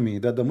saying to me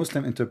that the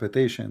Muslim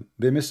interpretation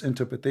they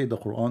misinterpret the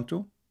Quran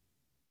too?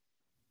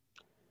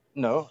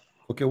 no.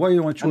 Okay, why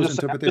you want to choose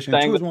interpretation?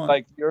 Choose that, one.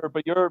 like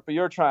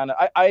you're trying to.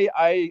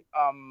 I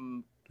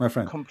my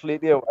friend,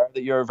 completely aware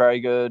that you're a very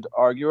good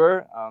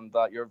arguer and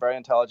that you're a very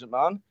intelligent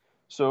man.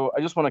 So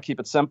I just want to keep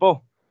it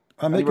simple.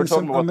 I'm making it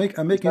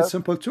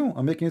simple too.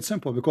 I'm making it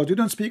simple because you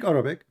don't speak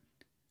Arabic,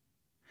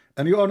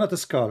 and you are not a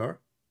scholar,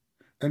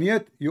 and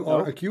yet you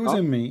are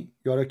accusing me.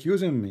 You are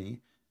accusing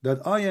me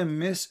that I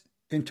am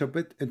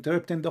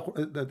interpreting the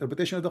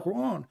interpretation of the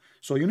Quran.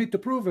 So you need to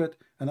prove it,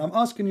 and I'm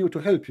asking you to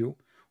help you.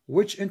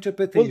 Which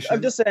interpretation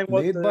I'm just saying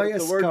made by a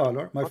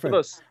scholar, my friend?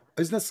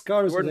 Is the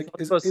scholars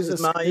is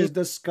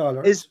the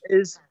scholars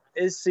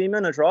is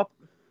semen a drop?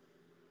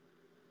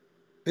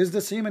 Is the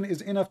semen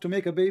is enough to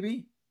make a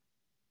baby?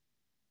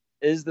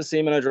 Is the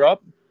semen a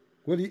drop?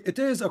 Well, it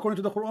is according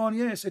to the Quran.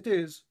 Yes, it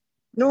is.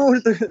 No,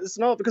 it's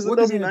not, because it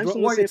doesn't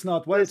mention why it's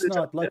not. Why it's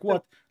not? Like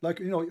what? Like,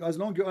 you know, as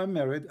long as you are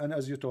married, and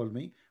as you told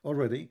me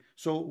already,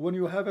 so when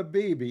you have a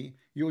baby,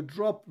 you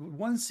drop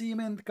one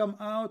semen come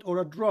out, or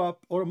a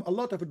drop, or a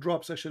lot of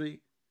drops actually.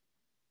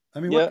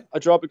 I mean, a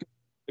drop.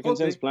 It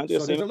contains plenty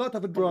of semen. There's a lot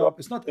of a drop.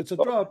 It's not. It's a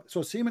drop.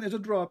 So semen is a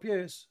drop.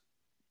 Yes.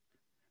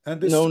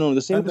 And this. No,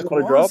 the semen is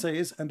not a drop.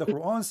 And the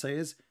Quran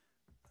says.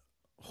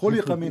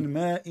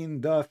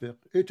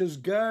 It is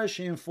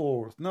gushing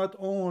forth, not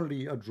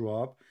only a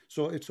drop.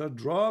 So it's a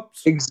drop.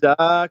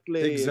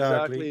 Exactly.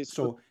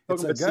 So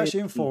it's a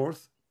gushing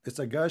forth. It's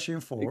a gushing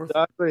forth.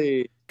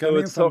 Exactly.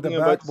 Coming from the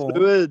backbone.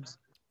 Fluid.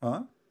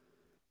 Huh?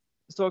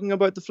 It's talking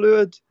about the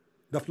fluid.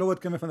 The fluid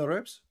coming from the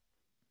ribs?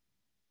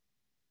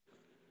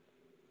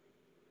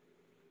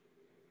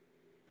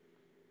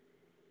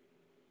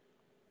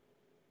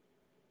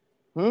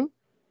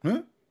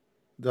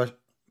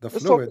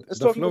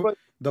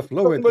 The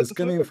fluid is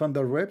coming from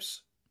the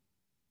ribs.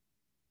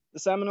 The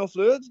seminal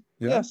fluid?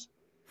 Yeah. Yes.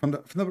 From the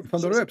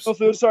ribs.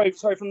 Fluid, sorry,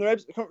 from the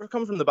ribs. It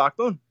comes from the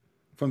backbone.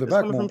 From the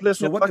backbone.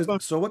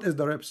 So what is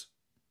the ribs?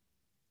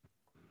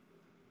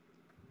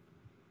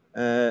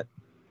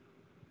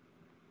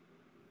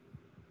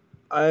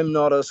 I'm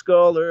not a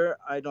scholar.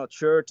 I'm not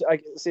sure. I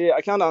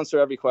can't answer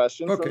every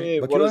question from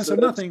you. But you answer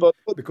nothing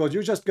because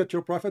you just get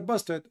your profit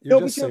busted. You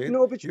just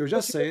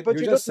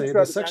said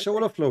the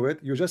sexual fluid.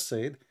 You just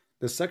said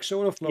the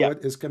sexual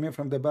fluid is coming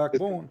from the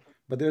backbone.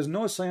 But there's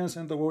no science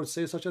in the world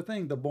say such a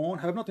thing. The bone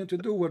have nothing to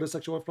do where the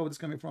sexual fluid is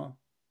coming from.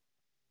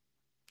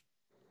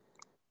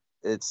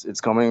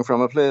 It's coming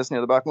from a place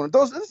near the backbone.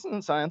 This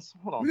isn't science.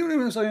 Hold on. You don't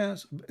even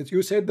science.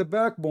 You said the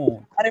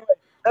backbone. Anyway.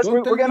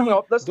 We're getting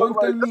up. Let's talk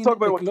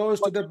about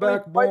close to the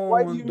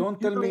backbone. Don't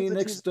tell me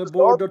next to the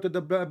border to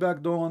the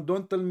backbone.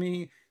 Don't tell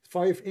me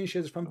 5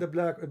 inches from the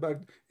back.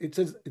 It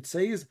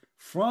says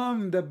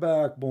from the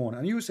backbone,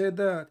 and you said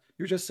that.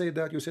 You just said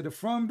that. You said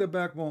from the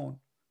backbone.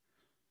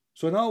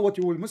 So now what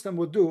Muslim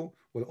would do?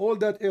 Well, all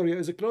that area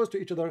is close to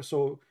each other.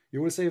 So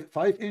you will say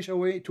 5 inch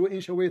away, 2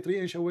 inch away, 3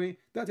 inch away.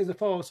 That is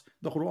false.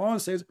 The Quran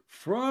says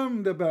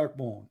from the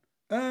backbone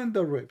and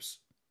the ribs.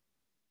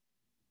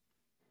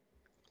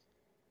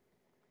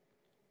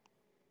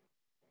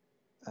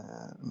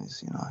 Let me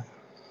see now.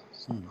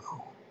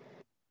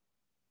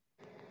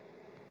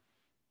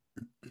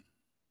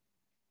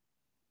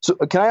 So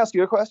can I ask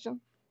you a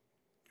question?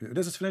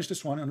 Let's just finish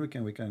this one, and we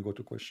can go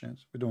to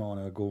questions. We don't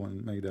want to go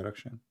in many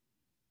direction.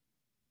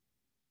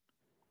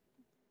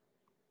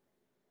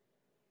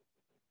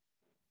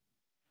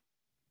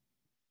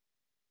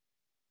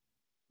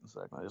 A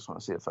second, I just want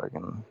to see if I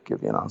can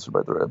give you an answer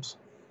about the ribs.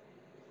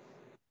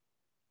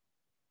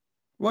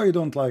 Why you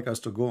don't like us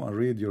to go and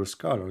read your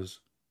scholars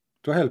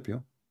to help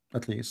you,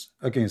 at least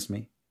against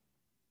me?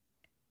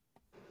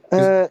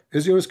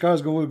 Is your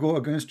scholars will go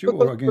against you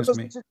or against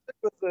me?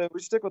 We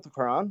stick with the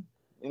Quran.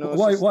 You know,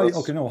 why?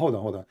 Okay, no, hold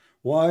on.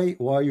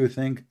 Why you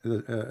think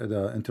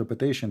the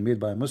interpretation made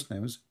by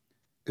Muslims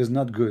is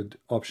not good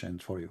option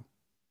for you?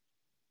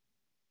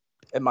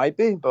 It might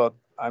be, but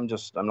I'm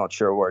not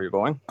sure where you're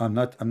going. I'm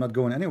not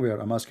going anywhere.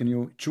 I'm asking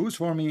you, choose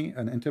for me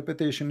an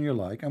interpretation you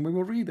like, and we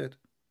will read it.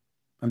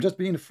 I'm just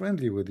being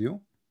friendly with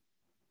you.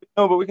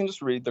 No, but we can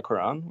just read the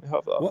Quran. We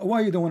have that.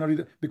 Why you don't want to read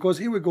it? Because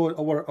here we go.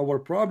 Our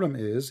problem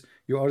is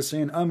you are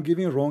saying I'm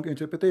giving wrong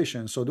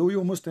interpretation. So do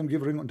you Muslim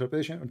give wrong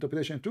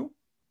interpretation too?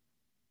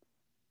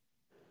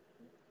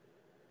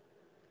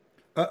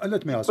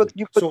 Let me ask But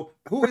you. So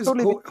you're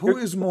totally, who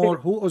is more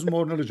I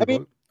mean,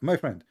 knowledgeable, my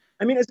friend?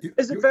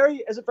 is it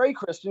very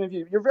Christian of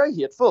you? You're very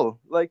hateful.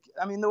 Like,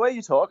 I mean, the way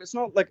you talk, it's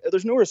not like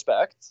there's no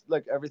respect.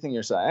 Like everything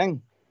you're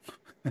saying,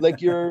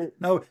 like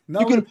now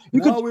you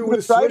we will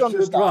could try to switch to the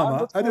understand drama.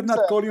 what's I did being not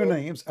said. call you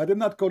names. I did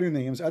not call you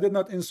names. I did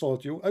not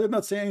insult you. I did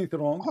not say anything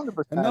wrong.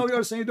 100%. And now you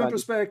are saying you don't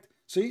respect.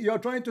 See, you're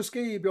trying to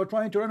escape. You're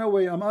trying to run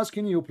away. I'm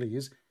asking you,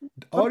 please.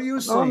 Are you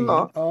No, I'm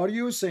not.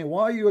 saying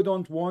why you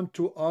don't want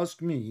to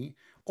ask me?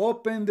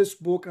 Open this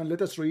book and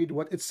let us read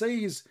what it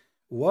says.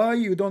 Why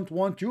you don't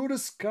want your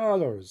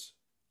scholars,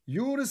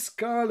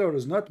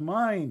 not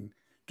mine,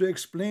 to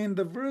explain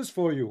the verse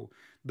for you?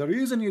 The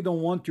reason you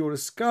don't want your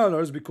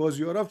scholars because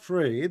you are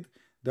afraid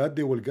that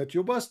they will get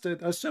you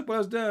busted. As simple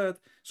as that.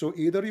 So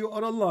either you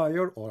are a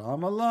liar or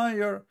I'm a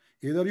liar.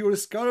 Either your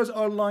scholars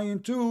are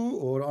lying too,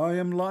 or I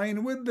am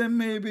lying with them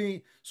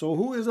maybe. So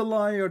who is a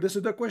liar? This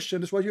is the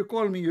question. This is what you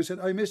call me. You said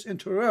I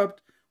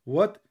misinterrupt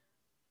what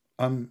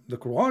the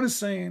Quran is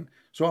saying.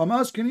 So I'm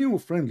asking you,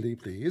 friendly,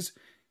 please.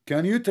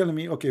 Can you tell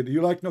me, okay, do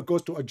you like no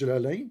goes to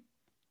Al-Jalalain,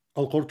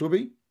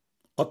 Al-Qurtubi,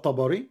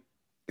 Al-Tabari,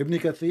 Ibn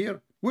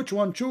Kathir? Which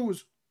one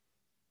choose?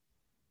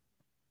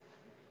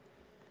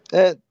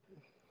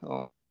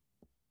 Oh.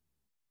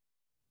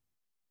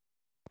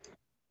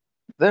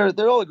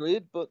 They're all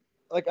agreed, but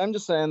like I'm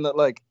just saying that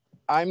like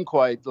I'm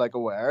quite like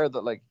aware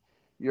that like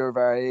you're a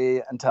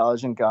very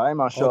intelligent guy,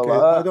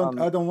 mashallah.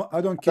 Okay,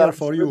 I don't care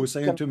for you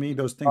saying to me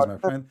those things, my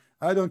friend.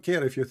 I don't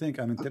care if you think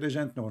I'm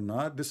intelligent or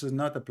not. This is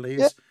not a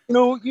place.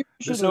 Yeah, you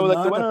should This know is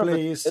like the not a winner of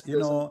place, it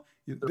is the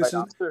right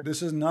answer.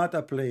 this is not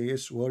a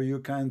place where you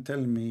can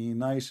tell me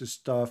nice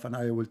stuff and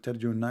I will tell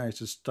you nice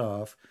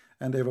stuff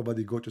and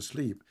everybody go to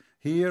sleep.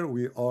 Here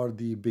we are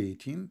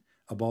debating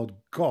about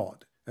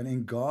God. And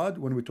in God,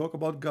 when we talk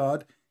about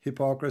God,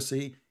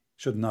 hypocrisy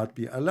should not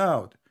be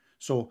allowed.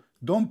 So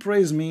don't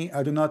praise me.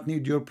 I do not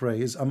need your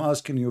praise. I'm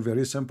asking you a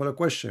very simple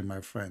question, my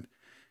friend.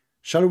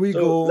 Shall we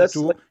go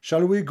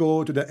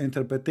to the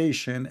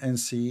interpretation and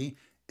see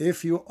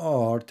if you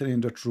are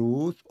telling the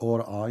truth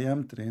or I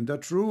am telling the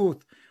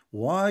truth?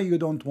 Why you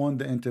don't want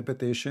the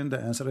interpretation? The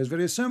answer is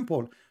very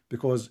simple.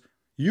 Because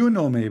you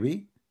know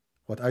maybe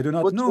what I do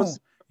not know.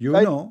 You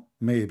know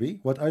maybe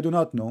what I do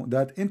not know,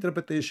 that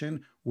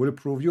interpretation will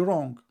prove you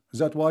wrong. Is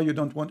that why you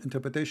don't want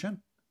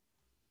interpretation?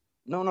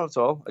 No, not at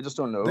all. I just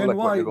don't know Then like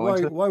what you're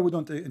going to. why we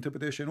don't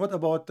interpretation? What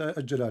about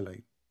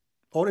Al-Jalalain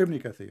or Ibn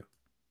Kathir?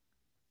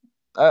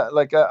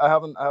 I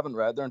haven't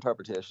read their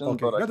interpretation.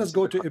 Okay, but let us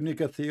go to Ibn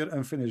Kathir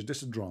and finish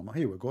this drama.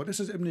 Here we go. This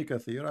is Ibn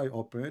Kathir. I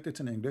open it. It's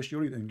in English. You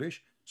read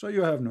English, so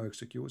you have no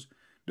excuse.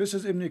 This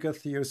is Ibn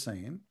Kathir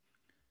saying,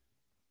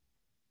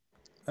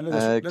 and let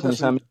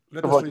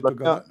us read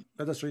together.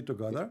 Let us read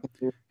together.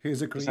 He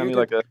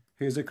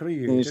is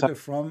created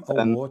from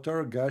a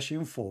water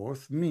gushing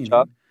forth,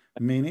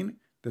 meaning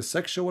the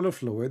sexual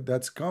fluid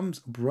that comes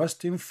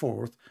bursting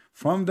forth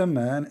from the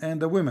man and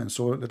the women.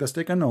 So let us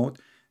take a note.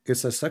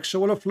 It's a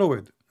sexual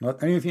fluid,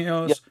 not anything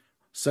else. Yeah.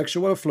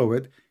 Sexual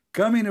fluid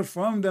coming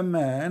from the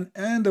man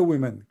and the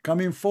women,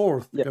 coming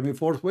forth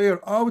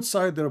where?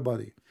 Outside their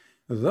body.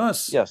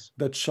 Thus,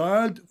 the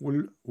child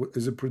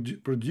is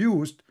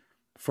produced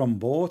from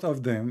both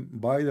of them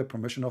by the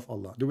permission of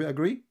Allah. Do we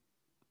agree?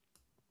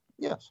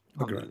 Yes.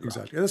 Okay,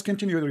 exactly. Let's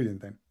continue reading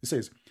then. It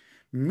says,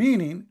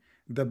 meaning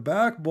the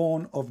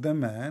backbone of the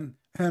man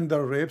and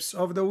the ribs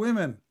of the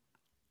women,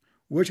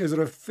 which is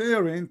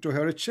referring to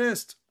her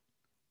chest.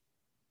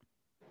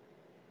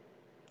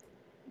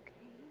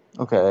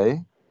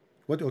 Okay.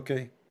 What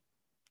okay?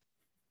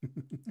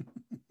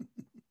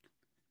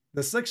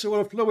 The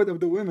sexual fluid of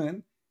the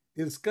women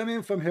is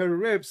coming from her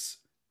ribs,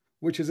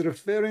 which is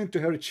referring to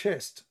her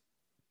chest.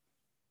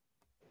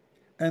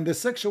 And the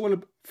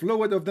sexual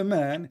fluid of the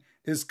man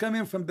is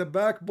coming from the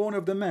backbone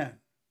of the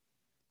man.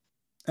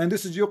 And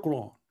this is your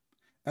Quran.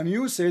 And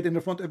you said in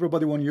the front of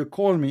everybody when you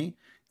call me,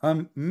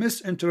 I'm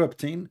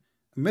mispresenting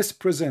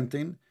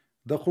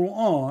the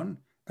Quran,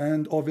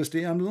 and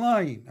obviously I'm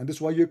lying. And this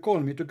is why you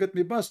call me to get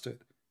me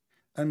busted.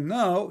 And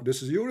now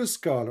this is your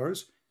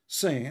scholars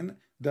saying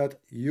that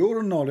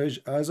your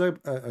knowledge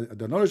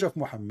the knowledge of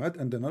Muhammad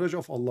and the knowledge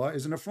of Allah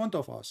is in front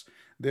of us.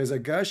 There's a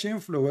gushing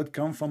fluid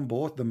come from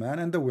both the man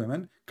and the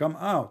women come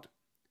out.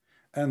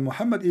 And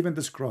Muhammad even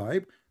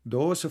described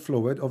those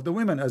fluid of the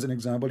women. As an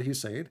example, he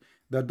said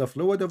that the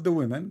fluid of the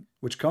women,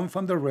 which come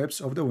from the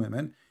ribs of the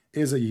women,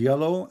 is a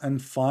yellow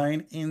and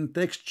fine in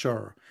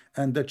texture,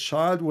 and the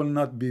child will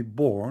not be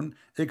born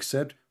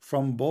except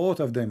from both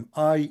of them,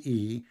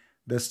 i.e.,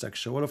 the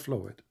sexual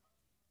fluid.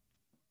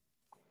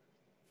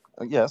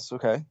 Yes,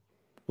 okay.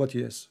 What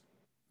yes?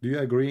 Do you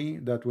agree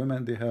that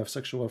women, they have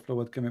sexual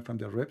fluid coming from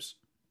their ribs?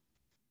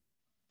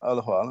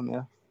 Allahu alam,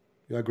 yeah.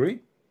 You agree?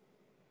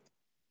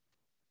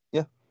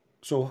 Yeah.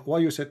 So why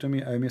you said to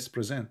me I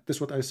mispresent? This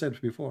is what I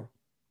said before.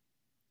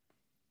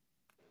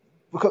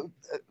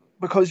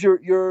 because you're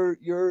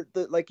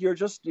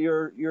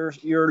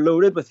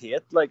loaded with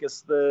hate. Like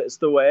it's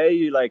the way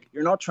you like.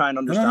 You're not trying to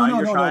understand.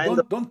 You're trying.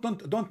 Don't Well,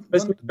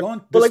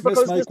 like dismiss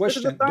because my this is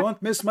question. a fact,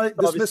 Don't dismiss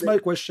obviously. my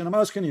question. I'm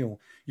asking you.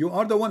 You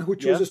are the one who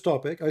chose Yeah. this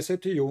topic. I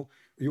said to you,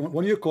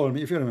 when you called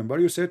me, if you remember,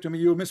 you said to me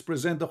you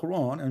mispresent the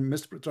Quran and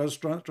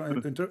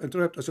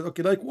interrupt. I said,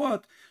 okay, like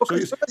what? So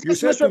Okay, so you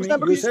said to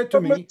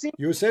me,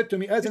 you said to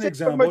me as an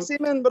talking about example.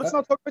 semen, but it's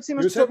not talking about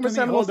semen. You It's talking said to about me,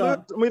 seminal hold fluid,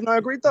 on. and we've now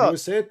agreed You that.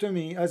 said to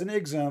me as an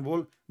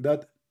example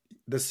that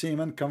the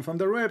semen come from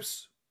the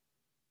ribs.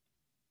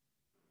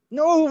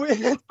 No,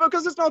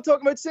 because it's not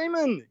talking about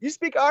semen. You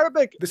speak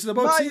Arabic. This is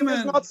about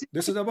semen. Not semen.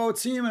 This is about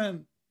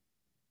semen.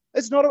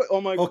 It's not about.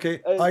 Oh my.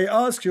 Okay, I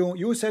asked you.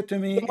 You said to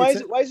me. Why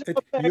is it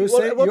you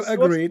say you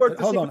agreed.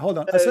 Hold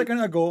on. A second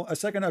ago,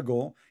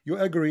 you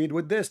agreed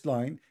with this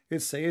line.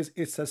 It says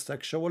it's a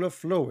sexual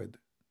fluid.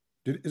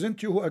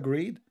 Isn't you who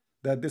agreed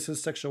that this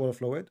is sexual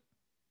fluid?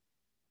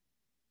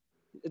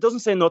 It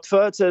doesn't say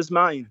nutfa. It says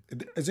mine.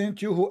 Isn't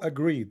you who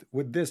agreed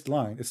with this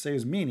line? It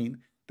says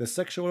meaning the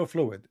sexual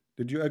fluid.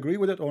 Did you agree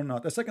with it or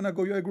not? A second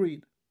ago, you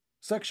agreed.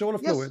 Sexual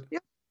fluid.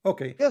 Yes.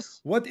 Okay.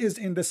 Yes. What is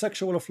in the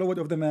sexual fluid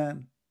of the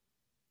man?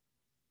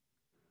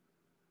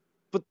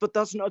 But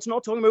that's not. It's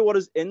not talking about what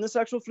is in the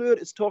sexual fluid.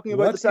 It's talking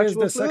about what the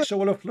sexual is the fluid.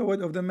 Sexual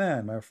fluid of the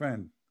man, my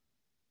friend?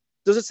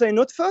 Does it say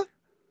nutfa?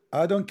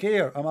 I don't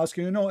care. I'm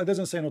asking you. No, it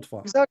doesn't say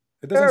nutfa. Exactly.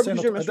 It doesn't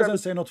say nutfa. It doesn't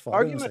say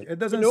nutfa. It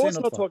doesn't say it's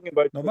not talking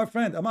about. No, my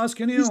friend, I'm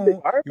asking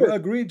you. You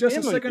agreed just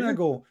a second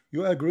ago.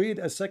 You agreed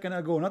a second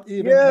ago. Not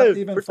even 5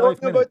 minutes. We're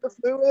talking about the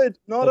fluid,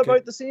 not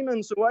about the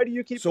semen. So why do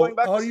you keep going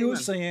back to semen? So are you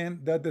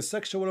saying that the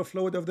sexual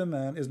fluid of the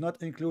man is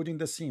not including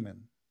the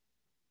semen?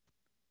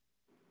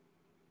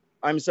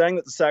 I'm saying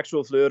that the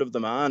sexual fluid of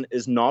the man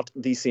is not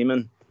the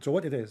semen. So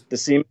what it is? The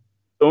semen,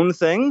 own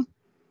thing.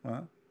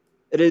 Huh?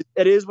 It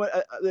is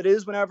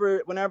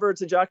whenever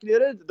it's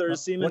ejaculated, there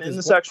is semen in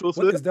the sexual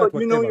fluid. What is that?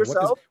 But you know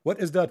yourself. What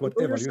is that?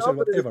 Whatever you said,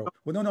 whatever.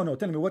 Well, no.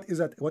 Tell me, what is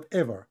that?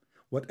 Whatever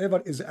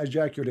is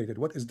ejaculated.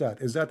 What is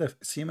that? Is that a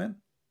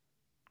semen?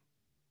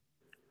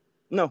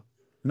 No,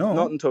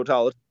 not in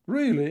totality.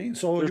 Really?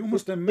 So you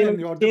Muslim men,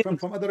 you are different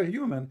from other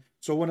human.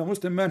 So when a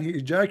Muslim man he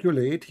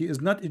ejaculate, he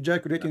is not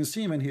ejaculating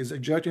semen. He is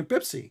ejaculating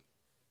Pepsi.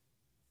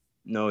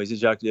 No, he's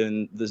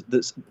ejaculating this.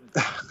 This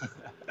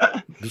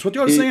is what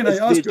you're saying. I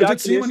asked you, is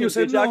it semen? You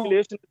said no.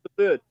 Ejaculation is the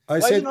fluid. Why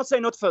does it not say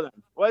nutfa then?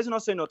 Why does it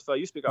not say nutfa?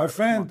 You speak Arabic. My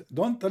friend,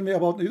 don't tell me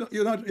about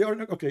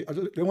you're okay.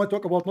 You want to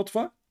talk about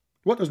nutfa?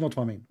 What does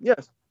nutfa mean?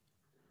 Yes,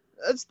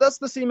 that's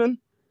the semen.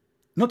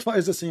 Nutfa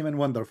is the semen.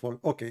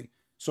 Wonderful. Okay.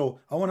 So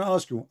I want to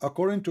ask you,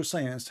 according to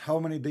science, how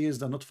many days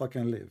the nutfa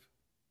can live?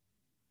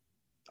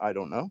 I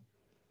don't know.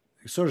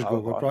 Search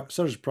Google.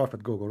 Search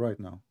Prophet Google right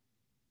now.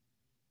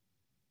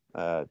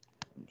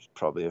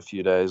 Probably a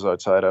few days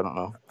outside. I don't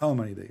know. How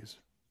many days?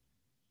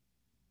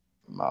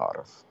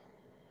 Marif.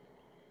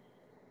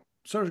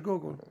 Search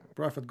Google.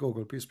 Prophet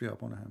Google. Peace be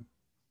upon him.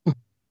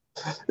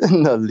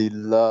 Inna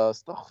lillah,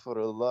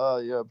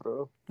 astaghfirullah, yeah,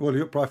 bro. Well,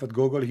 your Prophet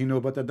Google, he know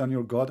better than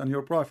your God and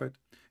your Prophet.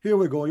 Here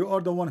we go. You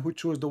are the one who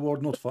chose the word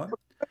nutfa.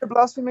 You're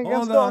blaspheming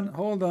against God.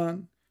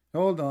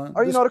 Hold on.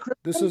 Are you not a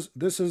Christian?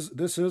 This is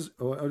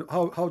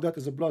how that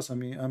is a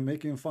blasphemy. I'm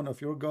making fun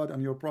of your God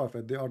and your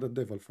Prophet. They are the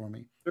devil for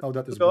me. How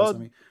that is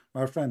blasphemy,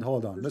 my friend.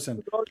 Hold on.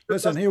 Listen.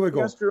 Here we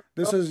go.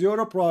 This is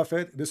your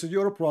prophet.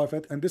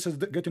 And this is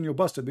getting you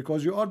busted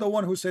because you are the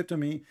one who said to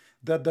me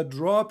that the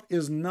drop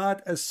is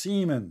not a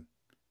semen.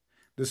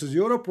 This is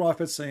your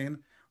prophet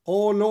saying,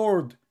 "Oh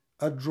Lord,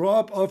 a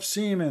drop of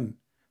semen.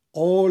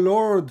 Oh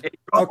Lord,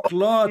 a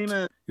clot."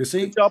 You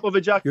see,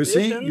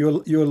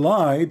 you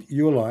lied,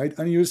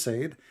 and you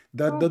said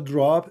that the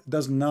drop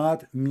does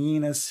not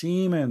mean a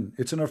semen.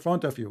 It's in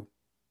front of you.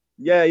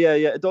 Yeah.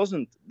 It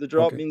doesn't. The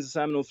drop means a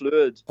seminal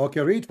fluid. Okay,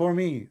 read for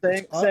me.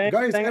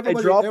 Guys,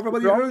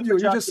 everybody heard you. You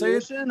just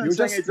said, you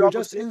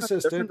just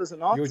insisted.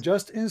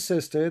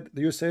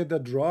 You said the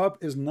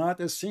drop is not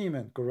a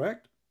semen,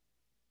 correct?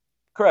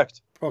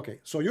 Correct. Okay,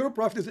 so your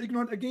prophet is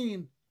ignorant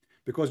again.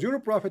 Because your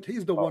prophet,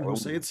 he's the one who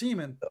said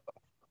semen.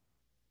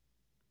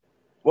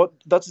 What?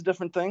 That's a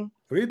different thing.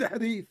 Read the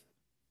hadith.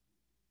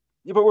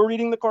 Yeah, but we're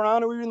reading the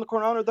Quran. Are we reading the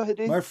Quran or the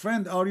hadith? My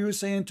friend, are you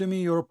saying to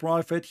me your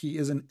prophet, he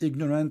is an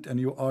ignorant and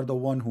you are the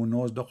one who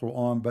knows the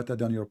Quran better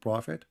than your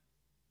prophet?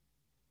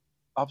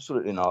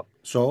 Absolutely not.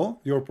 So,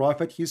 your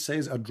prophet, he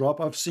says a drop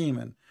of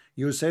semen.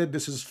 You said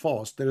this is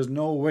false. There is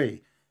no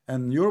way.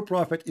 And your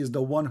prophet is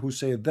the one who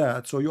said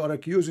that. So you are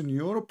accusing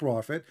your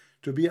prophet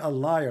to be a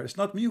liar. It's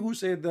not me who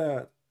said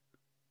that.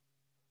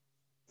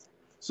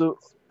 So,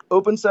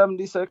 open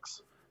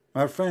 76.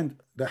 My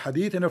friend, the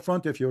hadith in the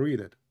front if you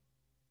read it.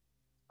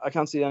 I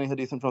can't see any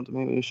hadith in front of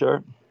me. Are you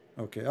sure?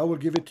 Okay, I will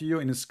give it to you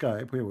in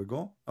Skype. Here we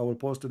go. I will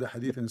post the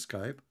hadith in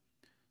Skype.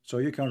 So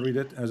you can read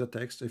it as a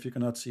text if you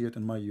cannot see it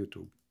in my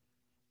YouTube.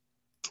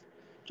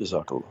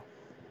 Jazakallah.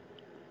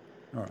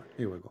 All right,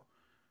 here we go.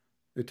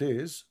 It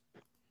is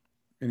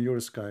in your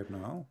Skype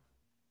now.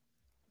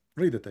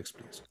 Read the text,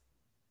 please.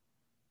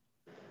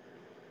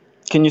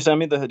 Can you send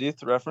me the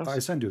hadith reference? I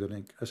send you the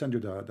link. I send you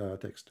the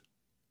text.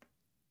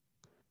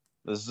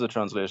 This is a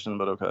translation,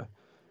 but okay.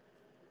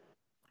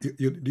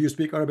 Do you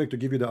speak Arabic to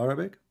give you the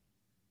Arabic?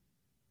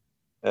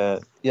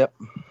 Yep.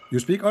 You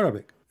speak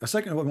Arabic. A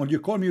second, when you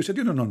called me, you said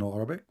you don't know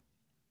Arabic.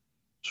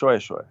 Sure,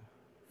 sure.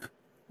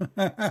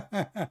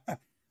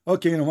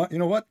 Okay, you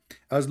know what?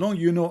 As long as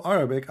you know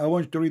Arabic, I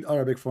want you to read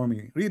Arabic for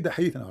me. Read the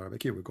hadith in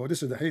Arabic. Here we go.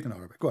 This is the hadith in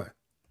Arabic. Go ahead.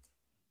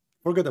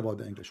 Forget about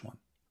the English one.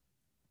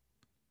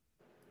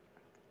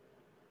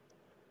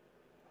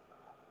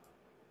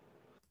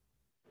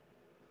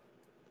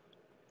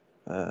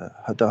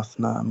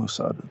 حدثنا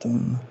مسدد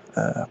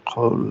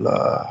قال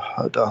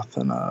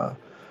حدثنا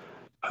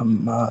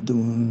حماد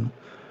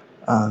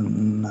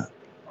عن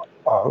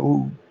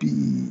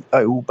عبيد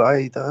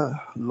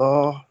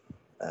الله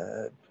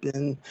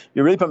bin.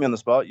 You really put me on the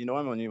spot. You know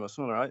I'm a new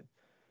Muslim, right?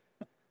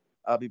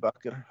 Abi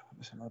Bakr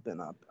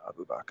bin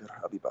Abu Bakr.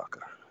 Abi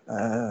Bakr.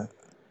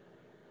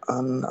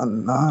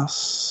 An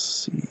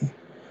Nasi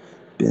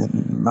bin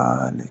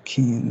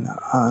Malikin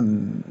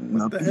an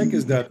What the heck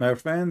is that, my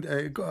friend?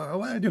 I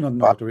do not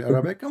know how to read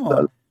Arabic. Come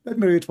on, let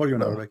me read for you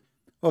in Arabic.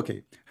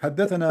 Okay.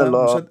 حدثنا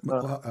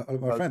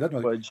my friend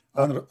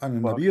عن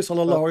النبي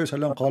صلى الله عليه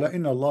وسلم قال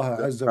إن الله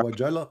عز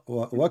وجل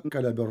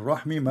وكل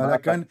بالرحم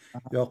ملكا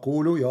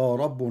يقول يا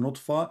رب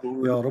نطفة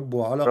يا رب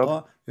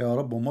علقة يا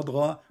رب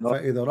مضغة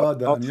فإذا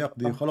أراد أن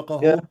يقضي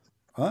خلقه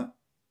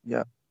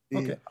Yeah.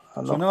 Okay.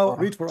 So now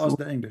read for us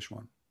the English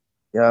one.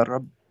 Ya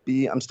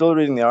Rabbi. I'm still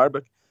reading the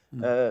Arabic.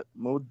 Ya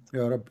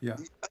Rabbi, yeah.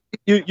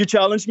 You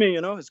challenged me,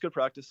 you know, it's good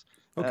practice.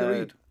 Okay,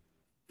 read.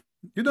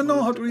 You don't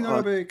know how to read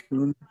Arabic.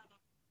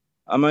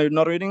 Am I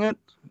not reading it?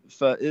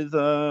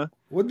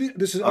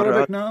 This is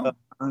Arabic now?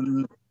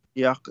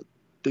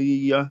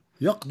 يقضي.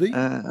 يقضي?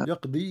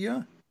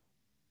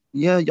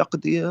 Yeah,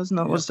 يقضي, isn't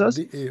that what it says?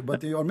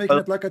 But you are making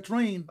it like a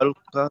train.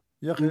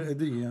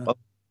 يقضي.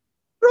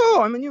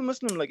 Bro, I'm a new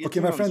Muslim. Like, okay,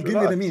 my friend, give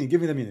me the meaning.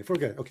 Give me the meaning.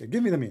 Forget it. Okay,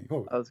 give me the meaning.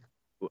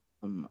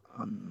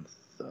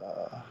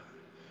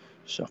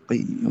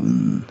 شقي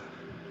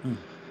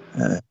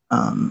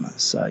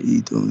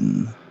سعيد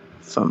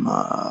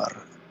فما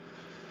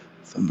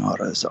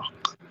رزق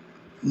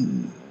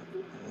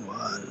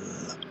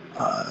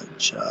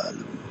والأجل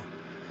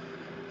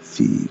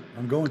في.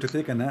 I'm going to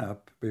take a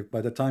nap.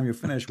 By the time you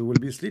finish, we will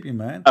be sleeping,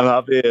 man. I'm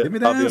happy. Give me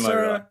the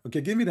answer.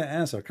 Okay, give me the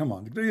answer. Come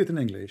on, read it in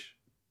English.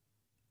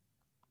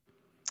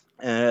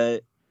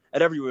 At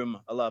every womb,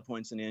 Allah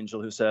appoints an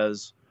angel who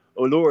says,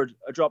 O Lord,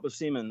 a drop of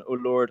semen, O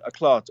Lord, a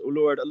clot, O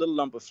Lord, a little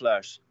lump of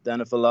flesh. Then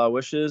if Allah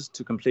wishes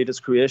to complete his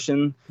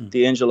creation,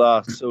 the angel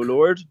asks, O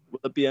Lord, will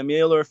it be a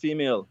male or a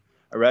female,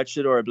 a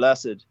wretched or a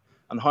blessed?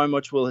 And how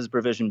much will his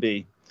provision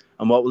be?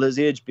 And what will his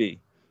age be?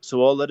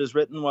 So all that is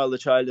written while the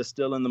child is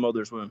still in the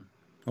mother's womb.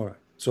 All right.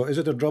 So is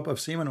it a drop of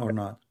semen or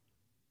not?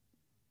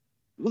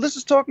 Well, this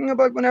is talking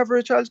about whenever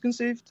a child's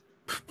conceived.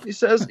 He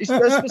says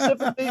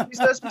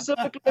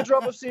specifically a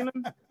drop of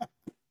semen.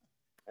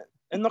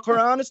 And the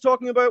Quran is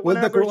talking about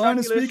whenever the Quran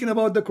is speaking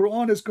about the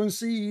Quran is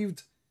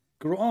conceived.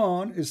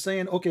 Quran is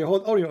saying, okay,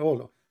 hold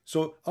on.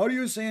 So are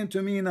you saying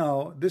to me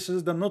now, this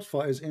is the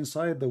nutfa is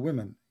inside the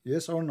women?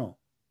 Yes or no?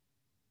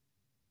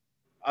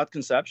 At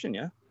conception,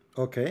 yeah.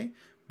 Okay.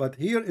 But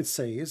here it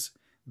says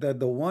that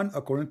the one,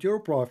 according to your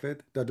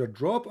prophet, that a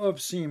drop of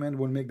semen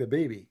will make the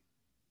baby.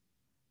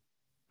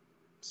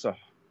 So.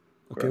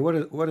 Okay,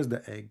 what is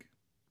the egg?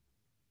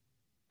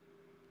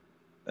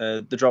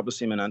 The drop of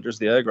semen enters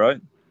the egg, right?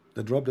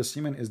 The drop of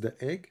semen is the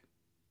egg?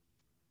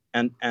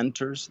 And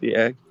enters the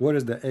egg. Where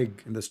is the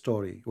egg in the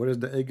story? Where is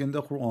the egg in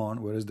the Quran?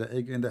 Where is the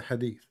egg in the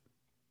hadith?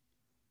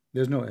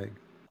 There's no egg.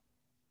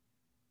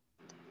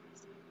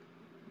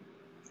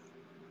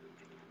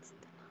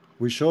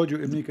 We showed you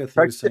Ibn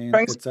Kathir saying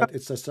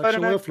it's a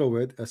sexual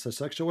fluid. It's a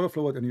sexual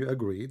fluid, and you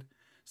agreed.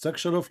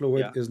 Sexual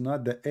fluid is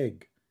not the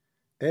egg.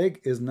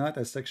 Egg is not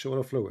a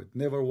sexual fluid.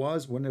 Never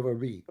was, will never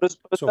be. But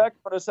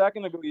a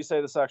second ago, you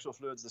say the sexual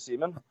fluid's the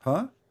semen.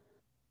 Huh?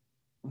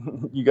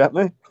 You got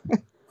me?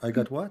 I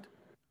got what?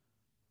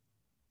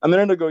 A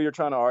minute ago, you're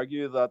trying to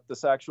argue that the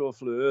sexual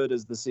fluid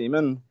is the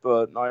semen,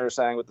 but now you're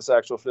saying with the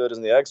sexual fluid is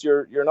in the eggs.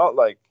 You're not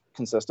like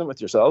consistent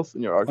with yourself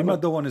in your argument. I'm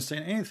not the one who's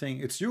saying anything.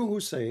 It's you who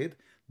said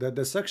that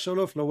the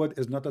sexual fluid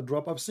is not a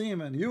drop of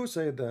semen. You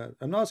said that.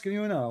 I'm asking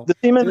you now. The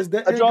semen is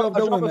the egg of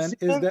the woman?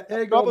 Is the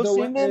egg of the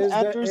woman?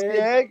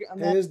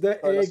 Is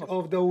the egg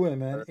of the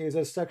woman is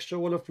a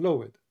sexual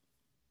fluid?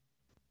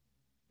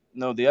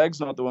 No, the egg's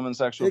not the woman's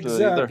sexual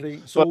fluid either.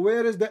 Exactly. So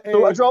where is the egg?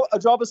 So a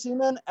drop of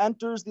semen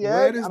enters the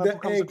egg. Where is the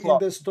egg in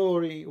the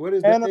story? Where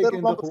is the egg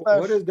in the Quran?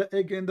 Where is the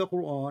egg in the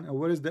Quran? And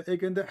where is the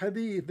egg in the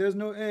hadith? There's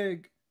no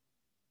egg.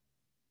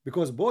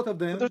 Because both of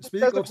them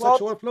speak of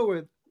sexual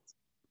fluid.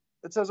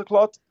 It says a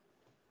clot.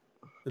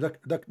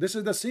 This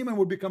is the semen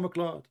will become a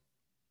clot.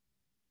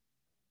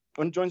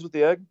 When it joins with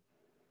the egg?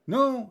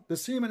 No, the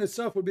semen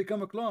itself will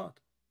become a clot.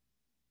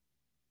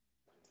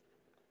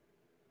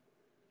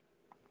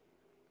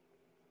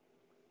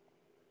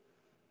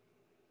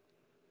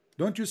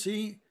 Don't you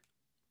see?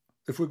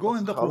 If we go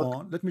in the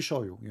Quran, let me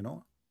show you, you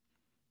know.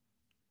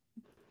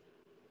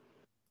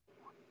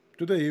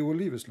 Today you will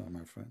leave Islam,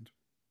 my friend.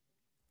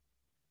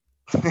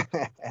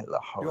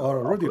 You are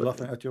already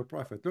laughing at your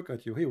prophet. Look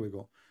at you. Here we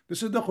go.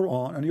 This is the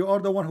Quran, and you are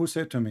the one who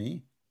said to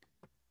me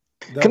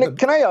that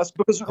can I ask?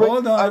 Because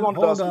hold I on,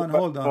 wanted to ask you a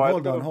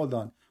question. hold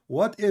on.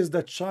 What is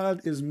the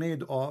child is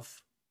made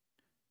of?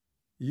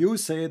 You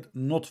said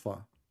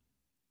nutfa,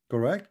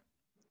 correct?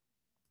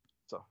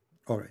 So,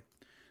 all right.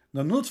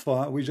 The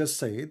nutfa, we just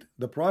said,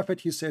 the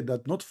prophet, he said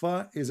that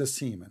nutfa is a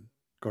semen,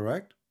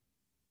 correct?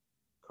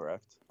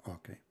 correct.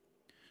 Okay.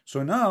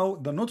 So now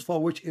the nutfa,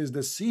 which is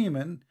the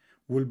semen,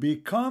 will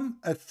become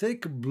a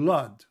thick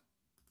blood.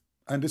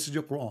 And this is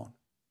your Quran.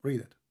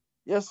 Read it.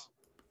 Yes.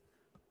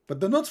 But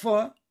the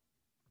nutfa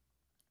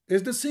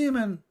is the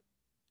semen.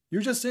 You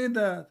just said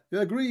that. You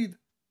agreed.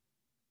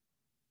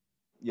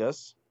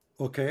 Yes.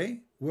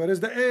 Okay. Where is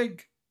the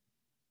egg?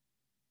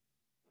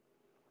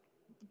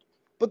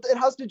 But it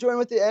has to join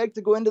with the egg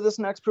to go into this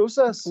next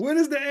process. Where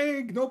is the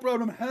egg? No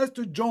problem. Has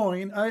to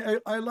join.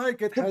 I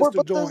like it. Has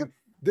to join.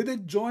 Did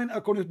it join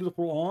according to the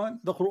Quran?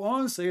 The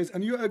Quran says,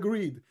 and you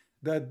agreed,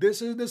 that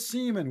this is the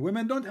semen.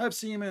 Women don't have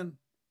semen.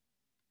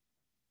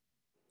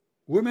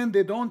 Women,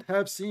 they don't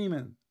have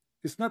semen.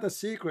 It's not a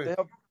secret.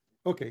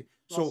 Okay.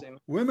 So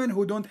women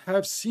who don't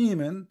have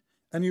semen,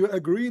 and you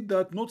agreed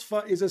that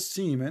nutfa is a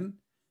semen,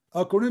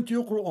 according to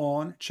your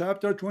Quran,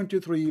 chapter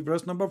 23,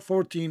 verse number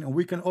 14, and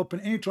we can open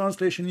any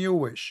translation you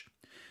wish,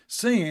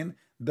 saying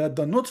that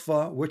the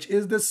nutfa, which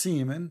is the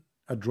semen,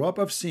 a drop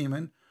of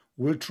semen,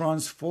 will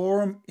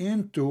transform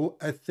into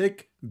a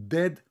thick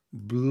dead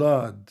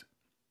blood.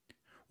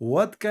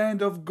 What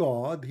kind of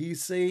God he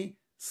say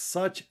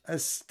such a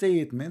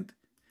statement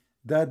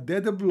that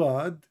dead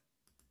blood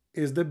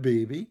is the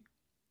baby,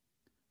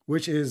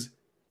 which is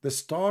the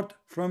start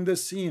from the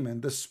semen,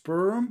 the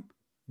sperm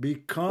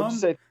become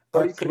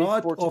a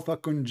clot of a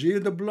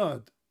congealed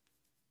blood.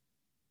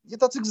 Yeah,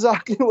 that's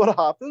exactly what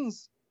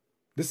happens.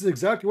 This is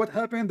exactly what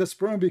happened. The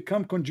sperm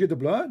become congealed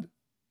blood.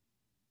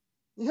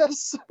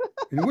 Yes.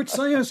 In which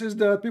science is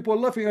that? People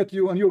laughing at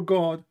you and your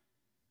God.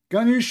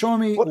 Can you show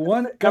me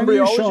one? Can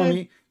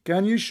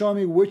you show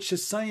me which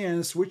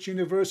science, which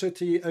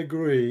university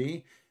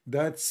agree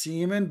that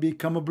semen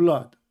become a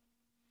blood?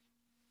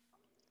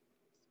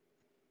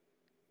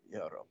 Yeah,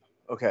 Rob.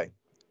 Okay.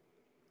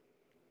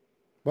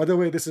 By the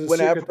way, this is a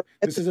secret.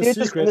 This is a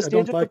secret I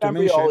don't like to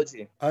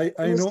mention.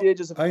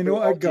 I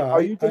know a guy.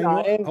 Are you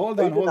denying?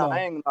 Hold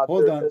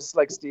on. This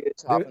like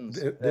stage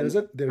happens. There is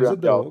a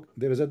dog.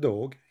 There is a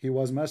dog. He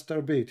was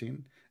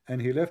masturbating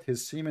and he left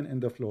his semen in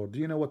the floor. Do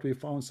you know what we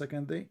found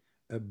second day?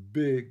 A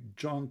big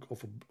chunk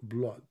of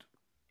blood.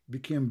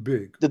 Became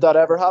big. Did that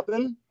ever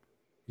happen?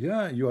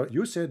 Yeah,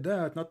 you said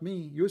that, not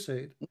me. You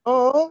said.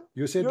 Oh,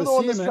 you said you're the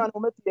one that's semen. trying to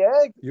omit the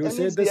egg. You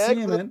said the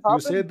semen. You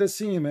said the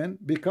semen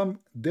become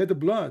dead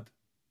blood.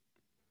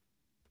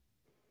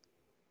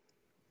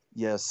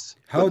 Yes.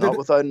 How did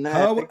without an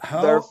egg,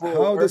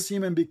 how the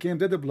semen became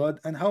dead blood,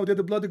 and how did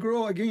the blood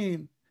grow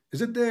again?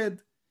 Is it dead?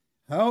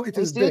 How it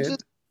is dead?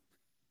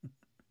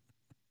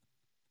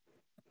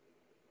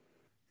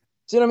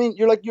 See what I mean?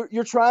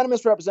 You're trying to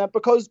misrepresent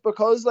because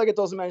like it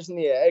doesn't mention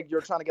the egg.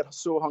 You're trying to get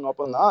so hung up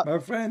on that. My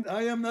friend,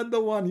 I am not the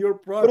one. Your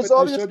prophet. I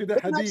showed you the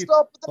hadith.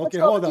 Okay,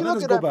 hold on. Let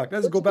us go back.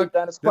 Let us go back.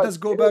 Let us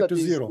go back to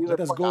zero.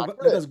 Let us go.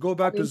 Let us go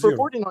back to zero.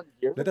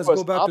 Let us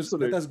go back to.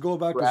 Let us go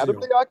back to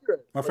zero.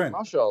 My friend,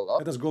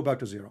 let us go back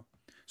to zero.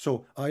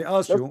 So I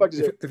asked you.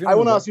 If you I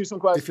want to ask you some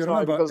questions. If you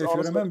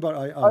remember,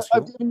 I asked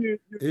you.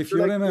 If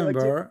you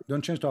remember,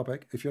 don't change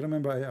topic. If you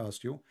remember, I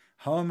asked you.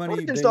 How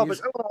many days? How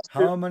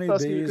many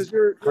days?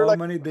 How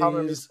many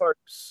days?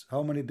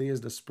 How many days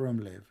the sperm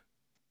live?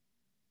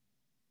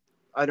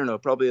 I don't know.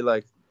 Probably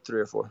like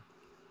 3 or 4.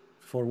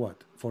 For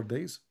what? 4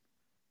 days?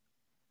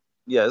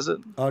 Yeah, is it?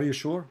 Are you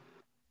sure?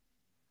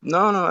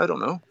 No, I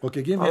don't know.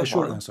 Okay, give me a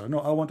short answer. No,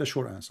 I want a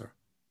short answer.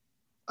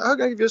 I'll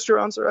give you a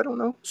short answer. I don't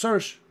know.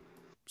 Search.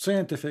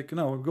 Scientific.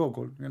 No,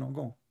 Google.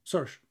 Go.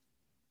 Search.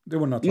 They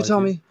will not lie to you. You tell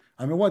me.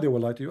 I mean, why they will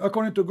lie to you?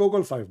 According to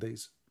Google, 5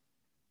 days.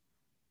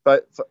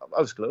 But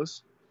I was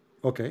close.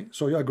 Okay,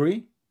 so you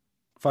agree?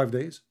 5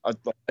 days?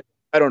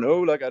 I don't know.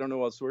 Like I don't know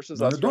what sources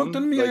that's from. Don't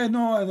tell me. Like, I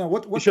know.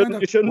 What kind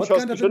of a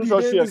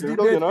debate this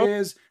debate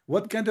is?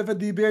 What kind of a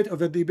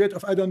debate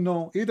of I don't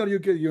know. Either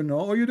you know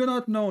or you do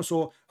not know.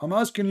 So I'm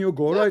asking you,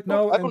 go right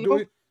now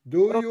and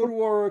do your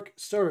work.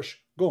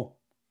 Search. Go.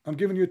 I'm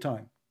giving you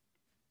time.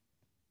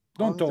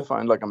 Don't talk.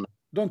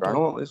 Don't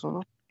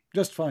talk.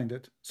 Just find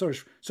it.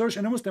 Search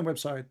in a Muslim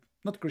website,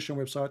 not a Christian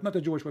website, not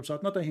a Jewish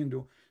website, not a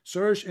Hindu.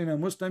 Search in a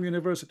Muslim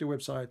university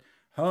website.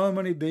 How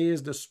many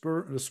days the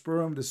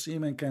sperm, the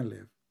semen can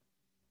live?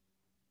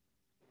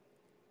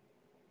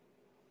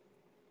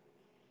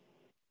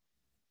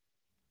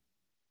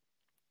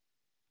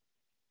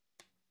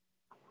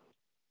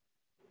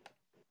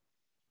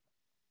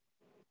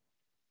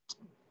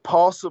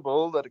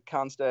 Possible that it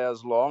can't stay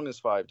as long as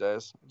 5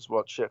 days, is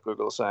what Sheikh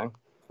Google is saying.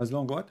 As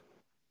long what?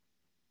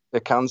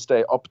 It can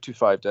stay up to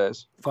 5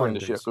 days, according 5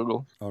 to days. Sheikh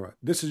Google. All right.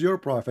 This is your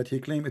prophet. He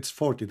claimed it's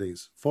 40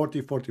 days.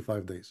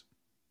 45 days.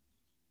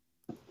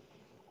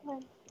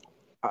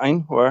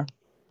 Fine, where?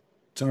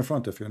 It's in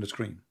front of you on the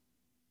screen.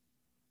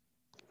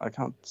 I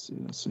can't see.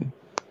 Let's see.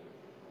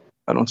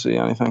 I don't see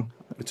anything.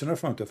 It's in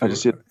front of I you.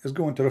 just see it. It's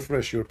going to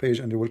refresh your page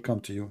and it will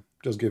come to you.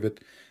 Just give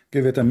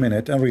it a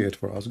minute and read it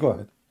for us. Go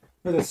ahead.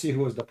 Let us see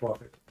who is the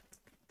prophet.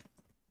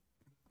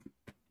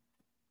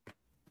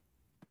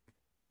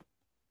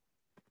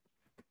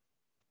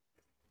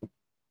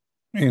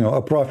 You know,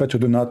 a prophet who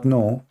do not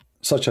know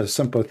such a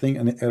simple thing.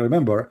 And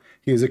remember,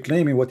 he is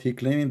claiming what he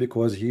claiming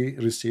because he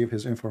received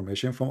his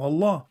information from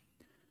Allah.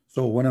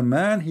 So when a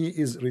man he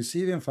is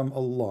receiving from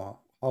Allah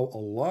how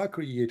Allah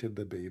created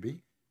the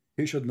baby,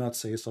 he should not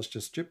say such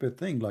a stupid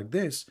thing like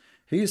this.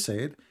 He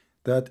said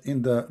that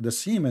in the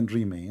semen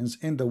remains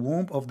in the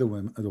womb of the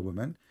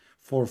woman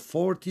for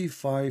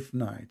 45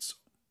 nights.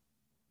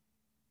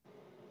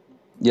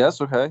 Yes,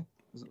 okay.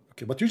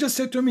 Okay, but you just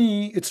said to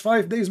me it's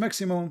 5 days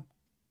maximum.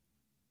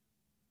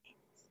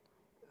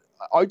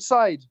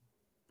 Outside.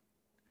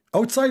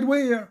 Outside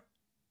where?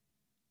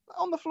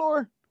 On the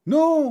floor.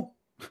 No.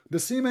 The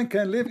semen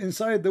can live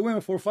inside the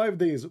woman for 5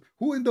 days.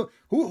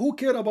 Who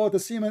care about the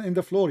semen in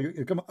the floor?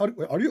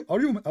 Are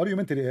you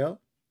mentally ill?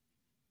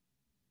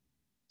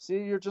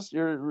 See,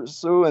 you're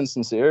so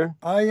insincere.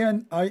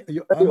 I'm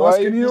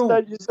asking you.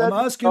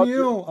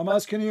 I'm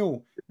asking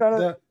you.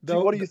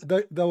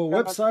 The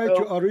website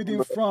you are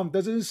reading from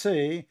doesn't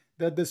say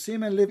that the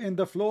semen live in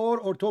the floor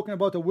or talking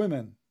about a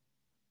woman.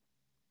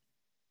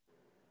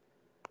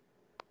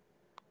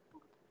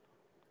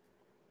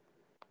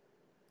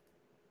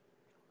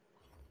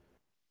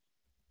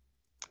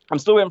 I'm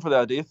still waiting for the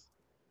hadith.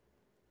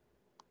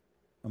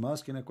 I'm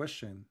asking a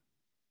question.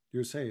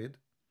 You said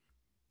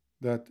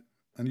that,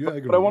 and you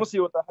agree. But I want to see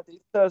what the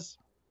hadith says.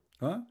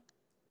 Huh?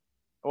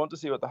 I want to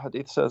see what the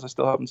hadith says. I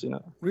still haven't seen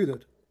it. Read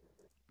it.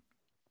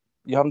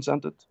 You haven't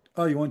sent it?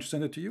 Oh, you want to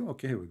send it to you?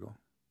 Okay, here we go.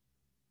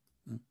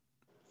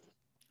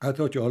 I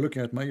thought you are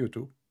looking at my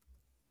YouTube.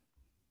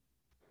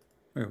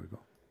 Here we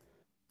go.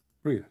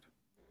 Read it.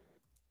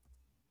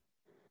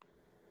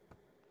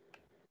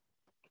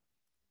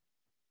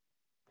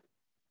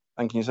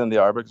 And can you send the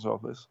Arabic as well,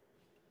 please?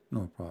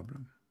 No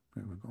problem.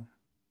 Here we go.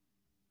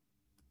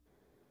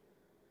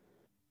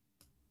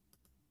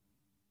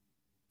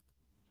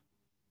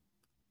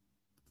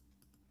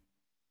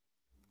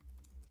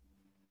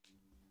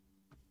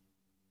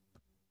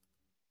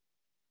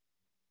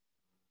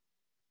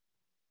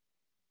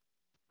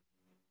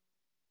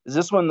 Is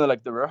this when the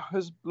ruh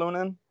is blown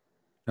in?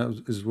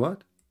 Is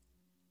what?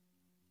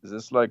 Is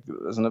this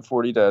isn't it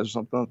 40 days or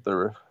something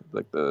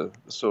that the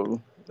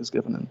soul is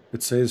given in?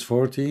 It says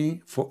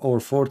 40 or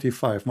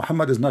 45.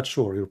 Muhammad is not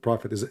sure. Your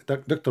prophet is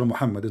Dr.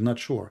 Muhammad is not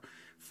sure.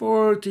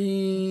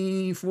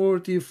 40,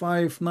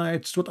 45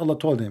 nights. What Allah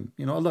told him.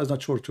 You know, Allah is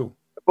not sure too.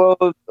 Well,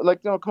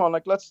 come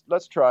on,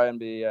 let's try and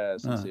be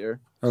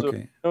sincere.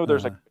 Okay. So,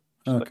 there's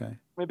okay.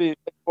 Maybe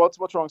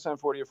what's wrong saying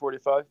 40 or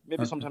 45?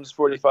 Maybe sometimes it's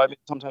 45, maybe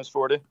sometimes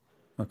 40.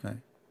 Okay.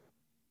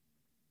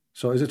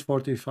 So is it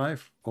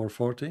 45 or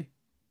 40?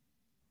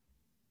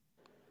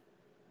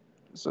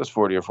 It says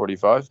 40 or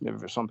 45. Maybe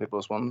for some people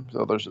it's one,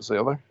 for others it's the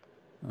other.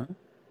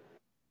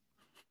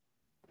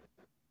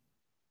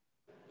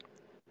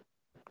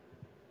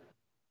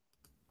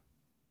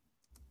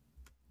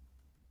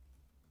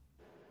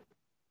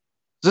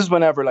 This is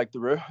whenever the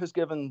ruh is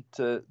given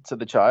to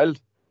the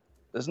child,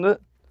 isn't it?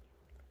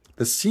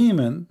 The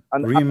semen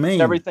remain.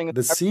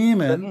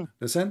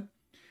 Listen.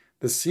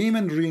 The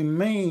semen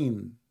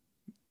remain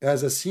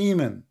as a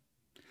semen,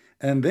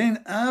 and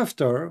then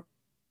after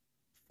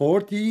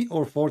 40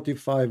 or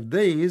 45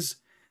 days,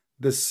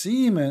 the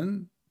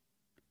semen,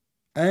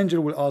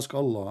 angel will ask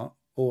Allah,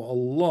 oh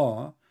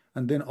Allah,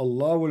 and then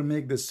Allah will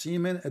make the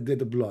semen a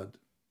dead blood.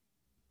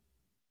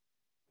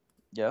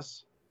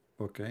 Yes.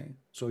 Okay.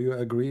 So you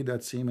agree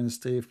that semen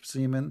stay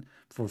semen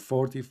for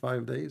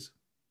 45 days?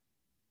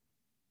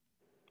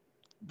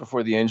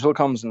 Before the angel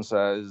comes and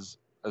says,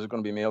 is it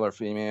going to be male or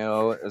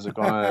female? Is it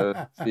going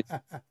to be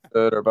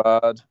good or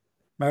bad?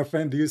 My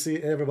friend, do you see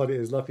everybody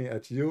is laughing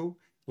at you,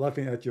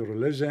 laughing at your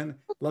religion,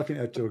 laughing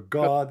at your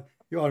God?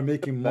 You are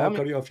making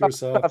mockery of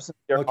yourself.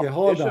 Okay,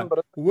 hold on.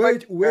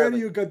 Where do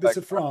you get this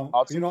from?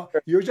 You know,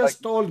 you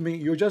just told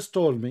me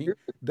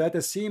that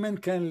a semen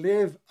can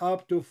live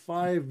up to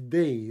 5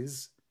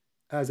 days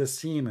as a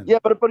semen. Yeah,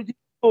 but you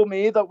told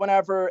me that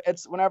whenever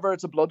it's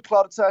a blood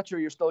clot,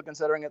 etc., you're still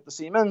considering it the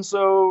semen.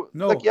 So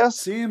no, yes,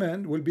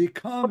 semen will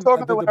become a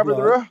dead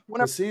blood.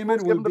 The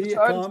semen will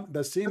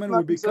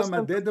become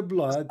a dead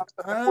blood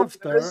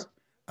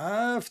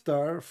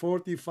after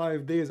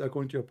 45 days,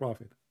 according to your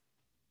prophet.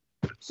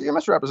 So you're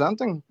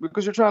misrepresenting,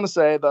 because you're trying to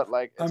say that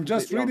I'm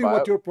just reading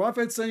what your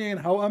prophet's saying.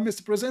 How I'm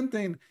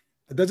misrepresenting?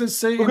 It doesn't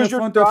say in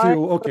front of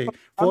you. Okay,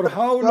 for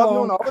how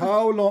long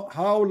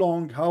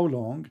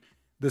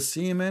the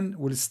semen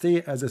will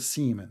stay as a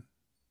semen?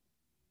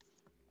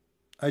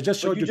 I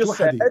just showed you 2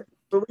 hadith.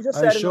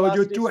 I showed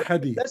you 2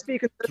 hadith,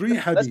 3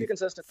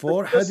 hadith,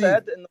 4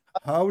 hadith.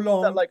 How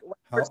long?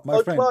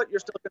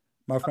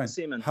 My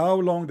friend, how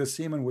long the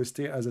semen will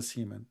stay as a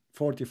semen?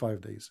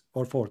 45 days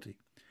or 40.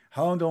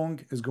 How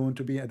long is going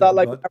to be a dead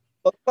blood?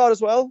 Blood as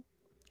well.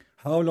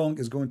 How long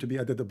is going to be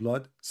a dead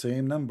blood?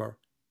 Same number,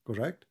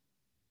 correct?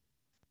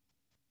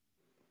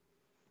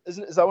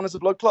 Is that when it's a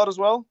blood clot as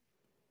well?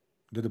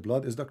 The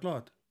blood is the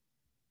clot.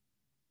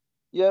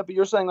 Yeah, but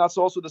you're saying that's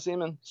also the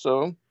semen.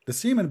 So the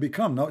semen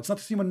become, no, it's not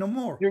semen no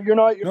more. You're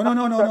not.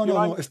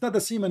 No. It's not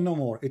the semen no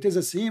more. It is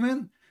a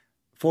semen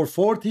for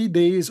 40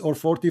 days or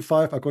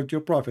 45 according to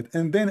your prophet.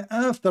 And then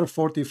after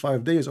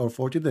 45 days or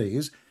 40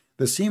 days,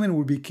 the semen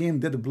will become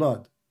dead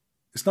blood.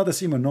 It's not a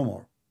semen no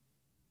more.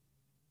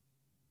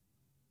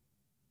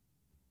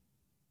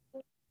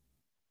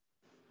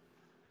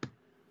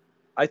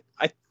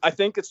 I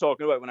think it's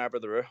talking about whenever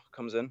the ruh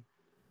comes in.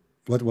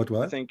 What?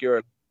 I think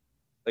you're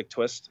like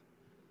twisted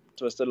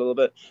a little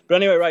bit. But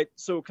anyway, right.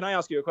 So can I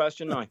ask you a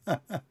question now?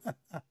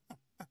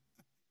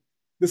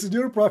 This is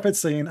your prophet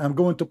saying, I'm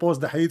going to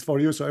post the hadith for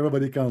you so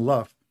everybody can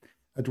laugh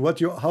at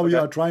how you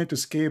are trying to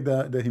escape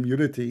the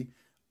humility.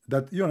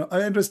 That,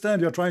 I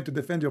understand you're trying to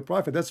defend your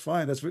prophet. That's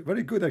fine. That's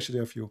very good actually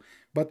of you.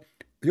 But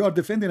you are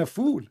defending a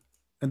fool.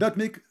 And that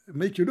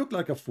make you look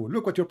like a fool.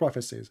 Look what your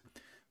prophet says.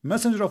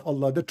 Messenger of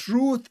Allah, the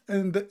truth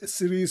and the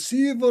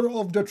receiver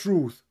of the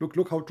truth.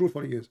 Look how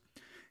truthful he is.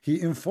 He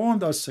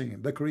informed us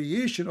saying, the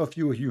creation of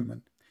you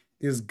human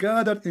is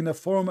gathered in the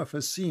form of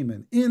a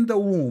semen in the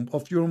womb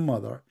of your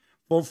mother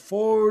for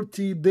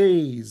 40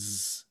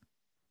 days.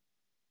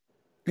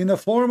 In the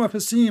form of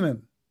a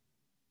semen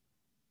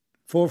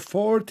for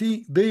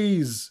 40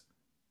 days.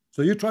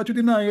 So you try to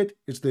deny it,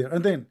 it's there.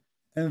 And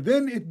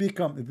then it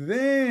becomes,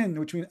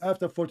 which means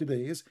after 40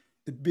 days,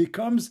 it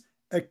becomes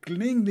a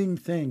clinging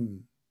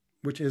thing,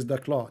 which is the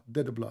clot,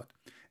 dead blood,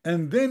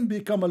 and then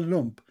become a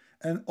lump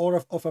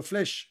or of a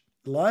flesh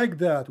like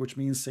that, which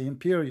means same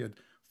period,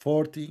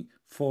 40,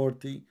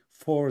 40,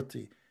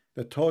 40.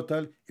 The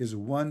total is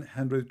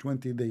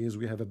 120 days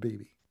we have a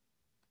baby.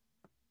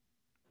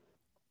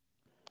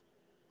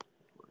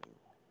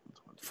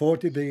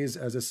 40 days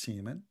as a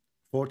semen,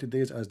 40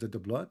 days as the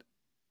blood,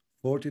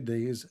 40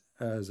 days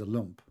as a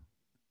lump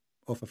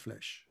of a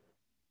flesh.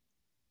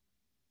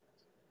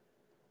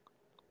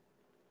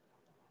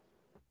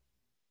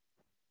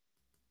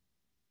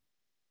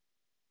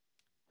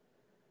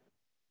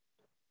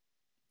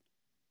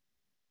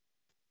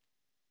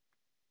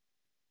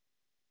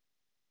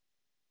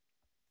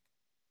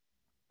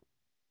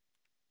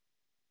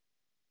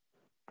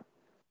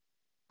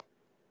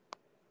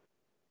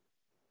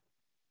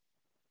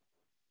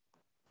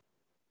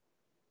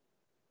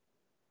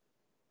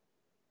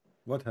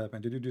 What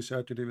happened? Did you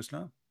decide to leave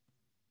Islam?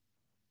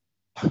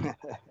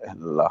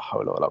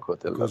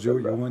 Because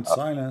you went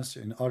silence.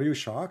 And are you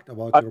shocked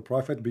about your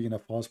prophet being a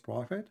false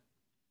prophet?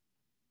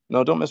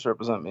 No, don't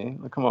misrepresent me.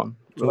 Come on.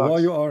 So why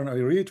you are? I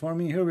read for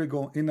me. Here we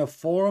go. In the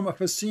form of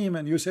a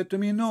semen. You said to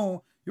me,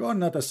 no, you are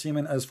not a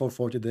semen as for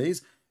 40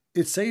 days.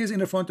 It says in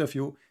the front of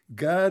you,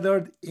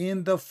 gathered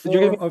in the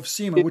form of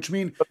semen, which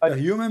means a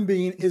human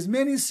being is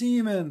many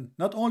semen,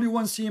 not only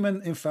one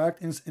semen. In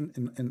fact,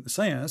 in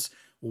science,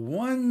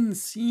 one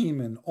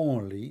semen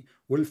only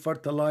will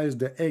fertilize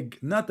the egg,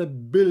 not a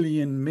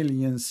billion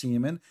million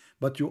semen,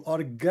 but you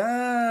are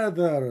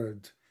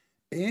gathered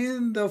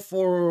in the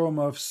form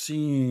of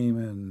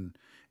semen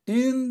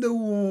in the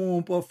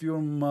womb of your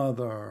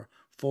mother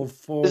for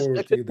 40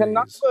 days. Can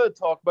Nakfa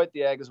talk about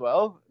the egg as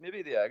well?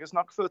 Maybe the egg is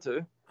Nakfa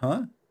too.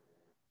 Huh?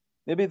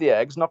 Maybe the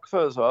egg's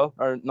Nakfa as well,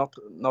 or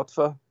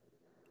Notfa.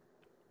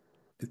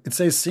 It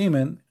says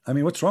semen. I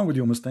mean, what's wrong with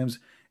you Muslims?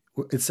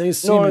 It says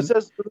semen. No, it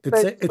says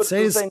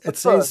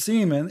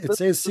semen. It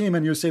says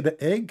semen. You say the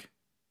egg.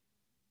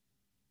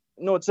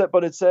 No,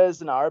 but it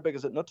says in Arabic,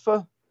 is it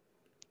Nutfa?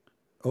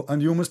 Oh,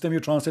 and you Muslim, you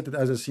translate it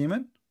as a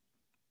semen?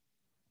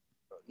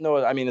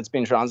 No, I mean it's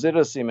been translated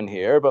as semen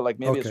here, but like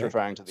maybe it's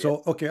referring to the.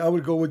 So okay, I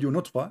will go with you,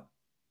 Nutfa.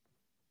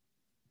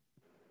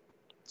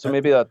 So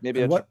maybe that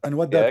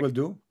what that will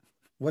do?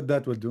 What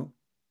that will do?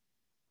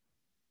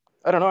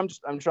 I don't know.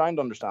 I'm trying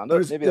to understand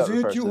it. Maybe is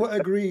it you who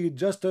agreed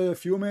just a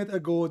few minutes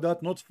ago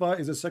that nutfa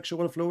is a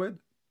sexual fluid?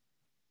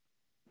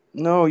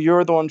 No,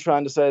 you're the one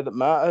trying to say that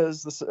Mata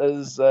is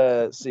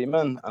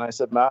semen, and I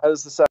said Mata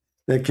is the sex.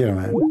 Take care,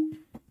 man.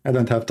 I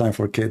don't have time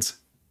for kids.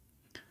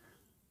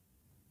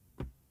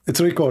 It's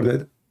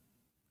recorded.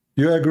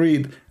 You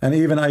agreed, and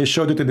even I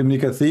showed it to the Ibn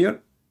Kathir.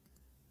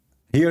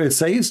 Here it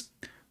says,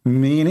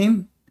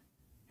 meaning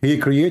he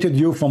created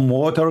you from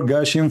water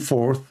gushing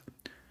forth,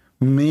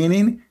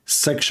 meaning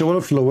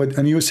sexual fluid,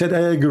 and you said I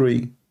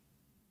agree.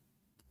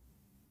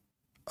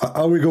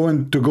 Are we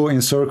going to go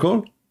in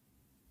circle?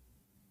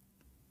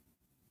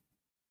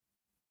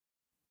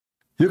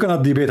 You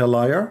cannot debate a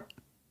liar.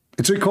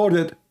 It's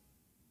recorded.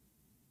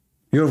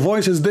 Your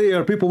voice is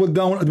there. People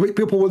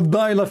will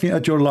die laughing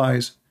at your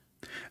lies.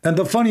 And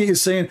the funny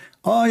is saying,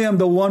 I am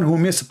the one who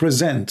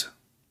mispresent.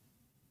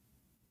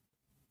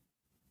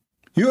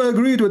 You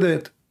agreed with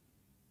it.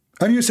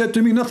 And you said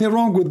to me, nothing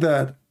wrong with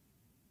that.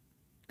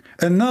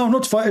 And now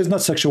nutfa is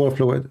not sexual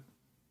fluid.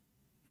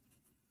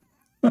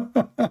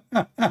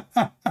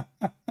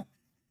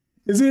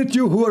 Isn't it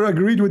you who are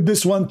agreed with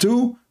this one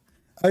too?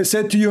 I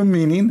said to you,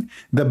 meaning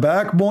the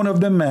backbone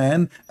of the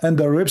man and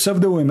the ribs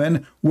of the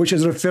women, which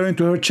is referring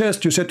to her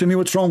chest. You said to me,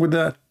 what's wrong with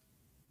that?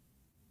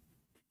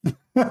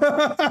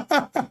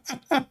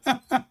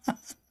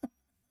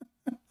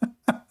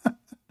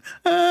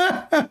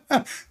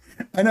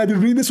 And I did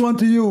read this one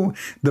to you.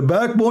 The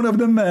backbone of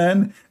the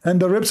man and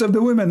the ribs of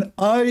the women,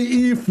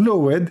 i.e.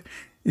 fluid,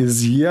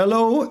 is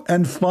yellow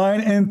and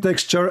fine in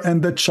texture,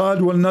 and the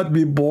child will not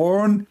be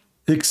born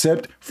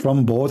except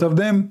from both of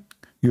them.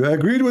 You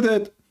agreed with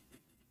it.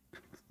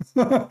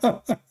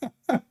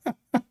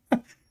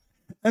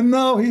 And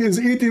now he is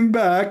eating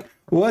back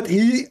what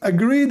he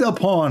agreed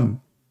upon.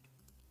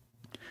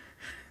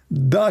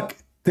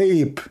 Duct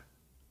tape.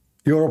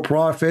 Your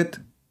prophet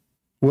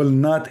will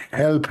not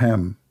help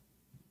him.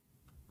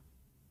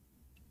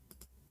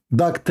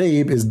 Duct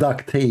tape is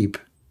duct tape.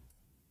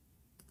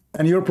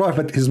 And your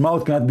prophet, his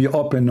mouth cannot be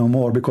open no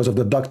more because of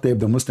the duct tape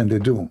the Muslim they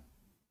do.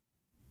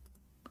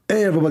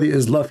 Everybody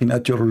is laughing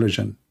at your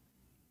religion.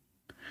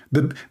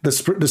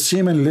 The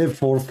semen lived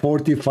for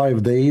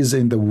 45 days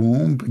in the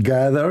womb,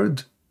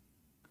 gathered.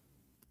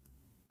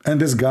 And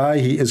this guy,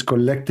 he is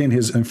collecting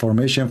his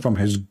information from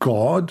his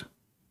God.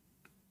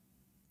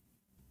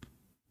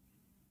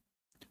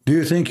 Do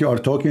you think you are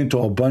talking to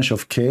a bunch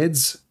of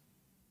kids?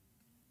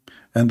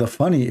 And the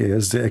funny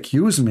is, they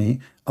accuse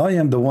me, I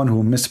am the one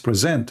who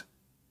mispresent.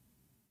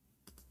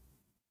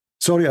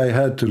 Sorry, I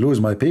had to lose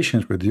my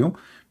patience with you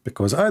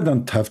because I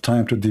don't have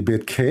time to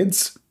debate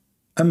kids.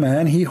 A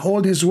man, he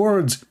hold his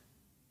words.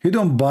 He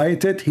don't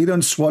bite it. He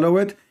don't swallow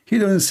it. He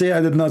don't say,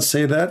 I did not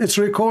say that. It's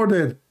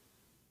recorded.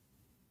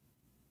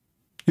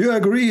 You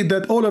agreed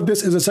that all of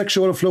this is a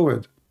sexual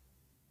fluid.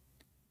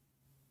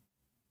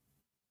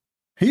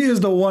 He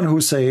is the one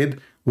who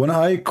said, when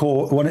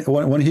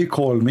he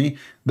called me,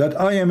 that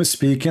I am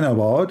speaking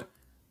about,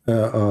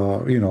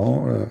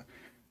 when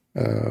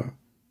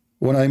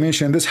I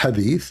mentioned this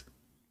hadith,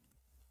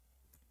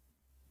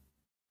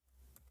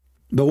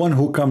 the one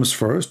who comes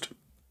first,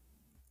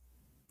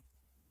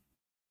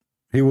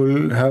 he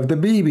will have the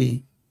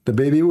baby. The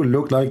baby will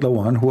look like the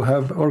one who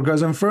have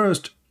orgasm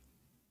first.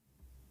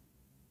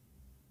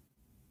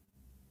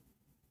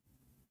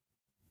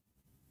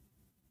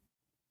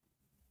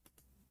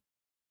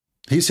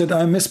 He said,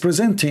 I'm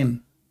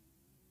mispresenting.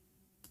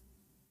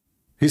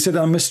 He said,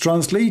 I'm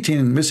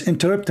mistranslating,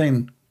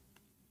 misinterpreting.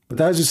 But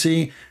as you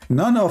see,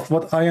 none of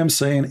what I am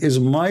saying is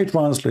my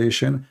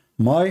translation,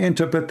 my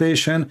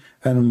interpretation,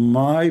 and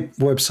my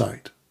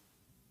website.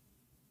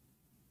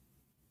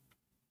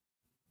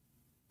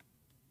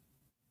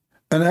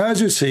 And as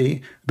you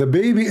see, the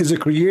baby is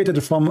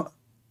created from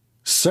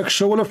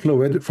sexual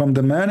fluid from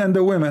the man and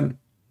the women.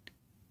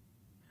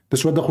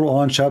 This is what the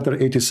Quran chapter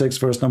 86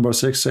 verse number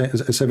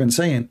 7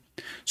 saying.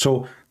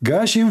 So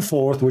gushing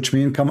forth, which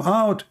means come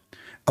out.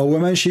 A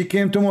woman, she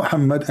came to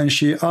Muhammad and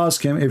she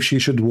asked him if she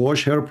should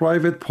wash her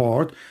private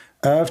part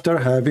after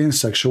having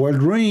sexual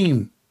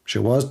dream. She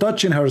was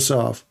touching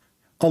herself.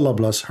 Allah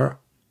bless her.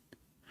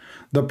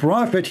 The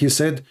Prophet, he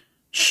said,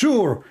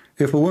 sure,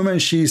 if a woman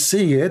she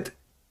see it,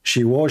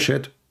 she wash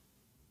it.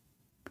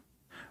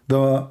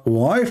 The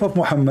wife of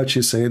Muhammad,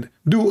 she said,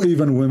 do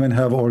even women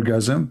have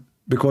orgasm?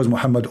 Because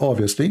Muhammad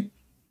obviously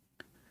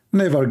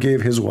never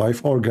gave his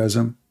wife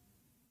orgasm.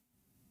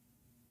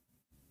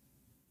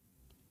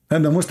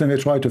 And the Muslim, they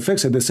try to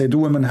fix it. They say, do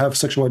women have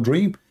sexual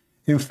dream?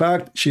 In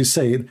fact, she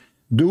said,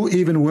 do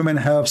even women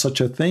have such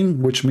a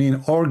thing, which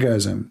means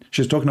orgasm?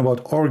 She's talking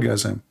about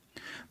orgasm.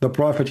 The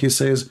Prophet, he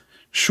says,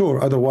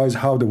 sure, otherwise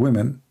how the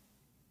women?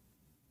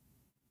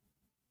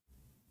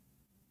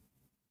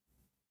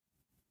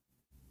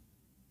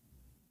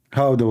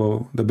 How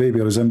the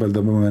baby resemble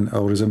the woman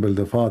or resemble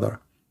the father?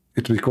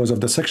 It's because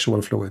of the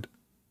sexual fluid.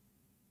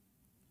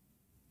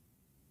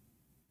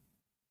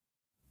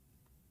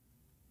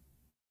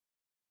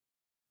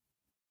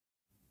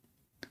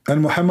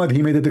 And Muhammad,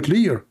 he made it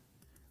clear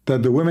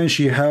that the women,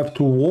 she have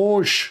to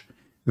wash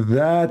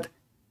that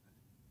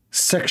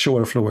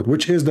sexual fluid,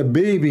 which is the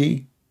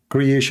baby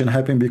creation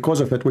happening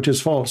because of it, which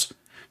is false.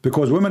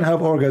 Because women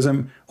have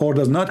orgasm or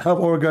does not have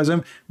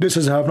orgasm, this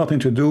has have nothing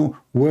to do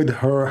with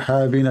her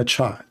having a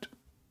child.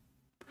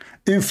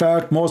 In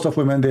fact, most of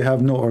women, they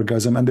have no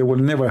orgasm and they will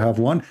never have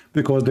one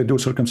because they do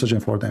circumcision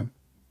for them.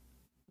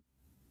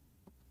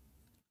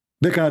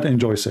 They cannot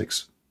enjoy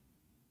sex.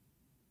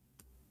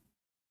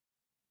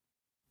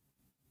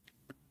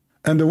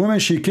 And the woman,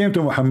 she came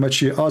to Muhammad,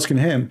 she asking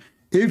him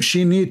if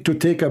she need to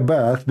take a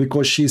bath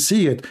because she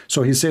see it.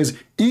 So he says,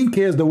 in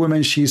case the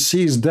woman, she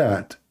sees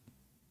that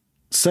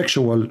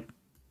sexual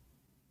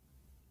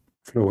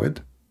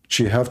fluid,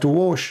 she have to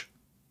wash.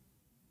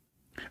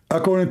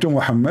 According to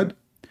Muhammad,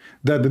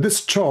 that the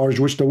discharge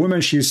which the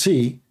woman she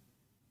see,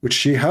 which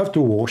she have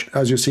to wash,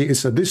 as you see,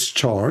 is a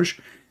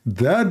discharge.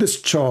 That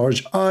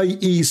discharge,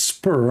 i.e.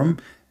 sperm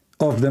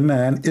of the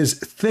man, is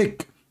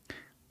thick,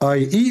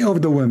 i.e.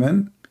 of the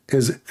women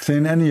is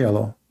thin and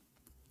yellow.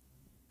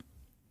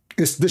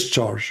 It's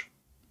discharge.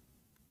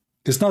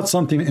 It's not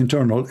something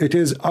internal, it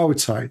is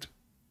outside.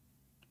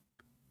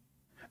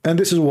 And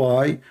this is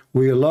why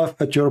we laugh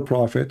at your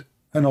prophet,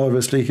 and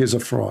obviously he's a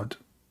fraud.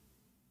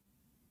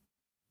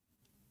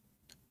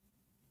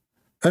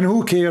 And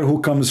who cares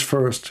who comes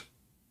first?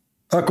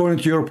 According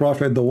to your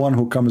prophet, the one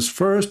who comes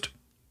first,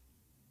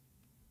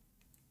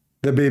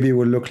 the baby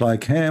will look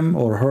like him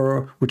or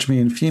her, which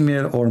means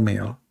female or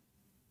male.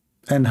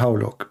 And how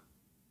look.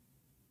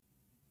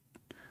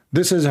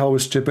 This is how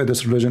stupid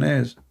this religion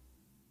is.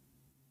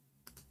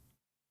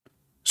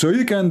 So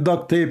you can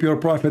duct tape your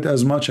prophet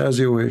as much as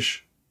you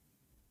wish.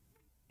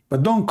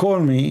 But don't call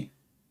me.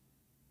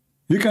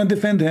 You can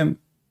defend him.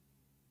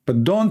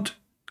 But don't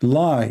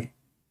lie.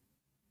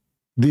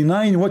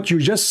 Denying what you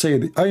just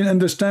said. I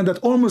understand that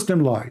all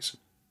Muslim lies.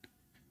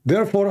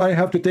 Therefore, I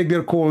have to take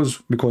their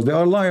calls because they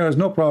are liars,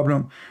 no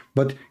problem.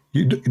 But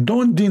you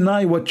don't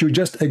deny what you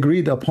just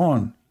agreed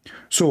upon.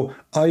 So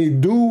I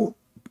do,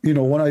 you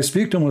know, when I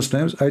speak to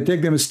Muslims, I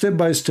take them step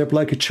by step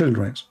like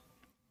children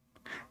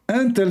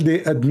until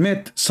they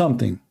admit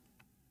something.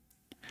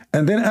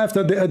 And then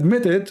after they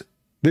admit it,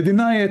 they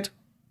deny it.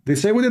 They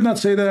say, we did not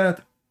say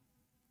that.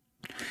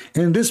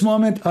 In this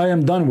moment, I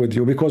am done with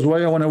you because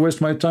why I want to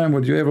waste my time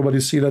with you? Everybody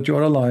see that you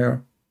are a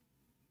liar.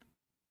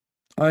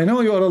 I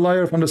know you are a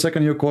liar from the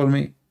second you call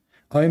me.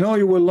 I know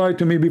you will lie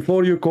to me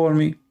before you call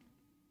me.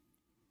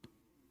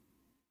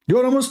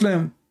 You're a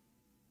Muslim.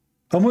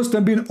 A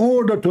Muslim being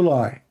ordered to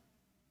lie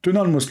to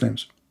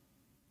non-Muslims.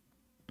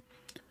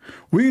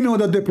 We know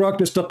that they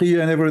practice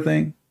taqiyya and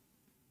everything.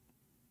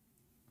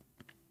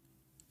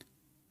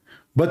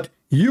 But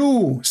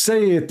you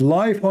say it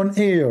live on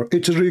air,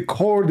 it's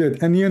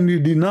recorded, and you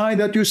deny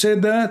that you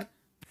said that,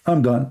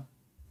 I'm done.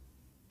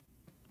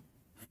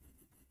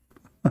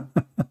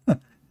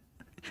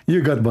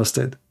 You got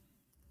busted.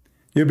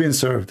 You've been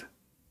served.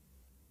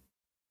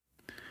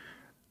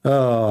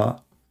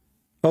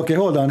 Okay,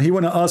 hold on. He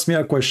want to ask me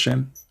a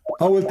question.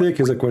 I will take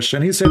his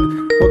question. He said,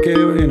 okay,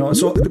 you know,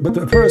 so,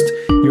 but first,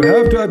 you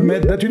have to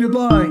admit that you did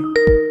lie.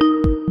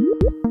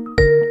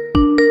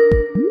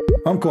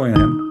 I'm calling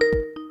him.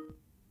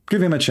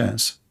 Give him a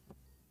chance.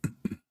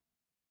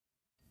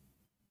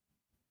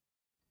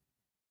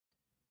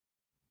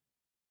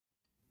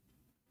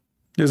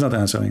 He's not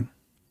answering.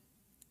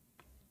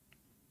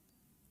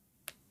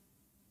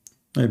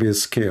 Maybe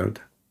he's scared.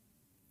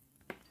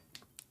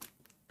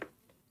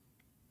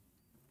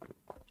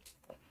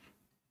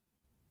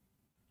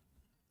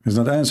 He's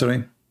not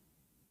answering.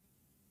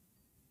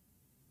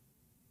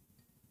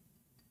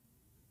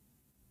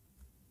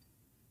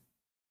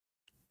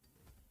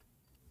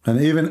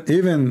 And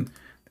even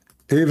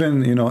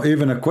you know,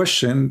 even a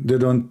question, they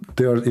don't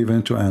dare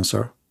even to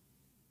answer,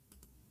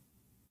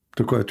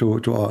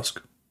 to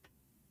ask.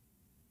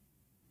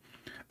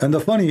 And the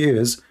funny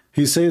is,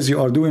 he says you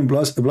are doing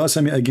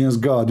blasphemy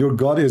against God. Your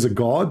God is a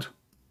God?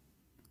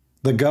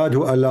 The God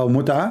who allow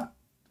mut'ah?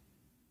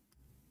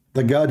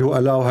 The God who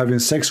allow having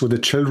sex with the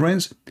children?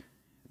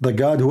 The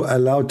God who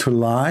allowed to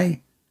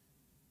lie?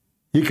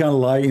 You can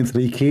lie in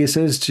 3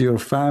 cases to your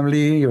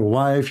family, your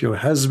wife, your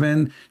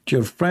husband, to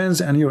your friends,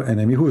 and your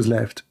enemy. Who is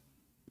left?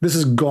 This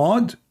is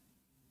God?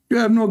 You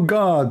have no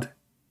God.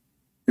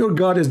 Your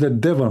God is the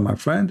devil, my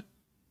friend.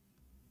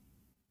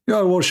 You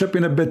are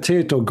worshiping a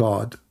potato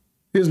God.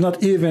 He's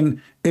not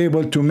even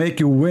able to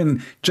make you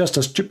win just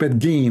a stupid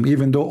game,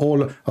 even though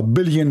all 1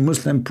 billion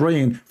Muslims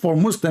praying for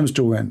Muslims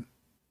to win.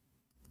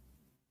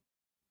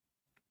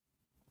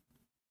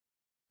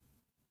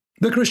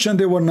 The Christian,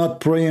 they were not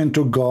praying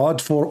to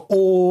God for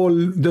all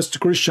this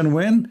Christian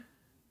win.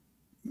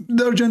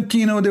 The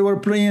Argentina, they were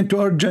praying to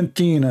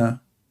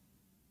Argentina.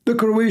 The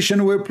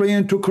Croatian were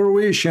praying to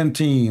Croatian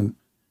team.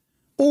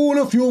 All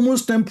of you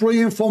Muslims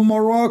praying for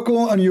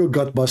Morocco and you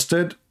got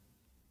busted.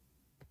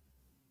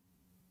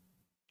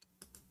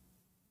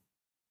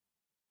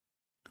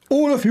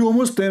 All of you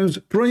Muslims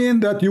praying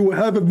that you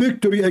have a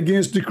victory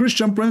against the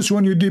Christian prince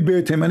when you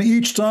debate him. And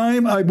each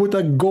time I put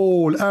a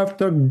goal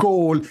after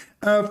goal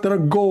after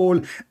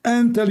goal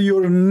until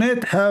your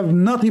net have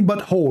nothing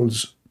but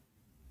holes.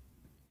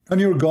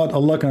 And your God,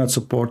 Allah, cannot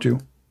support you.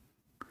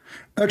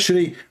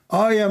 Actually,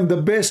 I am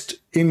the best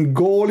in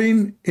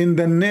goaling in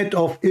the net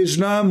of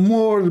Islam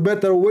more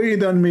better way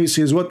than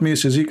Macy's. What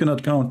Macy's? He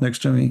cannot count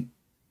next to me.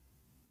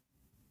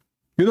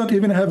 You don't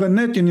even have a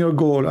net in your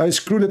goal. I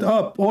screwed it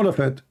up, all of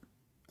it.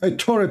 I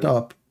tore it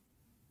up.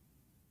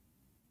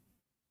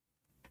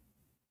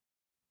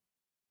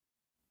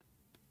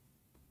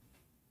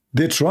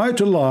 They try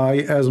to lie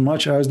as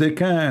much as they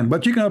can,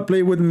 but you cannot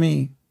play with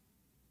me.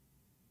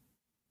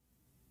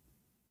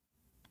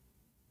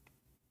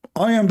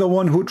 I am the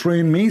one who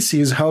trained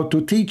Macy's how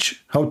to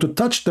teach, how to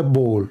touch the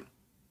ball.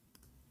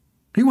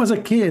 He was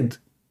a kid.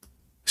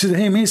 He said,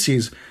 hey,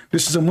 Macy's,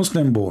 this is a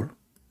Muslim ball.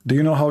 Do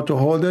you know how to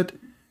hold it?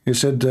 He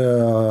said,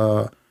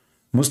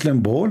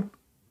 Muslim ball?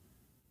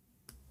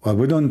 Well,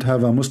 we don't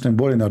have a Muslim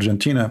ball in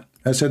Argentina.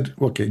 I said,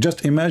 okay,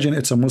 just imagine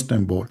it's a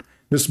Muslim ball.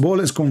 This ball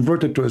is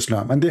converted to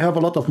Islam, and they have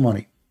a lot of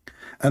money.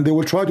 And they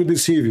will try to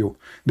deceive you.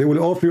 They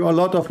will offer you a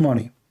lot of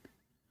money.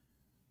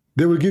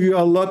 They will give you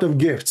a lot of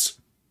gifts,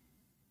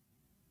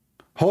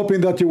 hoping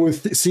that you will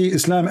see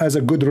Islam as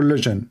a good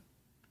religion.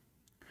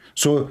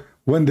 So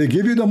when they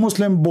give you the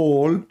Muslim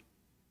ball,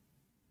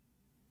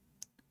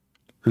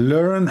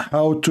 learn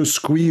how to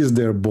squeeze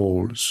their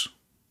balls.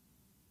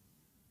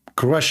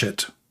 Crush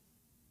it.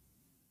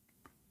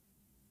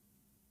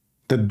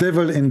 The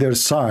devil in their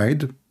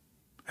side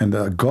and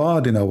the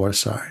God in our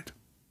side.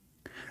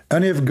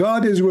 And if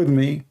God is with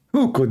me,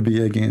 Who could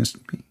be against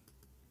me?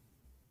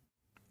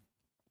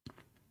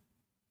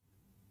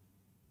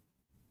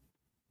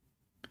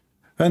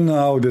 And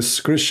now this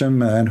Christian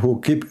man who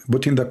keep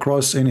putting the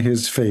cross in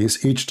his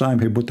face each time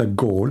he put a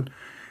goal,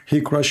 he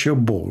crush your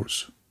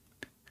balls.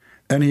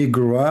 And he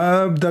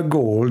grabbed the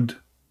gold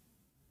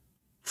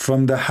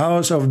from the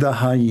house of the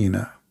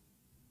hyena.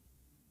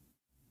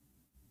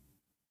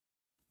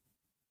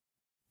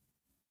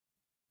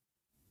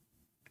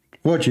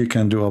 What you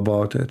can do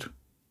about it?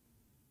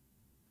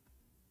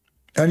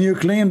 And you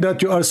claim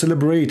that you are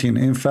celebrating.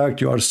 In fact,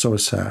 you are so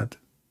sad.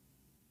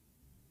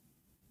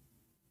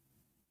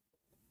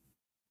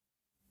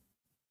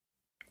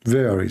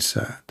 Very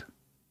sad.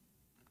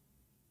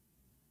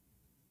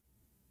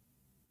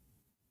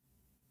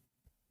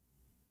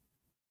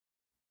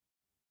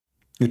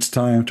 It's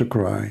time to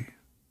cry,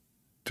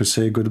 to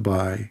say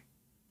goodbye.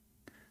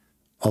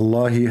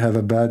 Allah, he have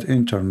a bad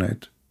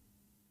internet.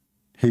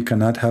 He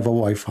cannot have a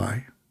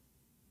Wi-Fi.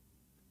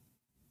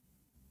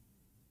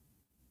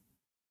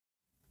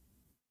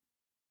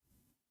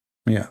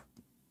 Yeah.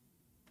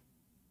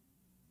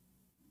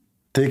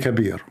 Take a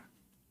beer.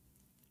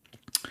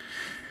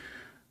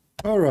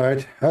 All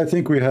right, I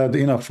think we had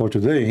enough for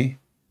today.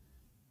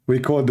 We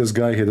called this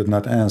guy, he did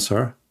not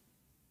answer.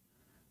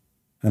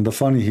 And the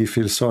funny, he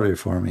feels sorry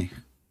for me,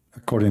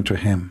 according to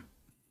him.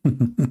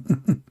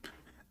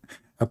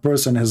 A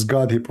person has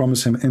God, he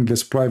promised him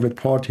endless private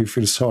part, he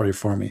feels sorry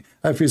for me.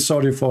 I feel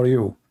sorry for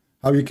you.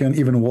 How you can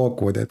even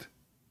walk with it?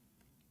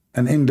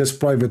 An endless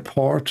private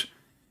part,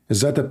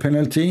 is that a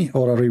penalty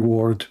or a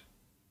reward?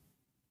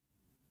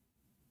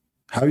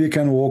 How you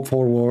can walk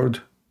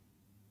forward?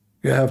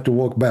 You have to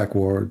walk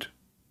backward.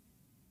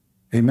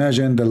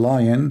 Imagine the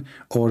lion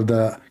or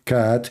the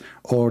cat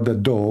or the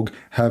dog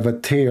have a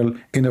tail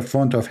in the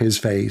front of his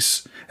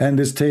face, and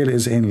this tail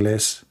is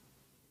endless.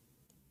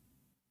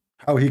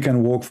 How he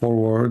can walk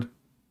forward?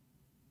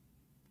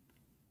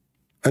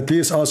 At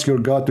least ask your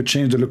God to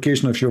change the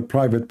location of your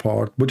private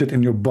part, put it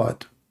in your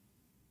butt.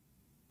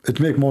 It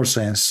makes more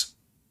sense,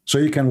 so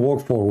you can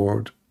walk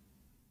forward.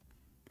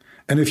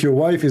 And if your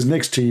wife is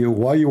next to you,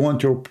 why you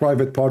want your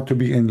private part to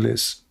be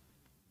endless?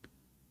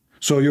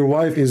 So your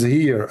wife is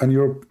here and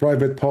your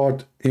private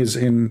part is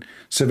in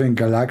 7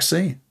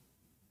 galaxy?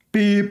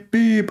 Beep,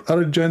 beep,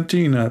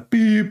 Argentina.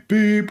 Beep,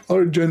 beep,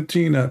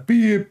 Argentina.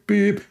 Beep,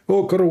 beep,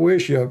 oh,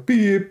 Croatia.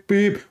 Beep,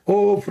 beep,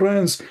 oh,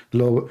 France.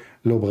 Lo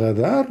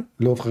brother,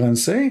 lo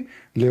français,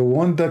 le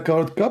won the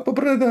World Cup,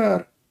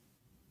 brother.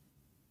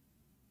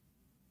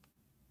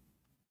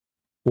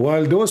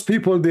 While those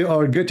people, they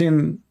are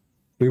getting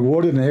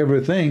rewarded and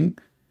everything,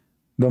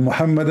 the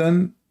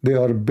Muhammadan, they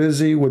are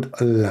busy with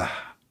Allah.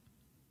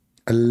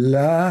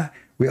 Allah,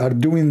 we are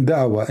doing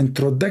dawah,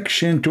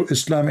 introduction to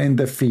Islam in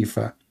the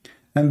FIFA.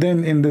 And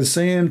then in the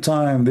same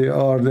time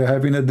they're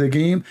having at the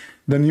game,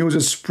 the news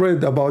is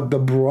spread about the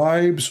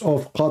bribes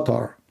of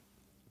Qatar.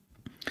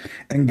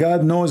 And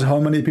God knows how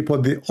many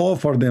people they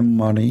offer them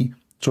money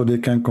so they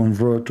can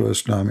convert to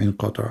Islam in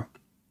Qatar.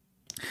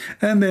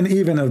 And then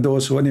even if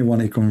those who anyone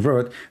to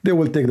convert, they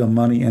will take the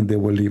money and they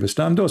will leave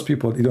Islam. Those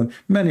people, they don't,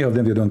 many of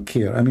them, they don't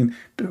care. I mean,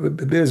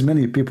 there's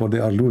many people, they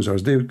are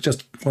losers. They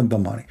just want the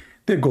money.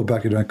 They go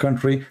back to their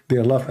country, they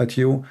laugh at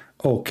you.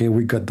 Okay,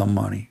 we got the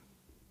money.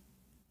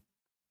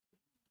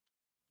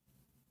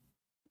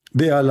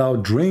 They allow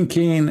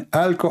drinking,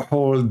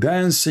 alcohol,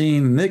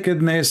 dancing,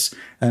 nakedness,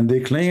 and they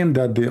claim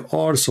that they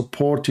are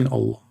supporting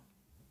Allah.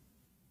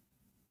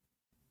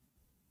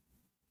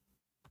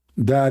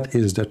 That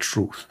is the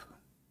truth.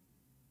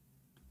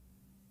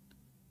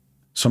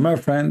 So my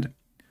friend,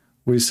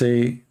 we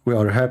say we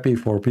are happy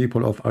for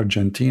people of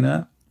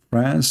Argentina,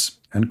 France,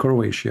 and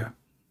Croatia.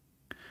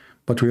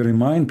 But we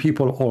remind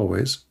people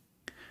always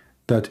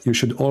that you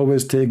should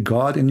always take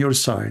God in your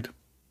side.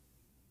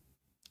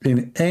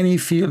 In any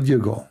field you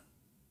go,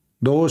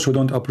 those who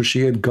don't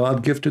appreciate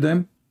God give to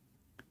them,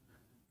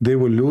 they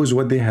will lose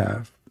what they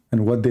have,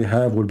 and what they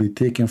have will be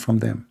taken from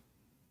them.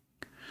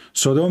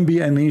 So don't be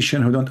a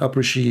nation who don't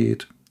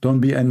appreciate. Don't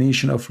be a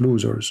nation of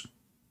losers.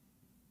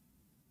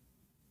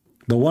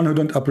 The one who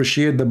don't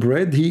appreciate the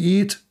bread he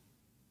eat,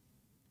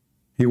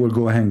 he will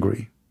go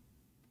hungry.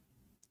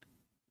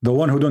 The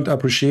one who don't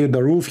appreciate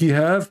the roof he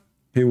have,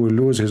 he will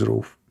lose his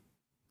roof.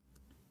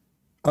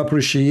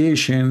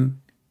 Appreciation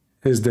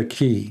is the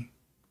key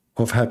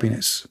of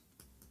happiness.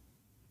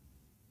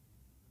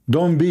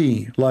 Don't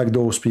be like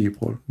those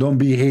people. Don't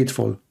be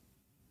hateful.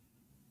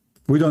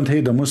 We don't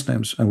hate the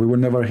Muslims, and we will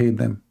never hate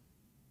them.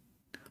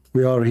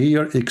 We are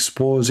here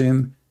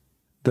exposing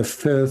the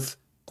filth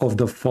of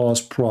the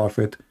false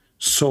prophet,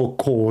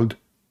 so-called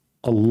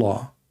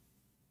Allah,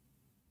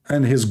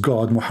 and his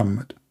God,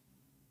 Muhammad.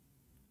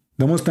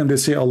 The Muslim, they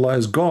say Allah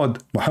is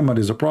God, Muhammad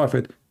is a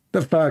prophet.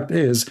 The fact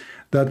is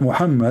that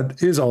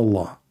Muhammad is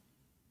Allah.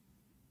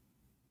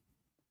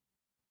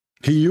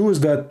 He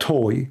used that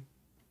toy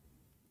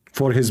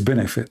for his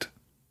benefit.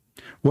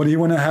 When he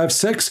want to have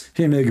sex,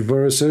 he make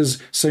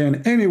verses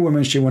saying any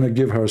woman she want to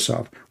give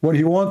herself. When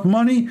he want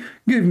money,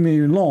 give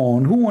me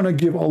loan. Who want to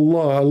give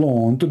Allah a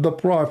loan to the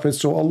prophet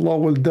so Allah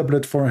will double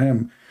it for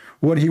him?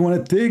 When he want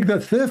to take the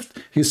fifth,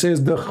 he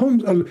says the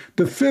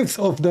fifth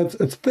of that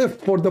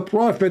theft for the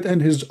Prophet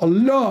and his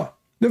Allah.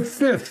 The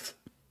fifth.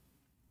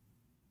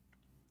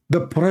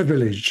 The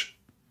privilege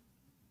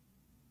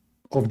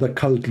of the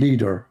cult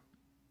leader.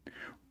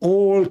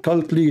 All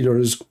cult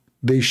leaders,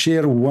 they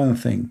share one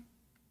thing: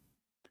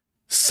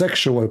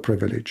 sexual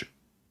privilege,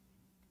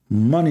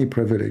 money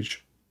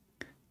privilege,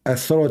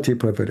 authority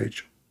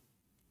privilege.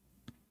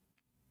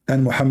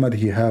 And Muhammad,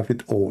 he have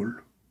it all.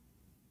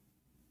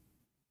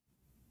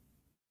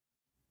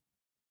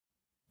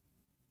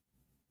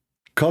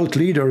 Cult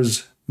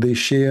leaders, they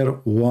share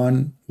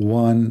one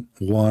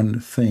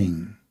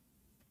thing: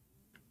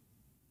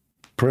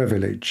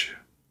 privilege.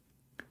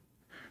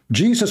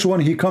 Jesus,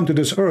 when he come to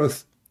this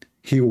earth,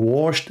 he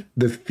washed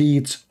the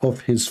feet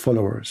of his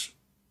followers.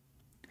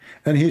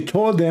 And he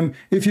told them,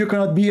 if you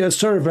cannot be a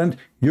servant,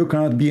 you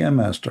cannot be a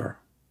master.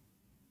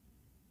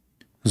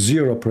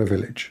 Zero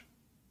privilege.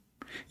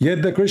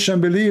 Yet the Christian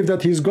believe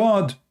that he's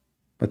God,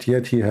 but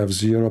yet he has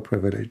zero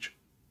privilege.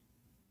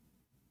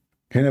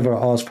 He never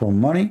asked for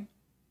money.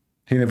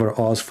 He never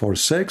asked for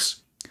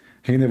sex.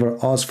 He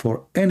never asked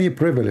for any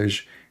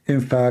privilege.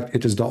 In fact,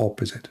 it is the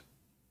opposite.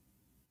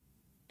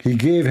 He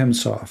gave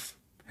himself,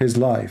 his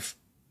life,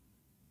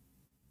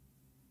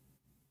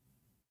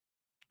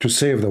 to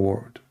save the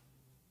world.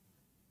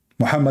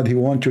 Muhammad, he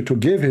wants you to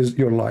give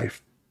your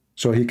life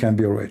so he can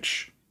be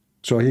rich,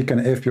 so he can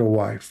F your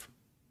wife.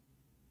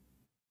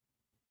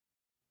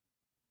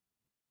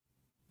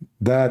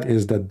 That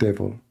is the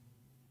devil.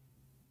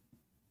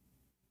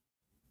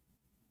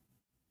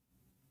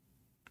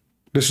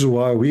 This is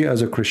why we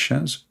as a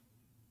Christians,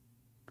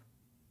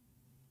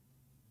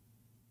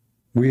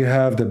 we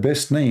have the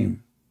best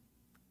name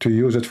to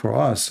use it for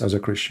us as a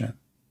Christian.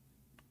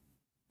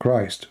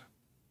 Christ.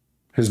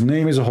 His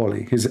name is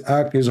holy. His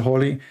act is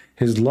holy.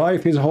 His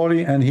life is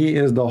holy, and he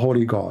is the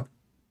holy God.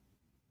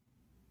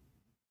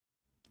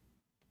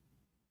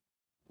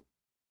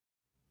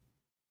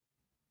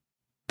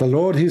 The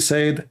Lord, he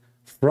said,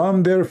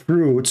 from their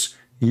fruits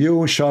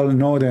you shall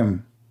know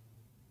them.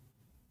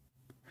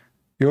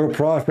 Your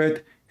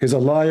prophet is a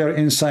liar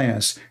in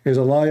science, is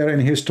a liar in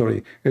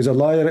history, is a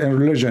liar in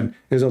religion,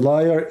 is a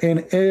liar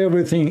in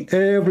everything.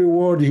 Every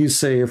word he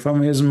says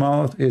from his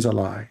mouth is a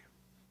lie.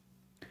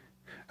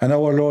 And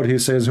our Lord, he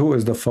says, who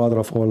is the father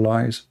of all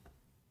lies?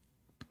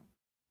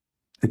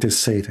 It is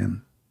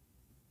Satan.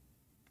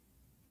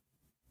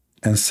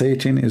 And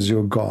Satan is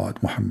your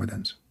God,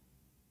 Muhammadans.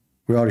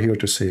 We are here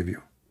to save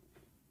you.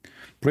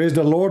 Praise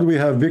the Lord, we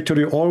have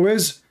victory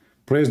always.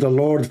 Praise the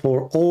Lord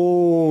for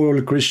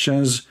all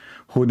Christians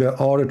who they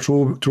are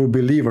true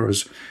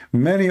believers.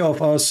 Many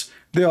of us,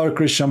 they are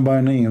Christian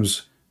by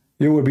names.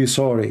 You will be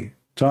sorry.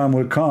 Time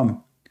will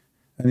come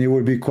and you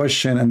will be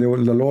questioned, and the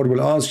Lord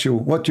will ask you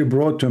what you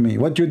brought to me,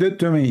 what you did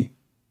to me,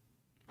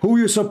 who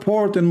you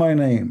support in my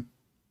name.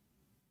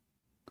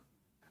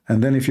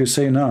 And then if you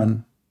say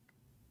none,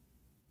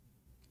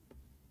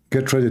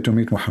 get ready to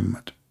meet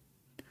Muhammad.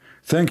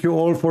 Thank you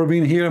all for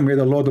being here. May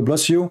the Lord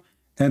bless you.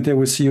 And I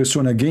will see you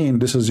soon again.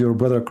 This is your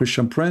brother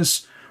Christian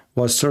Prince,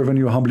 was serving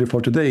you humbly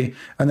for today.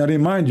 And I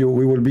remind you,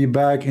 we will be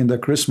back in the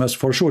Christmas.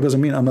 For sure, doesn't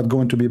mean I'm not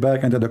going to be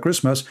back into the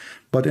Christmas,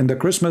 but in the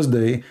Christmas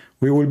day,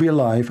 we will be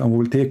live and we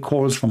will take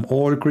calls from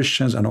all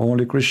Christians and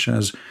only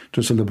Christians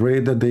to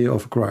celebrate the day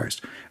of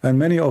Christ. And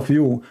many of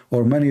you,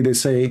 or many, they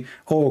say,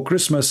 oh,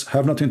 Christmas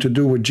have nothing to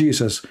do with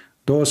Jesus.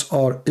 Those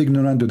are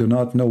ignorant, they do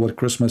not know what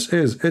Christmas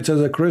is. It is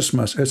a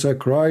Christmas, it's a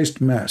Christ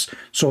Mass.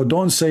 So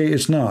don't say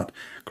it's not.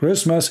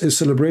 Christmas is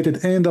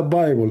celebrated in the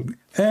Bible.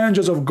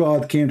 Angels of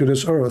God came to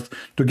this earth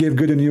to give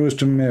good news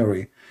to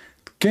Mary.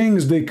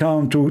 Kings, they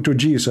come to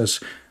Jesus.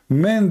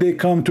 Men, they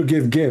come to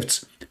give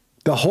gifts.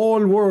 The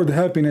whole world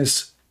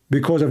happiness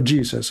because of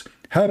Jesus.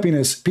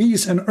 Happiness,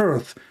 peace on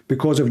earth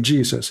because of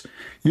Jesus.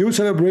 You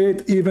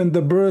celebrate even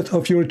the birth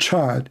of your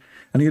child,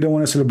 and you don't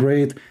want to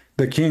celebrate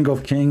the King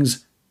of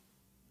Kings.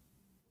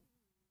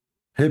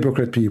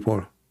 Hypocrite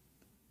people.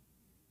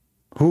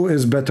 Who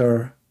is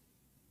better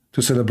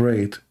to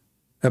celebrate?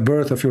 A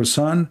birth of your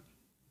son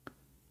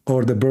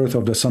or the birth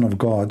of the Son of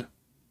God?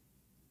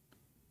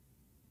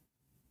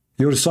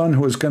 Your son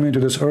who is coming to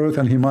this earth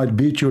and he might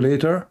beat you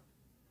later,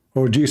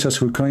 or Jesus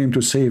who came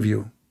to save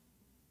you?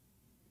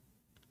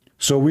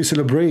 So we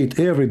celebrate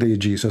every day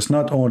Jesus,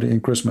 not only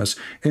in Christmas.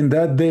 In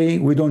that day,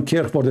 we don't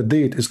care for the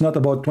date. It's not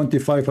about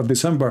 25th of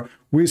December.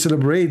 We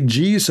celebrate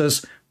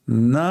Jesus,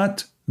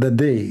 not the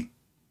day.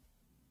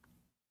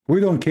 We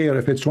don't care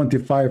if it's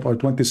 25 or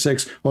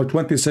 26 or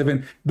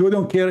 27. We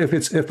don't care if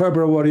it's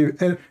February.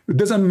 It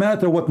doesn't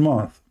matter what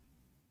month.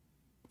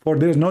 For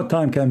there's no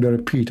time can be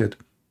repeated.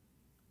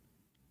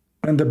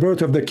 And the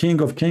birth of the King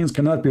of Kings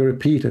cannot be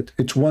repeated.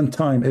 It's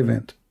one-time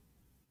event.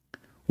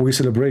 We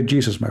celebrate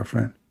Jesus, my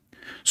friend.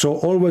 So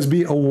always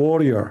be a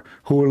warrior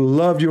who will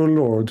love your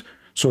Lord,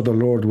 so the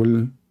Lord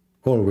will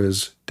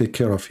always take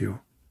care of you.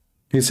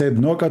 He said,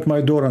 knock at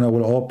my door and I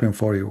will open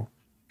for you.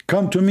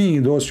 Come to me,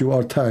 those who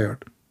are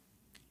tired,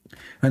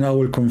 and I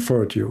will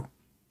comfort you.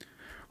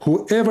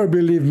 Whoever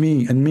believe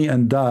me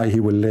and die,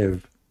 he will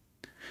live.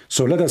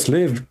 So let us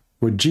live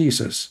with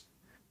Jesus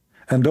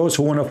And those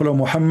who want to follow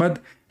Muhammad,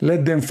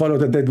 let them follow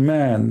the dead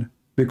man,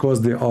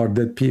 because they are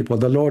dead people.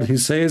 The Lord, he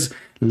says,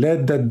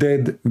 let the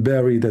dead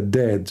bury the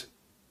dead.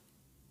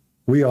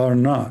 We are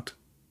not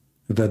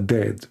the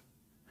dead.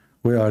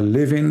 We are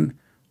living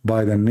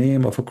by the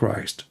name of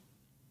Christ.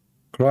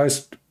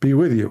 Christ be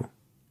with you,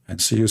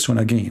 and see you soon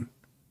again.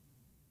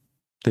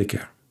 Take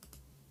care.